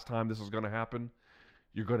the last time this is going to happen?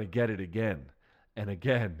 You're going to get it again and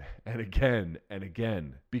again and again and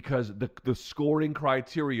again, because the scoring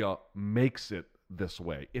criteria makes it this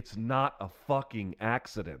way. It's not a fucking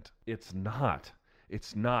accident. It's not.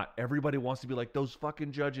 It's not. Everybody wants to be like, those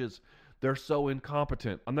fucking judges, they're so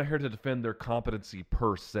incompetent. I'm not here to defend their competency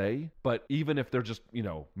per se, but even if they're just,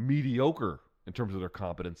 mediocre in terms of their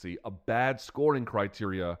competency, a bad scoring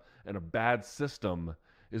criteria and a bad system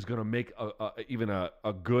is going to make even a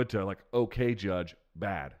good to like okay judge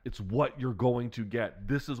bad. It's what you're going to get.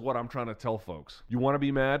 This is what I'm trying to tell folks. You want to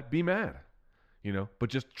be mad? Be mad. But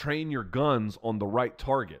just train your guns on the right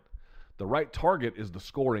target. The right target is the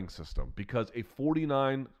scoring system, because a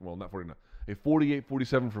 48-47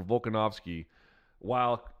 for Volkanovski,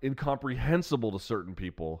 while incomprehensible to certain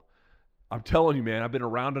people, I'm telling you, man, I've been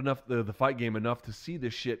around enough, the fight game enough to see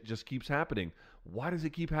this shit just keeps happening. Why does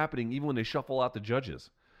it keep happening even when they shuffle out the judges?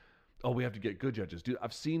 Oh, we have to get good judges. Dude,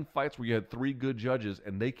 I've seen fights where you had 3 good judges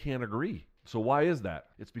and they can't agree. So why is that?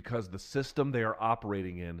 It's because the system they are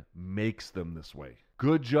operating in makes them this way.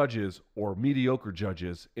 Good judges or mediocre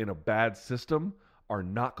judges in a bad system are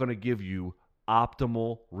not going to give you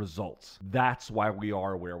optimal results. That's why we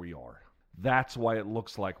are where we are. That's why it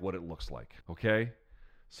looks like what it looks like. Okay?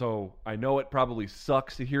 So I know it probably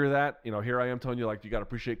sucks to hear that. Here I am telling you, like, you got to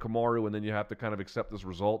appreciate Kamaru and then you have to kind of accept this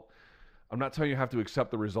result. I'm not telling you have to accept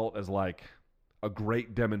the result as like a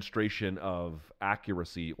great demonstration of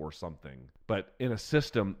accuracy or something. But in a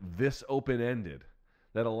system this open-ended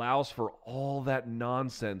that allows for all that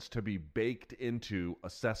nonsense to be baked into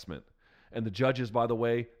assessment. And the judges, by the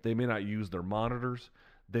way, they may not use their monitors.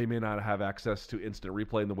 They may not have access to instant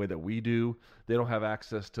replay in the way that we do. They don't have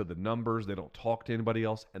access to the numbers. They don't talk to anybody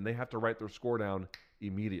else. And they have to write their score down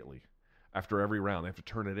immediately after every round. They have to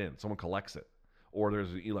turn it in. Someone collects it. Or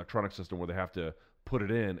there's an electronic system where they have to put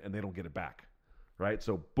it in and they don't get it back. Right?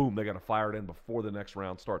 So, boom, they got to fire it in before the next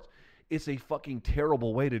round starts. It's a fucking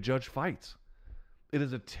terrible way to judge fights. It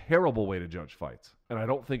is a terrible way to judge fights. And I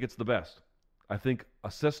don't think it's the best. I think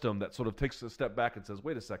a system that sort of takes a step back and says,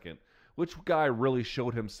 wait a second, which guy really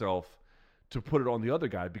showed himself to put it on the other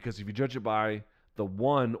guy? Because if you judge it by the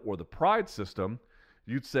one or the pride system,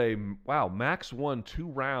 you'd say, wow, Max won 2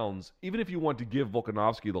 rounds. Even if you want to give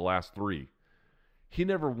Volkanovski the last 3, he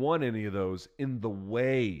never won any of those in the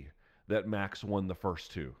way that Max won the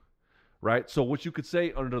first 2, right? So what you could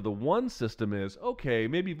say under the one system is, okay,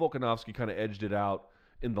 maybe Volkanovski kind of edged it out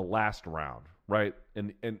in the last round, right?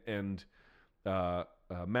 And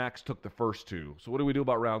Max took the first 2. So what do we do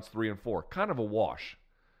about rounds 3 and 4? Kind of a wash,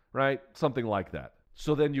 right? Something like that.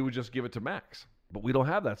 So then you would just give it to Max. But we don't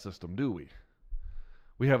have that system, do we?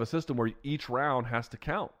 We have a system where each round has to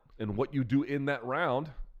count. And what you do in that round,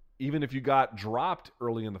 even if you got dropped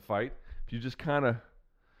early in the fight, if you just kind of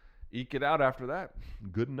eke it out after that,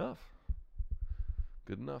 good enough.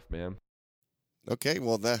 Good enough, man. Okay,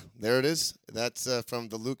 well, there it is. That's from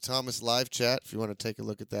the Luke Thomas live chat. If you want to take a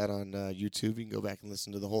look at that on YouTube, you can go back and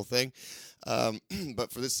listen to the whole thing.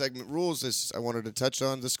 But for this segment rules, I wanted to touch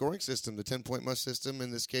on the scoring system, the 10-point must system,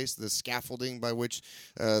 in this case, the scaffolding by which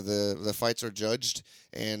the fights are judged.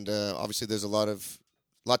 And obviously there's a lot of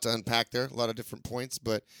lot to unpack there, a lot of different points,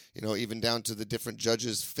 but even down to the different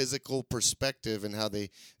judges' physical perspective and how they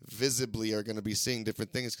visibly are going to be seeing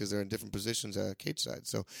different things because they're in different positions cage side.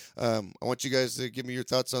 So I want you guys to give me your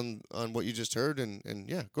thoughts on what you just heard, and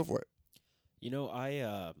yeah, go for it.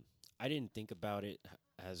 I didn't think about it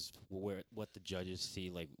as what the judges see,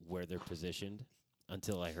 like where they're positioned,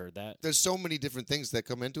 until I heard that. There's so many different things that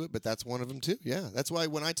come into it, but that's one of them too. Yeah, that's why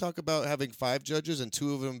when I talk about having 5 judges and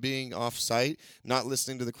 2 of them being off-site, not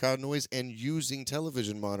listening to the crowd noise, and using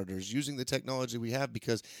television monitors, using the technology we have,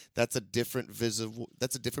 because that's a different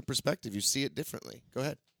perspective. You see it differently. Go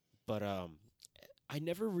ahead. But I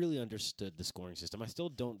never really understood the scoring system. I still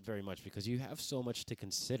don't very much, because you have so much to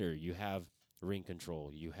consider. You have ring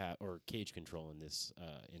control, or cage control in this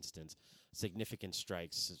instance, significant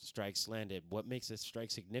strikes landed. What makes a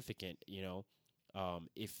strike significant?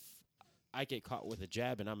 If I get caught with a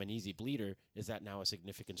jab and I'm an easy bleeder, is that now a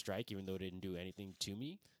significant strike, even though it didn't do anything to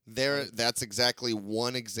me? That's exactly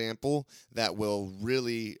one example that will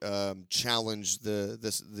really challenge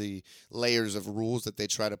the layers of rules that they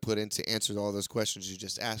try to put in to answer all those questions you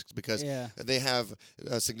just asked, because they have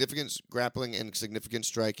significant grappling and significant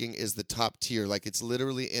striking is the top tier. Like, it's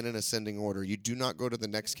literally in an ascending order. You do not go to the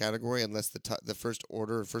next category unless the first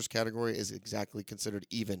order or first category is exactly considered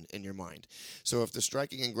even in your mind. So if the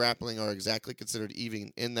striking and grappling are exactly considered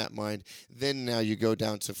even in that mind, then now you go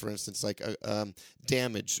down to, for instance, like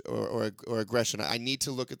damage or aggression. I need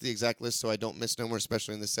to look at the exact list so I don't misnomer,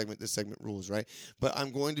 especially in this segment. This segment rules, right? But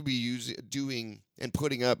I'm going to be doing and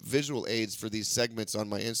putting up visual aids for these segments on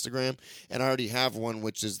my Instagram, and I already have one,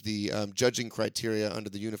 which is the judging criteria under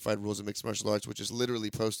the Unified Rules of Mixed Martial Arts, which is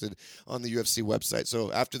literally posted on the UFC website.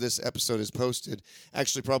 So after this episode is posted,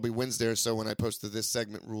 actually probably Wednesday or so when I posted this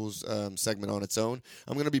segment rules segment on its own,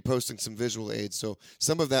 I'm going to be posting some visual aids. So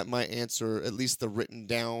some of that might answer at least the written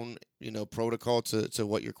down protocol to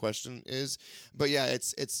what your question is. But yeah,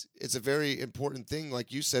 it's a very important thing,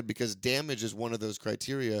 like you said, because damage is one of those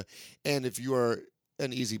criteria. And if you are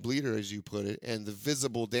an easy bleeder, as you put it, and the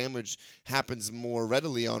visible damage happens more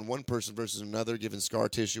readily on one person versus another, given scar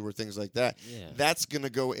tissue or things like that, that's going to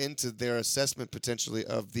go into their assessment potentially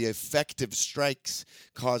of the effective strikes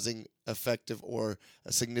causing effective or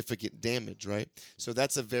significant damage, right? So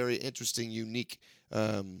that's a very interesting, unique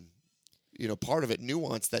part of it,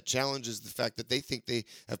 nuance that challenges the fact that they think they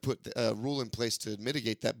have put a rule in place to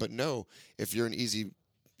mitigate that. But no, if you're an easy,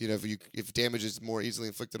 if damage is more easily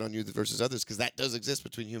inflicted on you versus others, because that does exist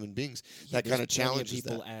between human beings, that kind of challenges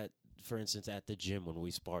people that. For instance, at the gym when we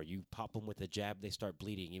spar, you pop them with a jab, they start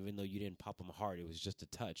bleeding, even though you didn't pop them hard. It was just a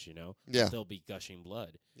touch, Yeah. They'll be gushing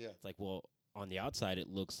blood. Yeah. It's like, well, on the outside, it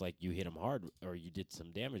looks like you hit them hard or you did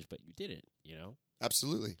some damage, but you didn't,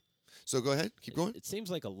 Absolutely. So go ahead, keep going. It seems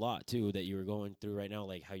like a lot, too, that you were going through right now,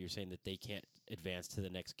 like how you're saying that they can't advance to the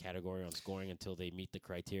next category on scoring until they meet the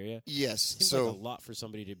criteria. Yes. Seems So like a lot for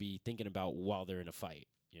somebody to be thinking about while they're in a fight,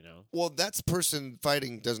 Well, that's person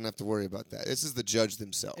fighting doesn't have to worry about that. This is the judge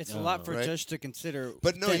themselves. It's a lot for right? a judge to consider.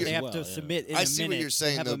 But no, that you- they have Well, to yeah. submit in I a see what minute. you're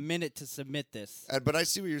saying, They have though. a minute to submit this. But I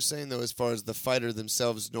see what you're saying, though, as far as the fighter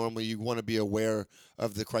themselves. Normally, you want to be aware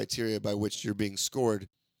of the criteria by which you're being scored,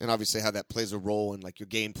 and obviously how that plays a role in like your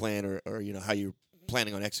game plan or how you're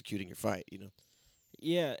planning on executing your fight.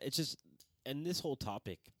 Yeah, it's just, and this whole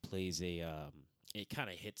topic plays it kind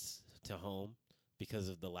of hits to home because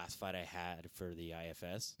of the last fight I had for the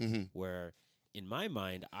IFS, Mm-hmm. where in my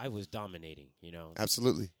mind I was dominating,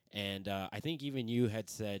 Absolutely. and I think even you had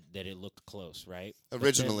said that it looked close, right? But then-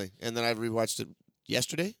 Originally, and then I rewatched it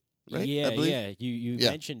yesterday. Right? I Yeah, believe? yeah. You Yeah.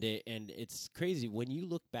 mentioned it, and it's crazy when you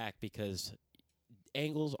look back because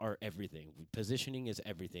angles are everything. Positioning is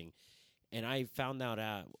everything, and I found that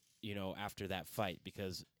out, after that fight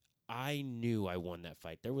because I knew I won that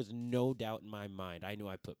fight. There was no doubt in my mind. I knew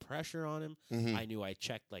I put pressure on him. Mhm. I knew I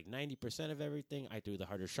checked like 90% of everything. I threw the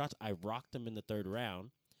harder shots. I rocked him in the third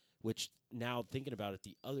round, which now thinking about it,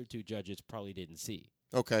 the other 2 judges probably didn't see.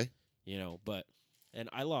 Okay. And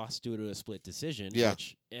I lost due to a split decision. Yeah.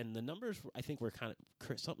 And the numbers, I think, were kind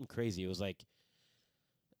of something crazy. It was like,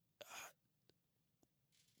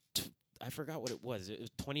 I forgot what it was. It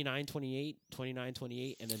was 29-28,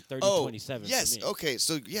 29-28, and then 30-27 yes. for me. Okay.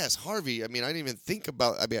 So, yes, Harvey, I mean, I didn't even think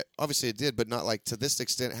about, obviously it did, but not like to this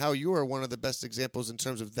extent. How you are one of the best examples in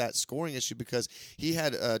terms of that scoring issue, because he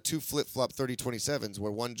had 2 flip-flop 30-27s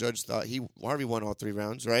where one judge thought Harvey won all 3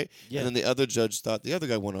 rounds, right? Yeah. And then the other judge thought the other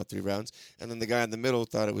guy won all 3 rounds. And then the guy in the middle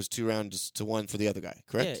thought it was 2 rounds to 1 for the other guy,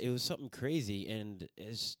 correct? Yeah, it was something crazy, and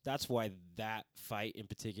that's why that fight in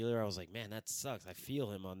particular, I was like, man, that sucks. I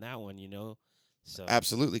feel him on that one, So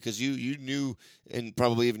Absolutely, because you knew, and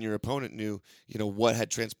probably even your opponent knew, what had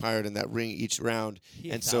transpired in that ring each round. he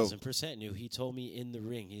And so, 1,000% knew. He told me in the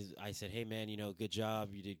ring. I said, "Hey man, good job.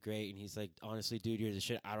 You did great." And he's like, "Honestly, dude, you're the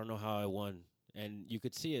shit. I don't know how I won." And you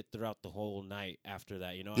could see it throughout the whole night after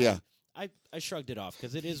that. Yeah. I shrugged it off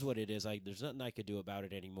because it is what it is. There's nothing I could do about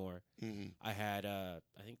it anymore. mhm, I had, I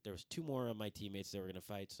think there was 2 more of my teammates that were gonna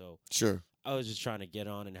fight, so sure. I was just trying to get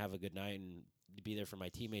on and have a good night and be there for my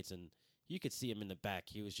teammates. And you could see him in the back.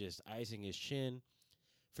 He was just icing his chin.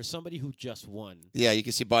 For somebody who just won, Yeah, you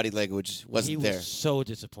can see body language he wasn't was there. so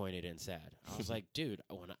disappointed and sad. I was like, dude,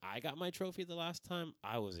 when I got my trophy the last time,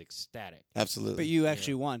 I was ecstatic. Absolutely. But you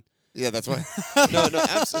actually won. Yeah, that's why. No,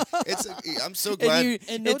 absolutely. I'm so glad.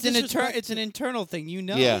 And no disrespect It's an internal thing.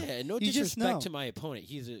 Yeah. Yeah, no You just disrespect know. to my opponent.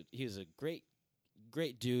 He was a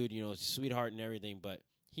great dude, sweetheart and everything, but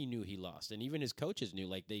he knew he lost. And even his coaches knew.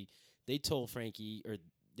 Like they told Frankie, or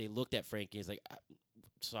they looked at Frankie and was like,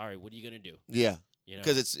 sorry, what are you gonna do? Yeah, You know?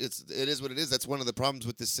 because it is what it is. That's one of the problems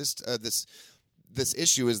with this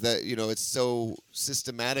issue is that it's so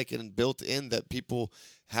systematic and built in that people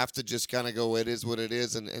have to just kind of go, it is what it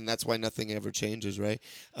is, and that's why nothing ever changes, right?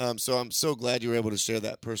 So I'm so glad you were able to share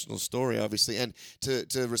that personal story, obviously, and to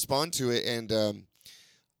respond to it. And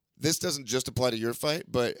this doesn't just apply to your fight,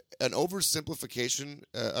 but an oversimplification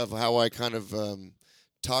of how I kind of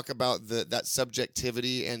talk about that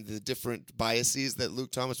subjectivity and the different biases that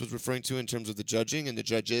Luke Thomas was referring to in terms of the judging and the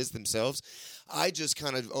judges themselves. I just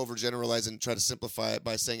kind of overgeneralize and try to simplify it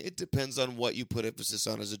by saying it depends on what you put emphasis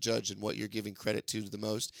on as a judge and what you're giving credit to the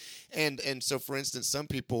most. And so, for instance, some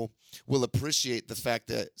people will appreciate the fact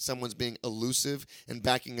that someone's being elusive and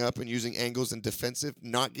backing up and using angles and defensive,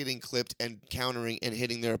 not getting clipped and countering and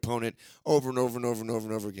hitting their opponent over and over and over and over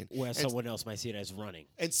and over again. Whereas someone else might see it as running.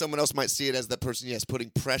 And someone else might see it as that person, yes, putting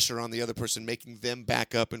pressure on the other person, making them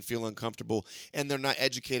back up and feel uncomfortable. And they're not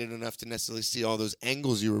educated enough to necessarily see all those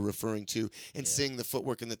angles you were referring to and seeing the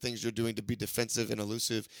footwork and the things you're doing to be defensive and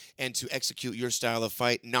elusive and to execute your style of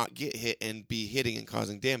fight, not get hit and be hitting and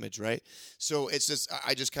causing damage, right? So it's just,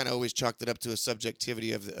 I just kind of always chalked it up to a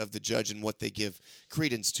subjectivity of the judge and what they give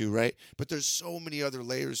credence to, right? But there's so many other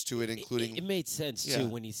layers to it, including... It made sense, Yeah. too,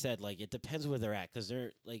 when he said, like, it depends where they're at, because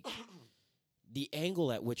they're, like... The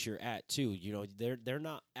angle at which you're at too, they're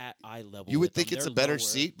not at eye level. You would with them. think it's They're a better lower.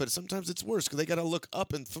 seat, but sometimes it's worse because they got to look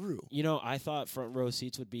up and through. I thought front row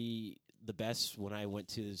seats would be the best when I went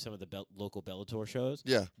to some of the local Bellator shows.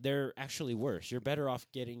 Yeah. They're actually worse. You're better off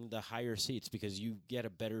getting the higher seats because you get a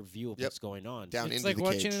better view of Yep. what's going on. Down It's into like the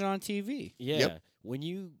watching cage. it on TV. Yeah. Yep. When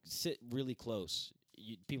you sit really close,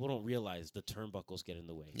 people don't realize the turnbuckles get in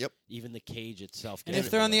the way. Yep. Even the cage itself. And gets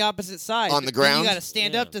if in they're on way. the opposite side, On the then ground? you got to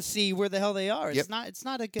stand Yeah. up to see where the hell they are. Yep. It's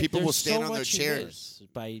not a good. People will There's stand so on their much you chairs. miss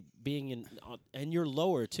by being in, and you're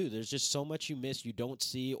lower too. There's just so much you miss. You don't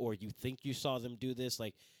see, or you think you saw them do this.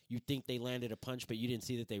 Like you think they landed a punch, but you didn't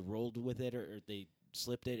see that they rolled with it or they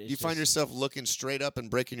slipped it. It's You find just- yourself looking straight up and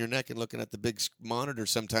breaking your neck and looking at the big monitor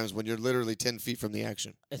sometimes when you're literally 10 feet from the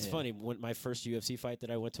action. It's funny. When my first UFC fight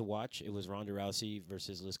that I went to watch, it was Ronda Rousey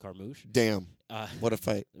versus Liz Carmouche. Damn. Uh, What a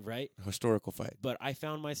fight. right? Historical fight. But I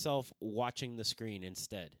found myself watching the screen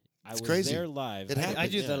instead. I was crazy. there live. It happens. I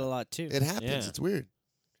do Yeah. that a lot too. It happens. Yeah. It's weird.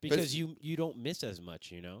 because you don't miss as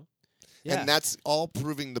much, Yeah. And that's all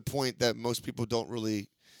proving the point that most people don't really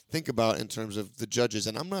think about in terms of the judges.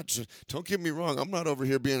 And don't get me wrong, I'm not over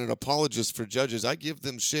here being an apologist for judges. I give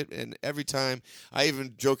them shit, and every time I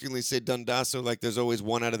even jokingly say Dundasso, like there's always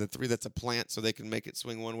one out of the three that's a plant, so they can make it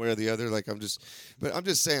swing one way or the other. Like I'm just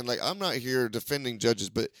saying, like I'm not here defending judges,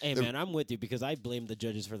 but Hey, man, I'm with you because I blamed the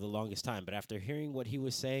judges for the longest time. But after hearing what he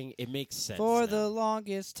was saying, it makes sense. For now. the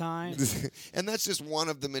longest time. and that's just one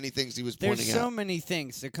of the many things he was There's pointing so out. many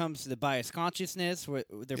things. There comes to the bias consciousness,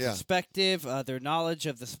 their Yeah. perspective, their knowledge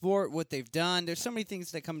of the sport, what they've done. There's so many things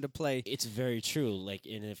that come to play. It's very true. Like,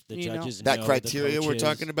 and if the You know. judges That know, criteria the we're coaches,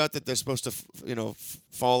 talking about that they're supposed to,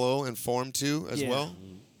 follow and form to as Yeah. well.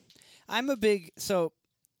 I'm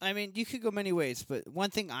you could go many ways, but one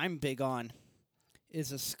thing I'm big on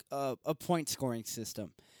is a point scoring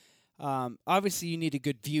system. Obviously, you need a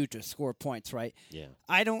good view to score points, right? Yeah.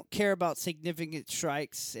 I don't care about significant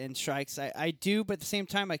strikes. I do, but at the same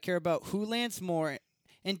time, I care about who lands more.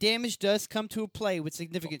 And damage does come to a play with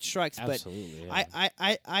significant strikes. Absolutely. But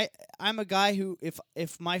I'm a guy who,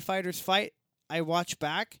 if my fighters fight, I watch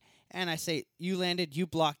back and I say, you landed, you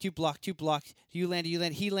blocked, you blocked, you blocked, you landed,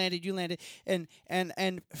 he landed, you landed, and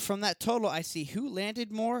from that total, I see who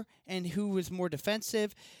landed more and who was more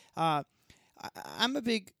defensive. I'm a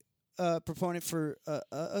big proponent for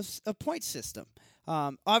a point system.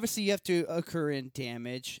 Obviously, you have to occur in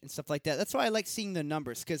damage and stuff like that. That's why I like seeing the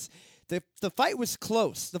numbers because the fight was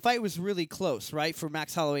close. The fight was really close, right, for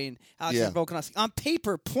Max Holloway and Alexander Volkanovski. On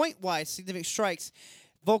paper, point-wise, significant strikes,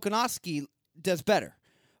 Volkanovski does better.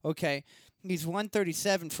 Okay, he's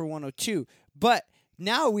 137 for 102, but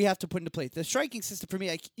now we have to put into play the striking system. For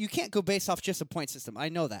me, you can't go based off just a point system. I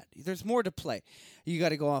know that there's more to play. You got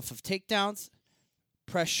to go off of takedowns,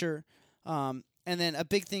 pressure, and then a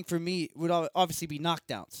big thing for me would obviously be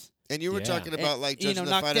knockdowns. And you were talking about like you judging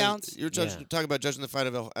know, the fight. knockdowns. You were talking about judging the fight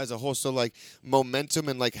as a whole. So like momentum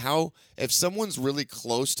and like how if someone's really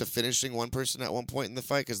close to finishing one person at one point in the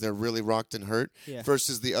fight because they're really rocked and hurt,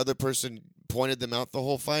 versus the other person pointed them out the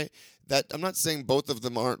whole fight. That I'm not saying both of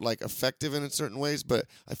them aren't like effective in certain ways, but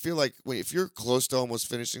I feel like if you're close to almost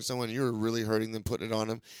finishing someone, you're really hurting them, putting it on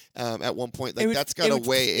them at one point. Like that's got to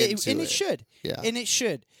weigh into it. And it should. Yeah. And it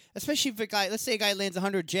should. Especially if a guy, let's say a guy lands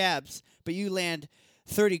 100 jabs, but you land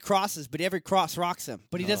 30 crosses, but every cross rocks him,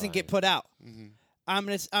 but he doesn't get put out.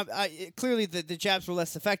 Mm-hmm. Clearly the jabs were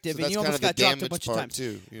less effective, so and you almost got dropped a bunch of times.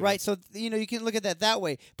 Too, right? So you can look at that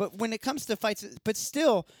way. But when it comes to fights, but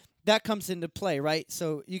still that comes into play, right?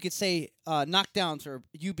 So you could say knockdowns or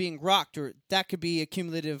you being rocked, or that could be a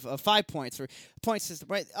cumulative of 5 points or point system,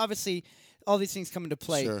 right? Obviously, all these things come into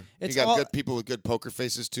play. Sure. It's you got good people with good poker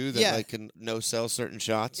faces too that like can no-sell certain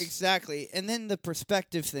shots. Exactly. And then the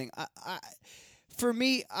perspective thing. For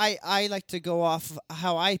me, I like to go off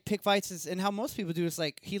how I pick fights and how most people do is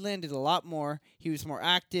like he landed a lot more, he was more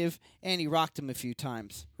active, and he rocked him a few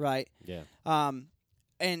times, right? Yeah.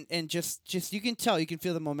 And just you can tell, you can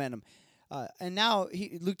feel the momentum. And now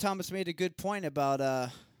Luke Thomas made a good point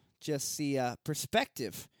about just the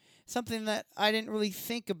perspective. Something that I didn't really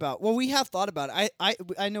think about. Well, we have thought about it.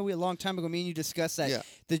 I know a long time ago, me and you discussed that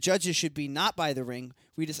the judges should be not by the ring.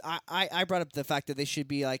 I brought up the fact that they should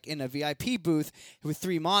be like in a VIP booth with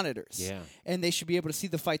 3 monitors. Yeah. And they should be able to see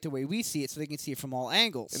the fight the way we see it, so they can see it from all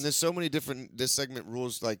angles. And there's so many different this segment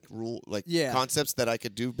rules concepts that I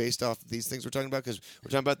could do based off these things we're talking about, because we're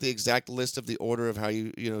talking about the exact list of the order of how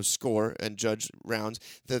you score and judge rounds.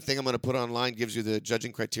 The thing I'm going to put online gives you the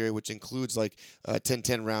judging criteria, which includes like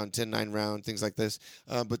 10-10 round, 10-9 round, things like this.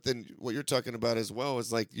 But then what you're talking about as well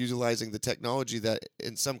is like utilizing the technology that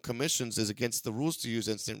in some commissions is against the rules to use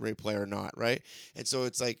instant replay or not, right? And so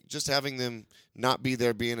it's like just having them not be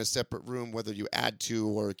there, be in a separate room, whether you add 2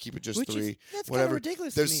 or keep it just 3, that's whatever. Kind of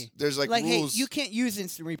ridiculous there's, to me. There's like rules. Hey, you can't use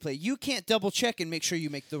instant replay. You can't double check and make sure you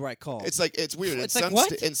make the right call. It's like it's weird. It's in like, some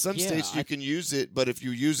what? In some states you can use it, but if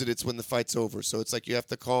you use it, it's when the fight's over. So it's like you have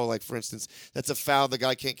to call, like for instance, that's a foul. The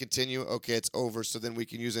guy can't continue. Okay, it's over. So then we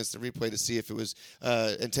can use instant replay to see if it was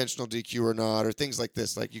intentional DQ or not, or things like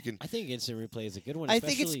this. Like you can. I think instant replay is a good one. I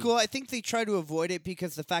think it's cool. I think they try to avoid it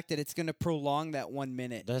because the fact that it's going to prolong that 1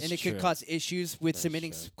 minute, That's and it true. could cause issues with That's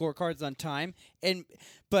submitting true. scorecards on time.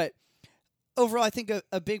 But overall, I think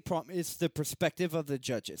a big problem is the perspective of the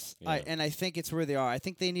judges. Yeah. I think it's where they are. I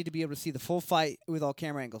think they need to be able to see the full fight with all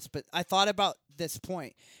camera angles. But I thought about this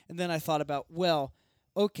point, and then I thought about, well,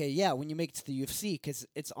 okay, yeah, when you make it to the UFC, because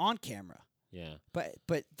it's on camera. Yeah. But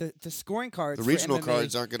the scoring cards, The for regional MMA,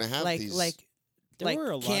 cards aren't going to have these. There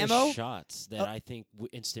were a lot camo, of shots that I think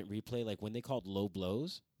instant replay, like when they called low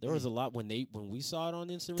blows. There was a lot when we saw it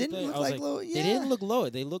on instant Didn't replay. look I was like low, they yeah. didn't look low.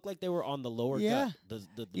 They looked like they were on the lower Yeah. gut,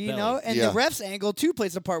 the you belly. know, and Yeah. the ref's angle too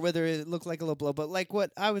plays a part, whether it looked like a low blow. But like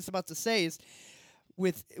what I was about to say is,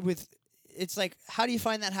 with it's like, how do you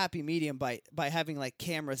find that happy medium by having like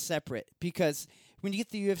cameras separate? Because when you get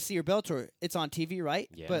the UFC or Bellator, it's on TV, right?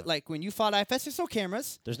 Yeah. But like when you fought IFS, there's no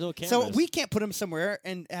cameras. There's no cameras. So we can't put them somewhere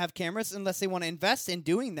and have cameras unless they want to invest in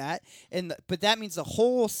doing that. But that means the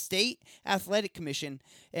whole state athletic commission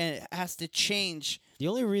has to change. The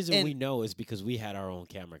only reason and- we know is because we had our own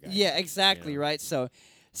camera guy. Yeah, exactly, Yeah. right? So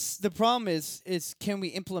the problem is can we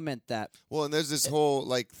implement that? Well, and there's this whole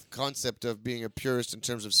like concept of being a purist in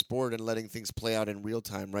terms of sport and letting things play out in real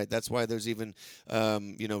time, right? That's why there's even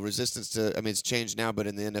resistance to. I mean, it's changed now, but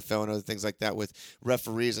in the NFL and other things like that, with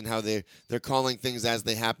referees and how they're calling things as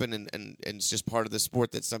they happen, and it's just part of the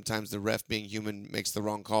sport that sometimes the ref, being human, makes the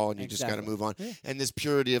wrong call, and you just got to Exactly. move on. Yeah. And this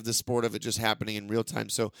purity of the sport of it just happening in real time.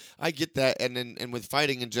 So I get that, and with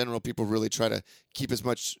fighting in general, people really try to keep as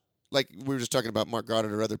much. Like we were just talking about Mark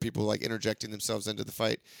Goddard or other people like interjecting themselves into the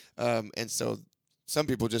fight. And so some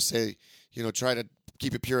people just say, try to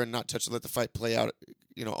keep it pure and not touch, let the fight play out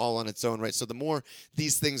all on its own, right? So the more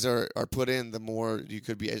these things are put in, the more you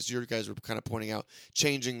could be, as your guys were kind of pointing out,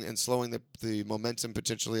 changing and slowing the momentum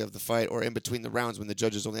potentially of the fight, or in between the rounds when the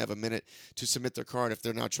judges only have a minute to submit their card. If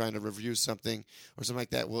they're now trying to review something or something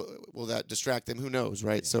like that, will that distract them? Who knows,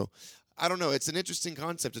 right? So I don't know. It's an interesting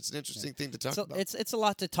concept. It's an interesting thing to talk about. It's a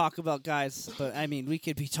lot to talk about, guys. But I mean, we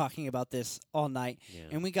could be talking about this all night,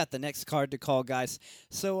 and we got the next card to call, guys.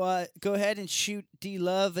 So go ahead and shoot D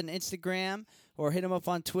Love on Instagram or hit him up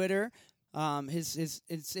on Twitter. His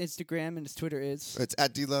Instagram and his Twitter is. It's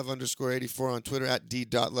at @DLove_84 on Twitter, at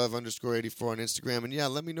 @D.Love_84 on Instagram. And yeah,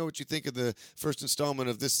 let me know what you think of the first installment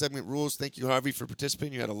of this segment, Rules. Thank you, Harvey, for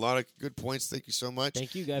participating. You had a lot of good points. Thank you so much.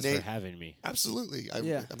 Thank you guys Nate, for having me. Absolutely. I'm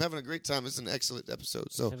having a great time. It's an excellent episode.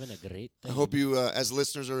 So Having a great I time. hope you, as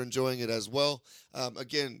listeners, are enjoying it as well.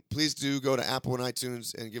 Again, please do go to Apple and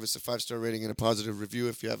iTunes and give us a 5-star rating and a positive review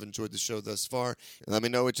if you have enjoyed the show thus far. And let me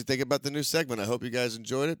know what you think about the new segment. I hope you guys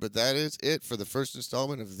enjoyed it, but that is it for the first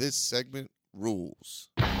installment of this segment, Rules.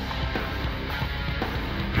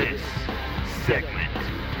 This segment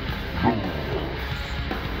rules.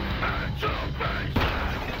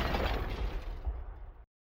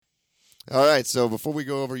 All right, so before we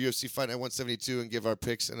go over UFC Fight Night 172 and give our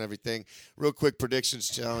picks and everything, real quick predictions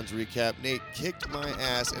challenge recap. Nate kicked my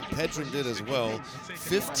ass, and Pedram did as well.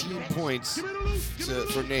 15 points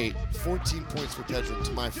for Nate, 14 points for Pedram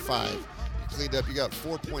to my 5. You cleaned up. You got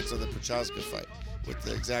 4 points on the Prochazka fight with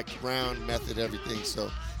the exact round, method, everything.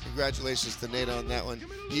 So congratulations to Nate on that one.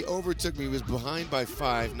 He overtook me. He was behind by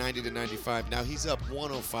 5, 90 to 95. Now he's up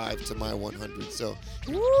 105 to my 100. So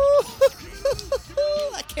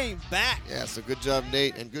I came back. yeah, so good job,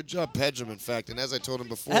 Nate, and good job, Pedram, in fact. And as I told him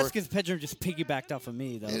before, That's because Pedram just piggybacked off of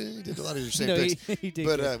me, though. he did a lot of your same No, picks. he did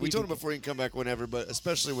But good. we He told him did before he can come back whenever, but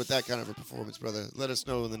especially with that kind of a performance, brother, let us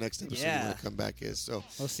know in the next episode when Yeah. the comeback is. So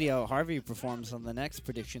We'll see how Harvey performs on the next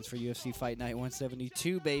predictions for UFC Fight Night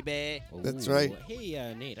 172, baby. That's Ooh, right.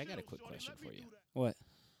 Hey, Nate, I got a quick question for you. What?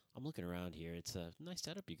 I'm looking around here. It's a nice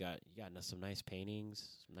setup. You got some nice paintings,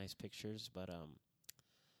 some nice pictures, but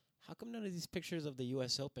how come none of these pictures of the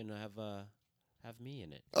U.S. Open have me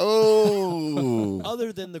in it? oh,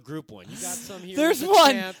 Other than the group one, you got some here. There's with the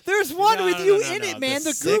one. champ. There's one No, with no, you no, in no, it, man.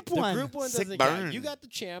 The sick- group one. The group one Sick doesn't count. burn. You got the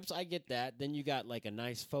champs. I get that. Then you got like a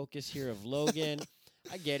nice focus here of Logan.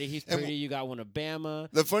 I get it. He's And pretty. You got one of Bama.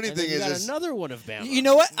 the funny and thing then you got is another one of Bama. You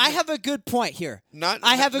know what? I have a good point here.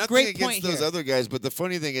 I have a nothing great against point those here. other guys, but the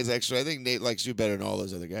funny thing is, actually, I think Nate likes you better than all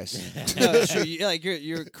those other guys. No, sure,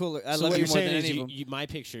 you're cooler. I So love what you you're more than saying is any of them. my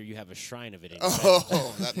picture, you have a shrine of it in.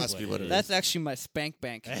 Oh, that must be what it is. That's actually my spank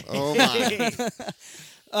bank. Oh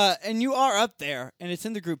my! And you are up there, and it's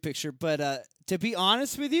in the group picture. But to be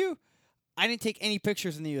honest with you, I didn't take any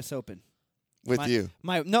pictures in the U.S. Open. With My- you.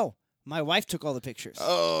 My wife took all the pictures.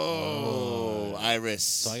 Oh, Iris.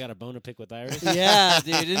 So I got a bone to pick with Iris. Yeah,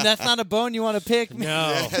 dude, and that's not a bone you want to pick. No,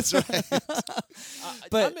 Yeah, that's right.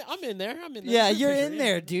 But- I'm in there. I'm in there. Yeah, Group you're picture, in yeah.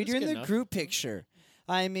 there, dude. That's You're in good the enough. group picture.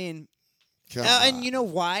 I mean, Come and on. you know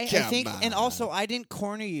why? I Come think, and also on. I didn't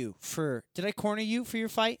corner you for. Did I corner you for your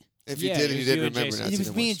fight? If you Yeah, did it and you was didn't you and remember, Jason. that's It was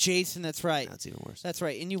even me worse. and Jason. That's right. That's even worse. That's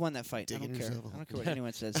right, and you won that fight. I Digging don't care. yourself a I don't care hole. what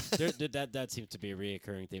anyone says. That seems to be a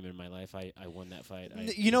reoccurring theme in my life. I won that fight.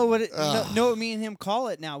 You know what? Ugh. Know what me and him call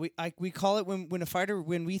it now. We call it when a fighter,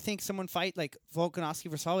 when we think someone fight like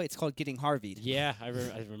Volkanovski versus Holloway, it's called getting Harveyed. Yeah, I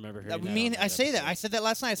remember hearing that. Me and on I say that. I episode. said that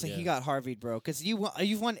last night. I said Yeah. he got Harveyed, bro, because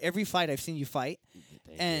you've won every fight I've seen you fight,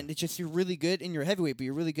 Thank and you. it's just you're really good and you're heavyweight, but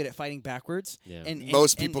you're really good at fighting backwards. Yeah. And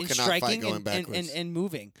Most and- people and cannot fight striking going and, backwards. and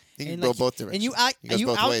moving. You can and go both directions. And you He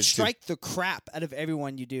goes both ways, too. outstrike the crap out of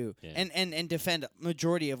everyone you do, Yeah. and defend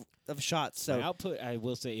majority of shots. So My output, I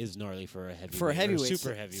will say, is gnarly for a heavyweight. for a or heavyweight,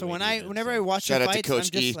 super heavyweight. So even, whenever so. I watch Shout your out to fights,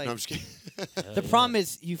 Coach I'm E. just like, No, I'm just kidding. Hell the yeah. problem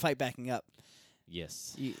is you fight backing up.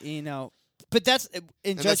 Yes. You know, but that's in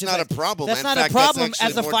And judges. that's not like, a problem. That's In not fact, a problem that's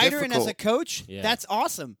as a actually more fighter and as a difficult. coach. Yeah. That's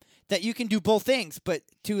awesome that you can do both things. But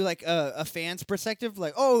to like a fan's perspective,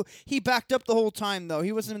 like, oh, he backed up the whole time though.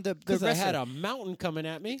 He wasn't the Because I aggressor. had a mountain coming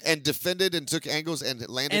at me. And defended and took angles and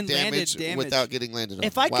landed, And landed damage, damage. without getting landed on.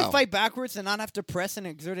 If I Wow. could fight backwards and not have to press and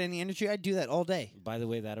exert any energy, I'd do that all day. By the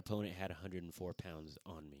way, that opponent had 104 pounds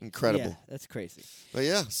on me. Incredible. Yeah, that's crazy. But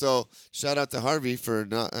yeah, so shout out to Harvey for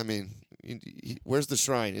not. I mean, where's the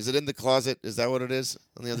shrine? Is it in the closet? Is that what it is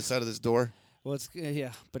on the other side of this door? Well, it's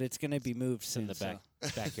yeah, but it's gonna be moved It's soon. in the so. back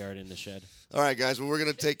backyard in the shed. All right, guys. Well, we're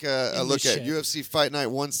going to take a In the look at shed. UFC Fight Night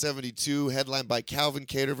 172, headlined by Calvin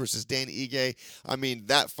Kattar versus Dan Ige. I mean,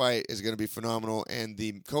 that fight is going to be phenomenal, and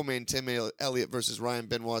the co-main Tim Elliott versus Ryan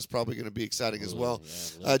Benoit is probably going to be exciting as Ooh, well.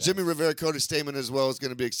 yeah, love Jimmy that. Rivera, Cody Stamann as well is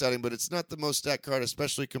going to be exciting, but it's not the most stacked card,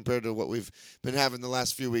 especially compared to what we've been having the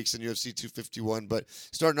last few weeks in UFC 251. But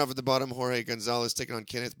starting off at the bottom, Jorge Gonzalez taking on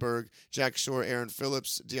Kenneth Berg, Jack Shore, Aaron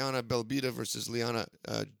Phillips, Diana Belbita versus Liana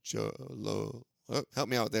help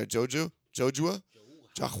me out there, Jojua?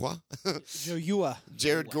 Jahua? Joyua.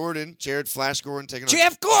 Jared Flash Gordon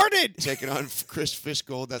Jeff Gordon! taking on Chris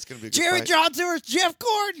Fishgold. That's going to be a good Jerry fight. Johnson versus Jeff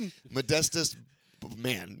Gordon! Modestus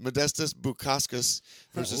Bukauskas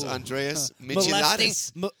versus Andreas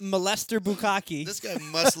Micheladas. Molester Bukaki. This guy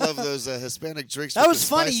must love those Hispanic drinks. That with was the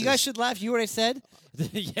funny. spices. You guys should laugh. You know what I said?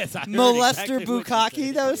 Yes, I heard Molester exactly what you Bukaki.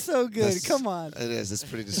 said. That was so good. That's- Come on. It is. It's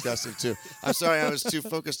pretty disgusting too. I'm sorry, I was too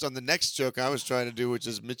focused on the next joke I was trying to do, which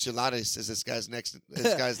is Micheladas is this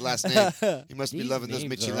guy's last name. He must be These loving those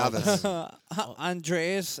names are all- micheladas.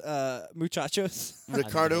 Andreas Muchachos.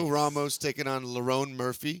 Ricardo Andreas. Ramos taking on Lerone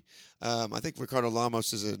Murphy. I think Ricardo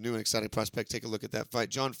Ramos is a new and exciting prospect. Take a look at that fight.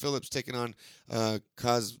 John Phillips taking on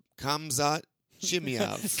Kamzat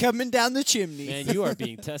Chimaev. Coming down the chimney. Man, you are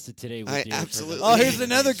being tested today with I your absolutely- Oh, here's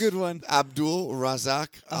another good one. Abdul Razak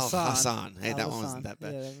Al Hassan. Hassan. Hey, that one Al-Hassan. wasn't that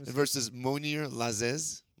bad. Yeah, that was- Versus Monir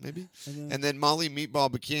Lazez, maybe. then- And then Molly Meatball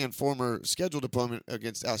McCann, former scheduled opponent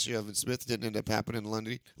against Ashley Evans Smith, didn't end up happening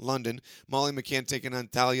in London. Molly McCann taking on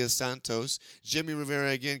Talia Santos. Jimmy Rivera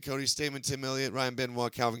again, Cody Stamann, Tim Elliott, Ryan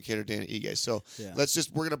Benoit, Calvin Kattar, Dan Ige. So Yeah.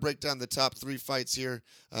 we're gonna break down the top 3 fights here.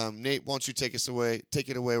 Nate, why don't you take it away?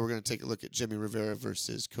 We're gonna take a look at Jimmy Rivera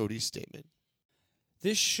versus Cody Stamann.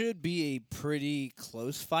 This should be a pretty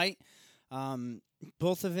close fight.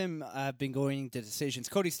 Both of them have been going to decisions.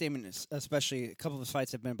 Cody Stamann, especially, a couple of his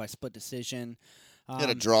fights have been by split decision. You had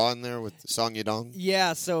a draw in there with Song Yadong.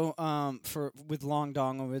 Yeah, so with Long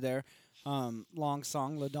Dong over there, Long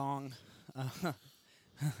Song Ladong.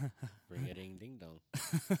 Ring a ding ding dong.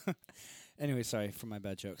 Anyway, sorry for my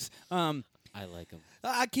bad jokes. I like him.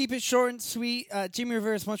 I keep it short and sweet. Jimmy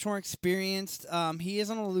Rivera is much more experienced. He is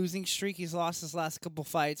on a losing streak. He's lost his last couple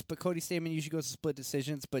fights, but Cody Stamann usually goes to split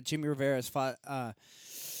decisions. But Jimmy Rivera has fought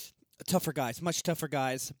tougher guys, much tougher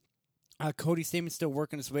guys. Cody Stamann's still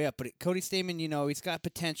working his way up, but Cody Stamann, he's got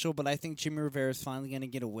potential, but I think Jimmy Rivera is finally going to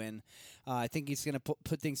get a win. I think he's going to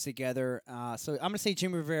put things together. So I'm going to say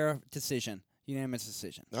Jimmy Rivera decision, unanimous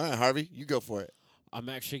decision. All right, Harvey, you go for it. I'm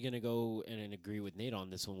actually going to go and agree with Nate on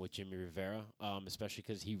this one with Jimmy Rivera, especially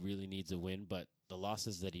because he really needs a win. But the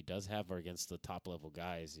losses that he does have are against the top-level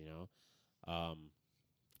guys,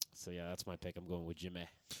 So, yeah, that's my pick. I'm going with Jimmy.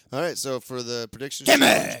 All right, so for the prediction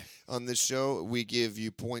on this show, we give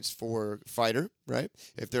you points for fighter, right?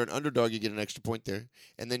 If they're an underdog, you get an extra point there.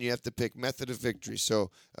 And then you have to pick method of victory.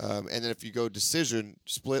 So, and then if you go decision,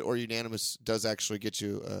 split, or unanimous does actually get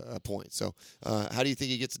you a point. So how do you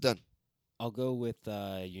think he gets it done? I'll go with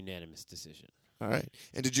unanimous decision. All right.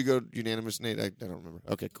 And did you go unanimous, Nate? I don't remember.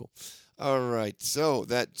 Okay, cool. All right. So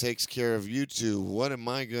that takes care of you two. What am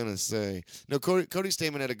I going to say? No, Cody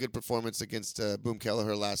Stamann had a good performance against Boom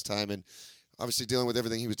Kelleher last time, and obviously dealing with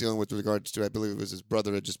everything he was dealing with regards to, I believe it was his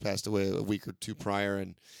brother had just passed away a week or two prior,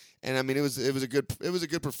 and I mean it was a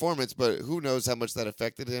good performance, but who knows how much that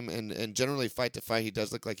affected him? And generally fight to fight, he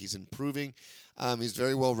does look like he's improving. He's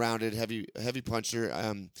very well rounded, heavy puncher.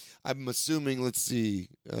 I'm assuming. Let's see,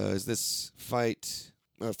 is this fight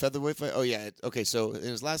featherweight fight? Oh yeah. Okay, so in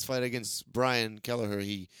his last fight against Brian Kelleher,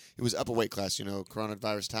 it was up a weight class.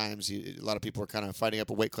 Coronavirus times. A lot of people are kind of fighting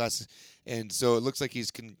up a weight class. And so it looks like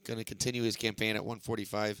he's going to continue his campaign at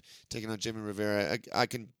 145, taking on Jimmy Rivera.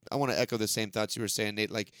 I want to echo the same thoughts you were saying,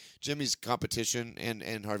 Nate. Like Jimmy's competition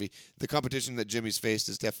and Harvey, the competition that Jimmy's faced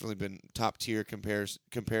has definitely been top tier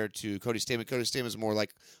compared to Cody Stamann. Cody Stamann is more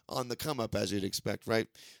like on the come up, as you'd expect, right?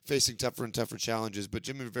 Facing tougher and tougher challenges. But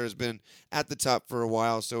Jimmy Rivera's been at the top for a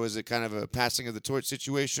while. So is it kind of a passing of the torch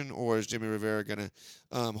situation, or is Jimmy Rivera going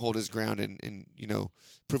to hold his ground and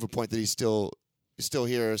prove a point that he's still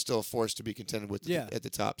here, still a force to be contended with at the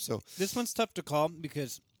top. So This one's tough to call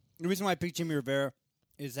because the reason why I picked Jimmy Rivera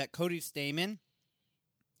is that Cody Stamann,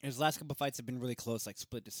 his last couple fights have been really close, like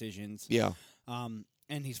split decisions. yeah, And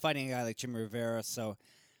he's fighting a guy like Jimmy Rivera. So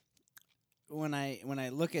when I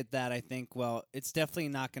look at that, I think, well, it's definitely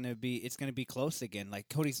not going to be. It's going to be close again. Like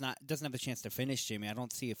Cody's doesn't have a chance to finish Jimmy. I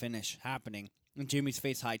don't see a finish happening. And Jimmy's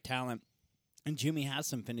faced high talent, and Jimmy has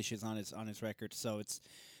some finishes on his record. So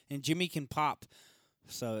and Jimmy can pop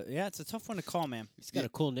So yeah, it's a tough one to call, man. He's got a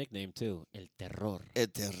cool nickname too, El Terror. El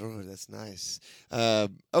Terror, that's nice.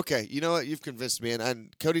 Okay, you know what? You've convinced me.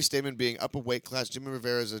 And Cody Stamen being up a weight class, Jimmy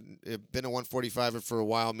Rivera's been a 145er for a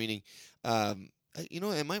while, meaning, you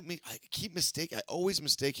know, I keep mistake. I always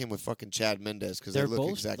mistake him with fucking Chad Mendez because they They're look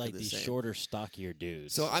both exactly like the these same. shorter, stockier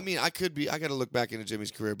dudes. So I mean, I got to look back into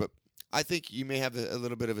Jimmy's career, but I think you may have a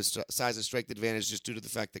little bit of a size and strength advantage just due to the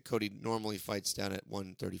fact that Cody normally fights down at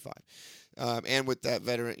 135, and with that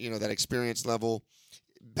veteran, you know, that experience level,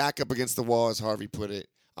 back up against the wall, as Harvey put it.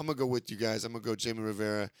 I'm gonna go with you guys. I'm gonna go Jimmy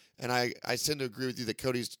Rivera, and I tend to agree with you that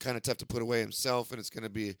Cody's kind of tough to put away himself, and it's gonna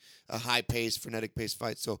be a high pace, frenetic pace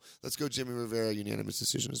fight. So let's go Jimmy Rivera, unanimous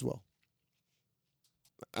decision as well.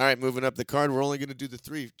 All right, moving up the card, we're only going to do the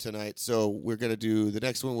 3 tonight, so we're going to do the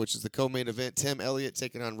next one, which is the co-main event. Tim Elliott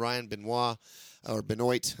taking on Ryan Benoit, or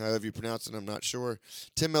Benoit, however you pronounce it, I'm not sure.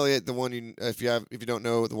 Tim Elliott, the one if you don't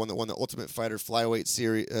know, the one that won the Ultimate Fighter flyweight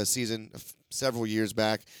season several years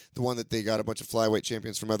back, the one that they got a bunch of flyweight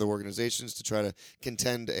champions from other organizations to try to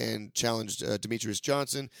contend and challenge Demetrius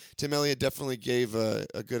Johnson. Tim Elliott definitely gave a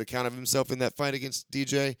good account of himself in that fight against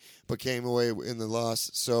DJ, but came away in the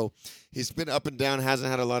loss. So he's been up and down, hasn't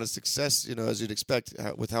had a lot of success, you know, as you'd expect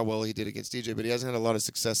with how well he did against DJ, but he hasn't had a lot of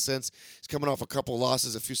success since. He's coming off a couple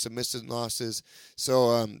losses, a few submission losses.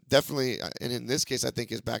 So definitely, and in this case, I think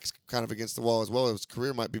his back's kind of against the wall as well. His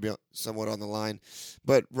career might be somewhat on the line.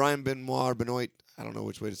 But Ryan Benoit, I don't know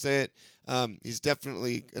which way to say it. He's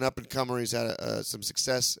definitely an up-and-comer. He's had some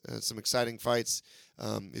success, some exciting fights.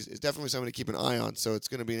 He's definitely someone to keep an eye on. So it's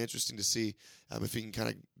going to be interesting to see if he can kind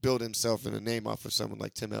of build himself in a name off of someone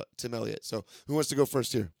like Tim Elliott. So who wants to go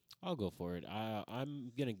first here? I'll go for it.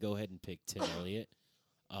 I'm gonna go ahead and pick Tim Elliott,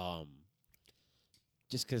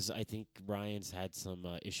 just because I think Ryan's had some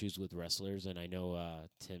issues with wrestlers, and I know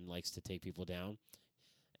Tim likes to take people down,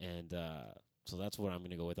 and so that's what I'm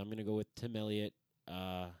gonna go with. I'm gonna go with Tim Elliott,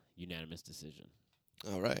 unanimous decision.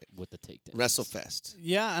 All right. With the takedown. WrestleFest.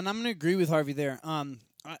 Yeah, and I'm going to agree with Harvey there. I'm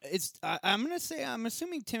going to say I'm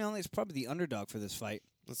assuming Tim Elliott's probably the underdog for this fight.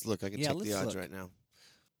 Let's look. I can Yeah, check the let's odds look. right now.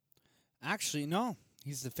 Actually, no,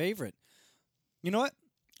 he's the favorite. You know what?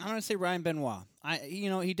 I'm going to say Ryan Benoit.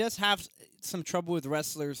 He does have some trouble with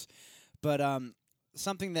wrestlers, but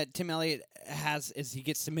something that Tim Elliott has is he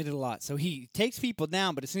gets submitted a lot. So he takes people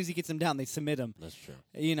down, but as soon as he gets them down, they submit him. That's true.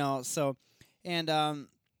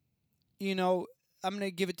 I'm going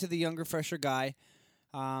to give it to the younger, fresher guy.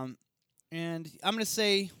 And I'm going to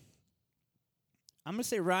say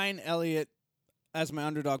Ryan Elliott as my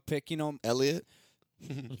underdog pick. You know, Elliott?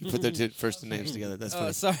 You put their first names together. That's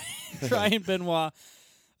funny. sorry. Ryan Benoit.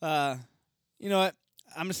 You know what?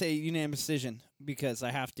 I'm going to say unanimous decision because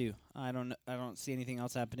I have to. I don't see anything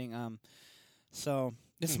else happening. So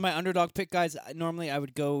this is my underdog pick, guys. Normally I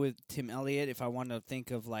would go with Tim Elliott if I wanted to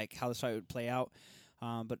think of like how this fight would play out.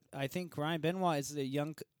 But I think Ryan Benoit is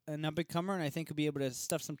an up-and-comer, and I think he'll be able to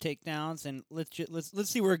stuff some takedowns, and let's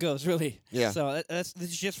see where it goes, really. Yeah. So this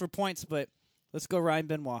is just for points, but let's go Ryan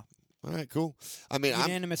Benoit. All right, cool. I mean,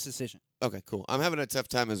 Unanimous decision. Okay, cool. I'm having a tough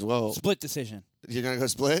time as well. Split decision. You're going to go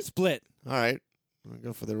split? Split. All right. I'm going to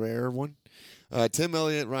go for the rare one. Tim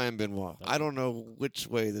Elliott, Ryan Benoit. I don't know which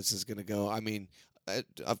way this is going to go. I mean,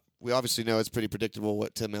 we obviously know it's pretty predictable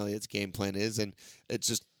what Tim Elliott's game plan is, and it's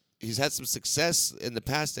just he's had some success in the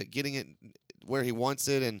past at getting it where he wants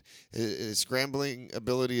it, and his scrambling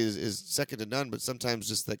ability is second to none. But sometimes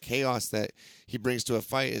just the chaos that he brings to a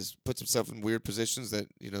fight puts himself in weird positions that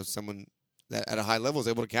someone that at a high level is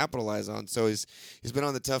able to capitalize on. So he's been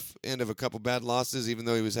on the tough end of a couple bad losses, even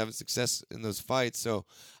though he was having success in those fights. So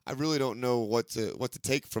I really don't know what to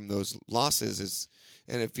take from those losses.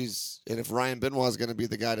 And if Ryan Benoit is going to be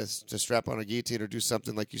the guy to strap on a guillotine or do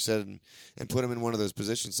something like you said and put him in one of those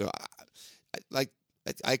positions. So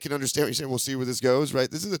I can understand what you're saying. We'll see where this goes,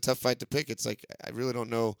 right? This is a tough fight to pick. It's like I really don't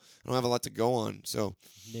know. I don't have a lot to go on. So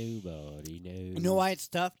Nobody knows. You know why it's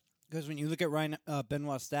tough? Because when you look at Ryan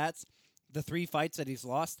Benoit's stats, the 3 fights that he's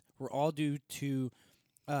lost were all due to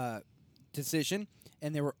decision,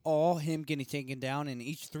 and they were all him getting taken down. And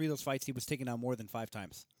each 3 of those fights, he was taken down more than 5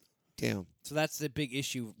 times. damn. So that's the big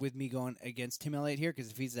issue with me going against Tim Elliott here,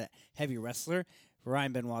 because if he's a heavy wrestler,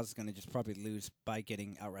 Ryan Benoit is going to just probably lose by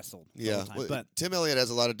getting out-wrestled. Yeah, the whole time. well, But Tim Elliott has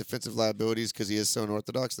a lot of defensive liabilities because he is so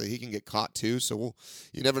unorthodox that he can get caught too. So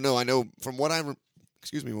you never know. I know from what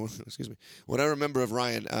what I remember of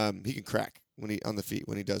Ryan, he can crack when he on the feet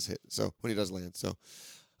when he does hit. So when he does land. So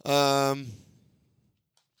I'm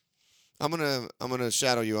gonna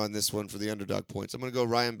shadow you on this one for the underdog points. I'm gonna go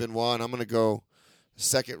Ryan Benoit, and I'm gonna go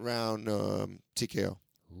second round TKO.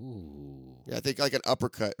 Ooh. Yeah, I think like an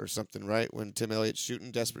uppercut or something, right? When Tim Elliott's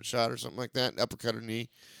shooting desperate shot or something like that, an uppercut or knee.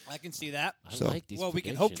 I can see that. I So- like these. Well, we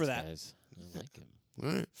can hope for that. predictions, guys. I like 'em.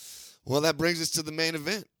 All right. Well, that brings us to the main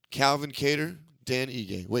event. Calvin Cater, Dan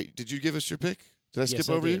Ige. Wait, did you give us your pick? Did I skip Yes,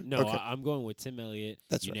 over I you? did. No, Okay. I'm going with Tim Elliott.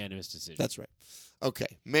 That's right. unanimous decision. That's right.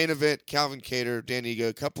 Okay. Main event, Calvin Cater, Dan Ige,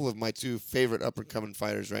 a couple of my two favorite up-and-coming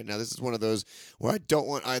fighters right now. This is one of those where I don't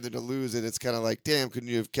want either to lose, and it's kind of like, damn, couldn't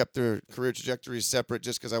you have kept their career trajectories separate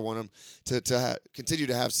just because I want them to continue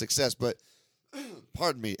to have success? But,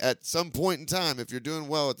 pardon me, at some point in time, if you're doing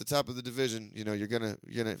well at the top of the division, you're gonna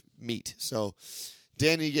meet. So,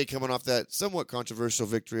 Dan Ige coming off that somewhat controversial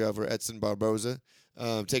victory over Edson Barboza,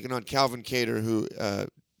 taking on Calvin Cater, who,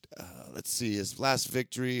 let's see, his last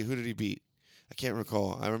victory, who did he beat? I can't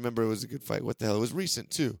recall. I remember it was a good fight. What the hell? It was recent,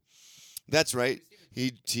 too. That's right.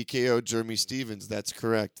 He TKO'd Jeremy Stevens. That's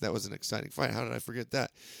correct. That was an exciting fight. How did I forget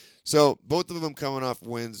that? So, both of them coming off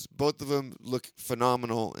wins. Both of them look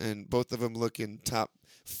phenomenal, and both of them look in top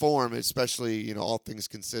form, especially, all things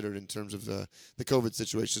considered in terms of the COVID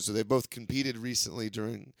situation. So, they both competed recently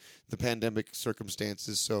during the pandemic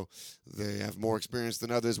circumstances. So, they have more experience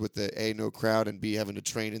than others with the A, no crowd, and B, having to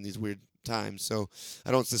train in these weird times. So,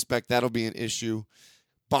 I don't suspect that'll be an issue.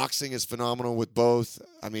 Boxing is phenomenal with both.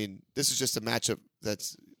 I mean, this is just a matchup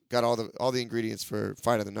that's got all the ingredients for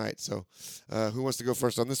fight of the night. So, who wants to go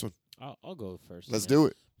first on this one? I'll go first. Let's man. do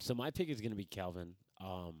it. So my pick is going to be Calvin,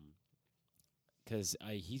 because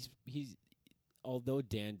he's although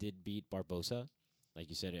Dan did beat Barbosa, like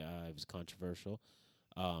you said, it was controversial.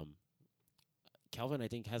 Calvin, I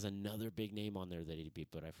think, has another big name on there that he beat,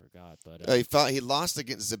 but I forgot. But He lost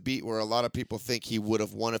against Zabit, where a lot of people think he would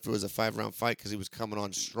have won if it was a 5-round fight because he was coming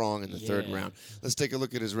on strong in the third Yeah. round. Let's take a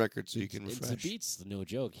look at his record so you can and refresh. Zabit's no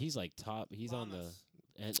joke. He's like top. He's on the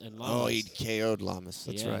and Oh, Lamas. he KO'd Lamas.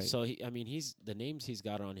 That's yeah, right. So he's the names he's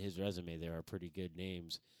got on his resume there are pretty good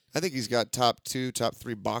names. I think he's got top 2, top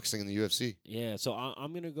 3 boxing in the UFC. Yeah, so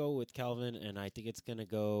I'm gonna go with Calvin, and I think it's gonna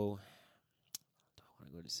go. Do I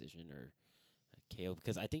want to go decision or KO?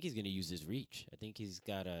 Because I think he's gonna use his reach. I think he's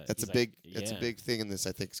got a. That's he's a big. like, That's a yeah. big thing in this.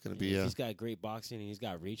 I think it's going to be. He's got great boxing and he's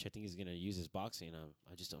got reach. I think he's gonna use his boxing.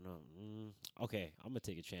 I just don't know. Okay, I'm gonna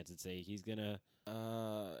take a chance and say he's gonna.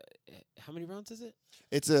 How many rounds is it?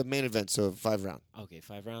 It's a main event, so 5 round. Okay,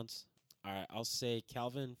 5 rounds. All right, I'll say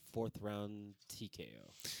Calvin 4th round TKO.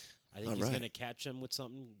 I think All he's right. gonna catch him with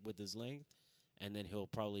something with his length, and then he'll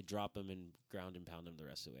probably drop him and ground and pound him the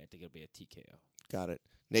rest of the way. I think it'll be a TKO. Got it.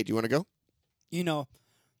 Nate, do you want to go?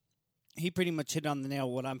 He pretty much hit on the nail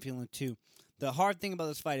what I'm feeling too. The hard thing about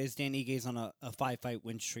this fight is Dan Ige's on a 5-fight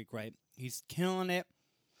win streak, right? He's killing it,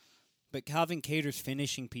 but Calvin Cater's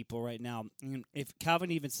finishing people right now. And if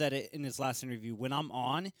Calvin even said it in his last interview, when I'm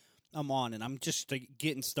on, and I'm just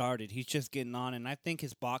getting started. He's just getting on, and I think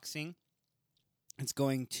his boxing is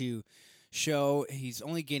going to show. He's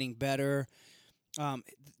only getting better.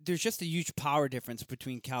 There's just a huge power difference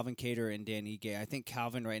between Calvin Cater and Dan Ige. I think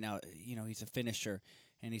Calvin right now, he's a finisher,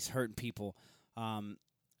 and he's hurting people.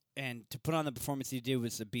 And to put on the performance he did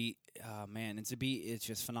with Zabit, man, and Zabit is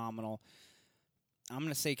just phenomenal. I'm going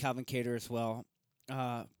to say Calvin Cater as well.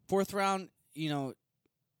 4th round,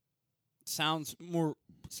 sounds more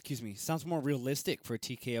realistic for a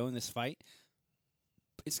TKO in this fight.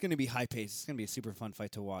 It's going to be high paced. It's going to be a super fun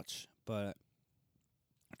fight to watch. But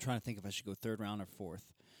I'm trying to think if I should go 3rd round or 4th.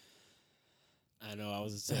 I know I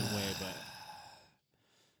was the same way, but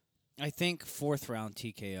I think 4th round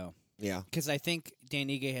TKO. Yeah. Because I think Dan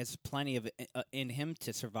Ige has plenty of it in him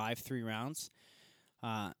to survive 3 rounds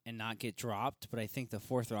and not get dropped. But I think the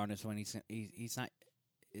 4th round is when he's not.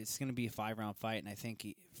 It's going to be a 5-round fight, and I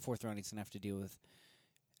think 4th round he's going to have to deal with.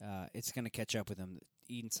 It's going to catch up with him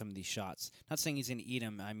eating some of these shots. Not saying he's going to eat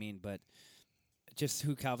them, but just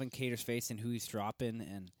who Calvin Cater's facing and who he's dropping,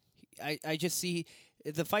 and I just see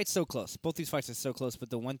the fight's so close. Both these fights are so close, but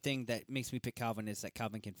the one thing that makes me pick Calvin is that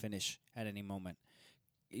Calvin can finish at any moment.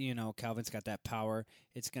 Calvin's got that power.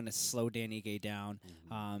 It's going to slow Dan Ige down.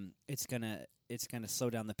 It's going to slow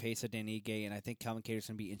down the pace of Dan Ige, and I think Calvin Cater's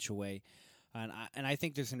going to be inch away. And I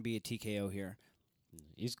think there's going to be a TKO here.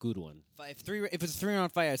 he's a good one. If it's a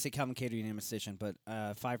 3-round fight, I'd say Calvin Cater unanimous decision. But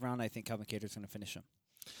 5-round, I think Calvin Cater's going to finish him.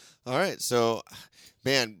 All right, so,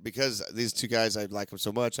 man, because these two guys, I like them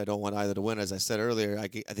so much, I don't want either to win. As I said earlier, I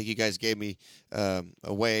think you guys gave me a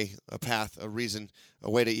way, a path, a reason,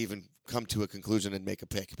 a way to even come to a conclusion and make a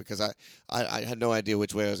pick, because I had no idea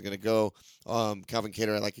which way I was going to go. Calvin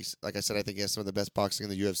Cater, like I said, I think he has some of the best boxing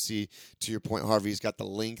in the UFC. To your point, Harvey's got the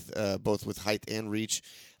length, both with height and reach.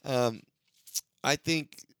 I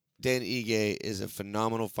think Dan Ige is a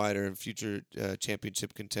phenomenal fighter and future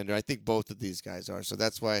championship contender. I think both of these guys are. So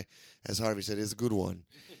that's why, as Harvey said, it's a good one.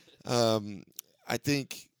 I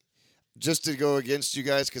think just to go against you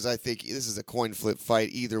guys, because I think this is a coin flip fight.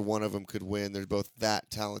 Either one of them could win. They're both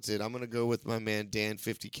that talented. I'm going to go with my man Dan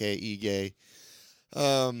 50K Ige.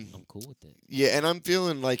 I'm cool with it. Yeah, and I'm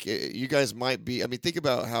feeling like you guys might be. I mean, think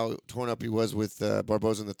about how torn up he was with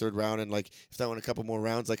Barboza in the third round, and like if that went a couple more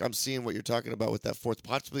rounds, like I'm seeing what you're talking about with that fourth,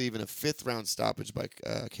 possibly even a fifth round stoppage by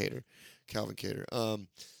Calvin Kattar.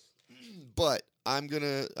 But I'm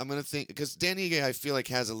gonna think because Danny Ige I feel like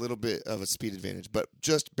has a little bit of a speed advantage, but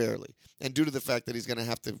just barely, and due to the fact that he's gonna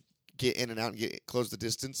have to get in and out and close the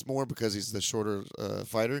distance more because he's the shorter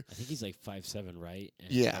fighter. I think he's like 5'7", right?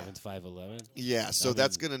 And Yeah. Calvin's 5'11". Yeah, so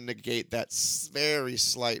that's going to negate that very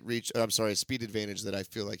slight speed advantage that I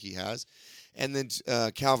feel like he has. And then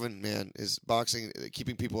Calvin, man, is boxing,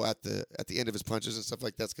 keeping people at the end of his punches and stuff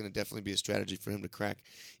like that's going to definitely be a strategy for him to crack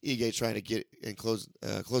Ige trying to get and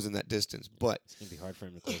closing that distance. But It's going to be hard for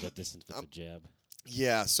him to close that distance with the jab.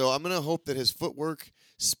 yeah, so I'm going to hope that his footwork,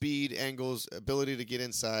 speed, angles, ability to get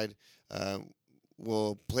inside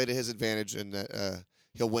will play to his advantage and that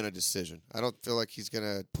he'll win a decision. I don't feel like he's going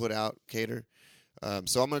to put out Kattar.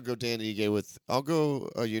 So I'm going to go Dan Ige I'll go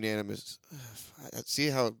unanimous. See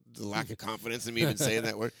how the lack of confidence in me even saying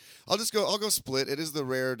that word. I'll go split. It is the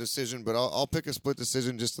rare decision, but I'll pick a split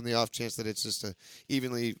decision just on the off chance that it's just a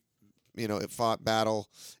evenly it fought battle,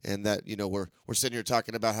 and that we're sitting here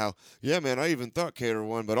talking about how man, I even thought Kattar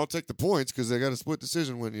won, but I'll take the points because they got a split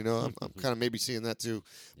decision win. I'm kind of maybe seeing that too,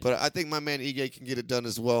 but I think my man Ige can get it done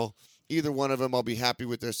as well. Either one of them, I'll be happy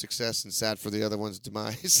with their success and sad for the other one's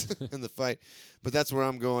demise in the fight. But that's where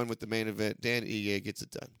I'm going with the main event. Dan Ige gets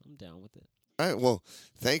it done. I'm down with it. All right. Well,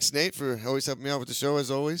 thanks, Nate, for always helping me out with the show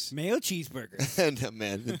as always. Mayo cheeseburger. And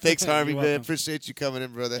man, thanks, Harvey. You're Man, welcome. appreciate you coming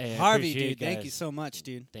in, brother. Hey, I Harvey, appreciate dude, thank guys. you so much,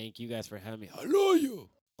 dude. Thank you guys for having me. I love you.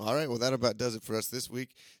 All right, well, that about does it for us this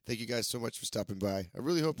week. Thank you guys so much for stopping by. I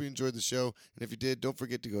really hope you enjoyed the show, and if you did, don't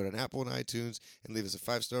forget to go to Apple and iTunes and leave us a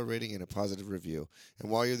 5-star rating and a positive review. And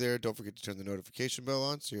while you're there, don't forget to turn the notification bell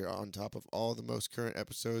on so you're on top of all the most current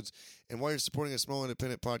episodes. And while you're supporting a small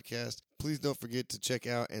independent podcast, please don't forget to check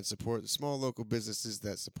out and support the small local businesses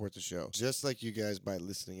that support the show, just like you guys by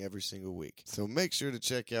listening every single week. So make sure to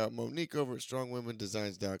check out Monique over at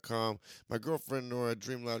strongwomendesigns.com, my girlfriend Nora at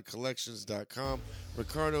dreamloudcollections.com,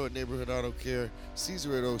 Ricardo at Neighborhood Auto Care,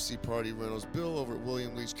 Caesar at OC Party Rentals, Bill over at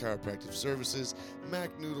William Leach Chiropractic Services, Mac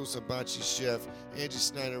Noodles Hibachi Chef, Angie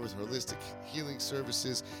Snyder with Holistic Healing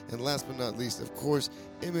Services, and last but not least, of course,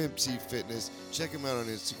 MMT Fitness. Check them out on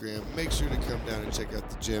Instagram. Make sure to come down and check out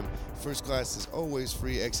the gym. First class is always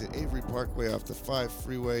free. Exit Avery Parkway off the 5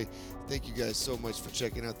 freeway. Thank you guys so much for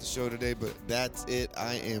checking out the show today, but that's it.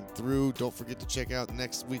 I am through. Don't forget to check out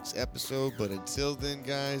next week's episode, but until then,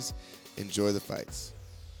 guys, enjoy the fights.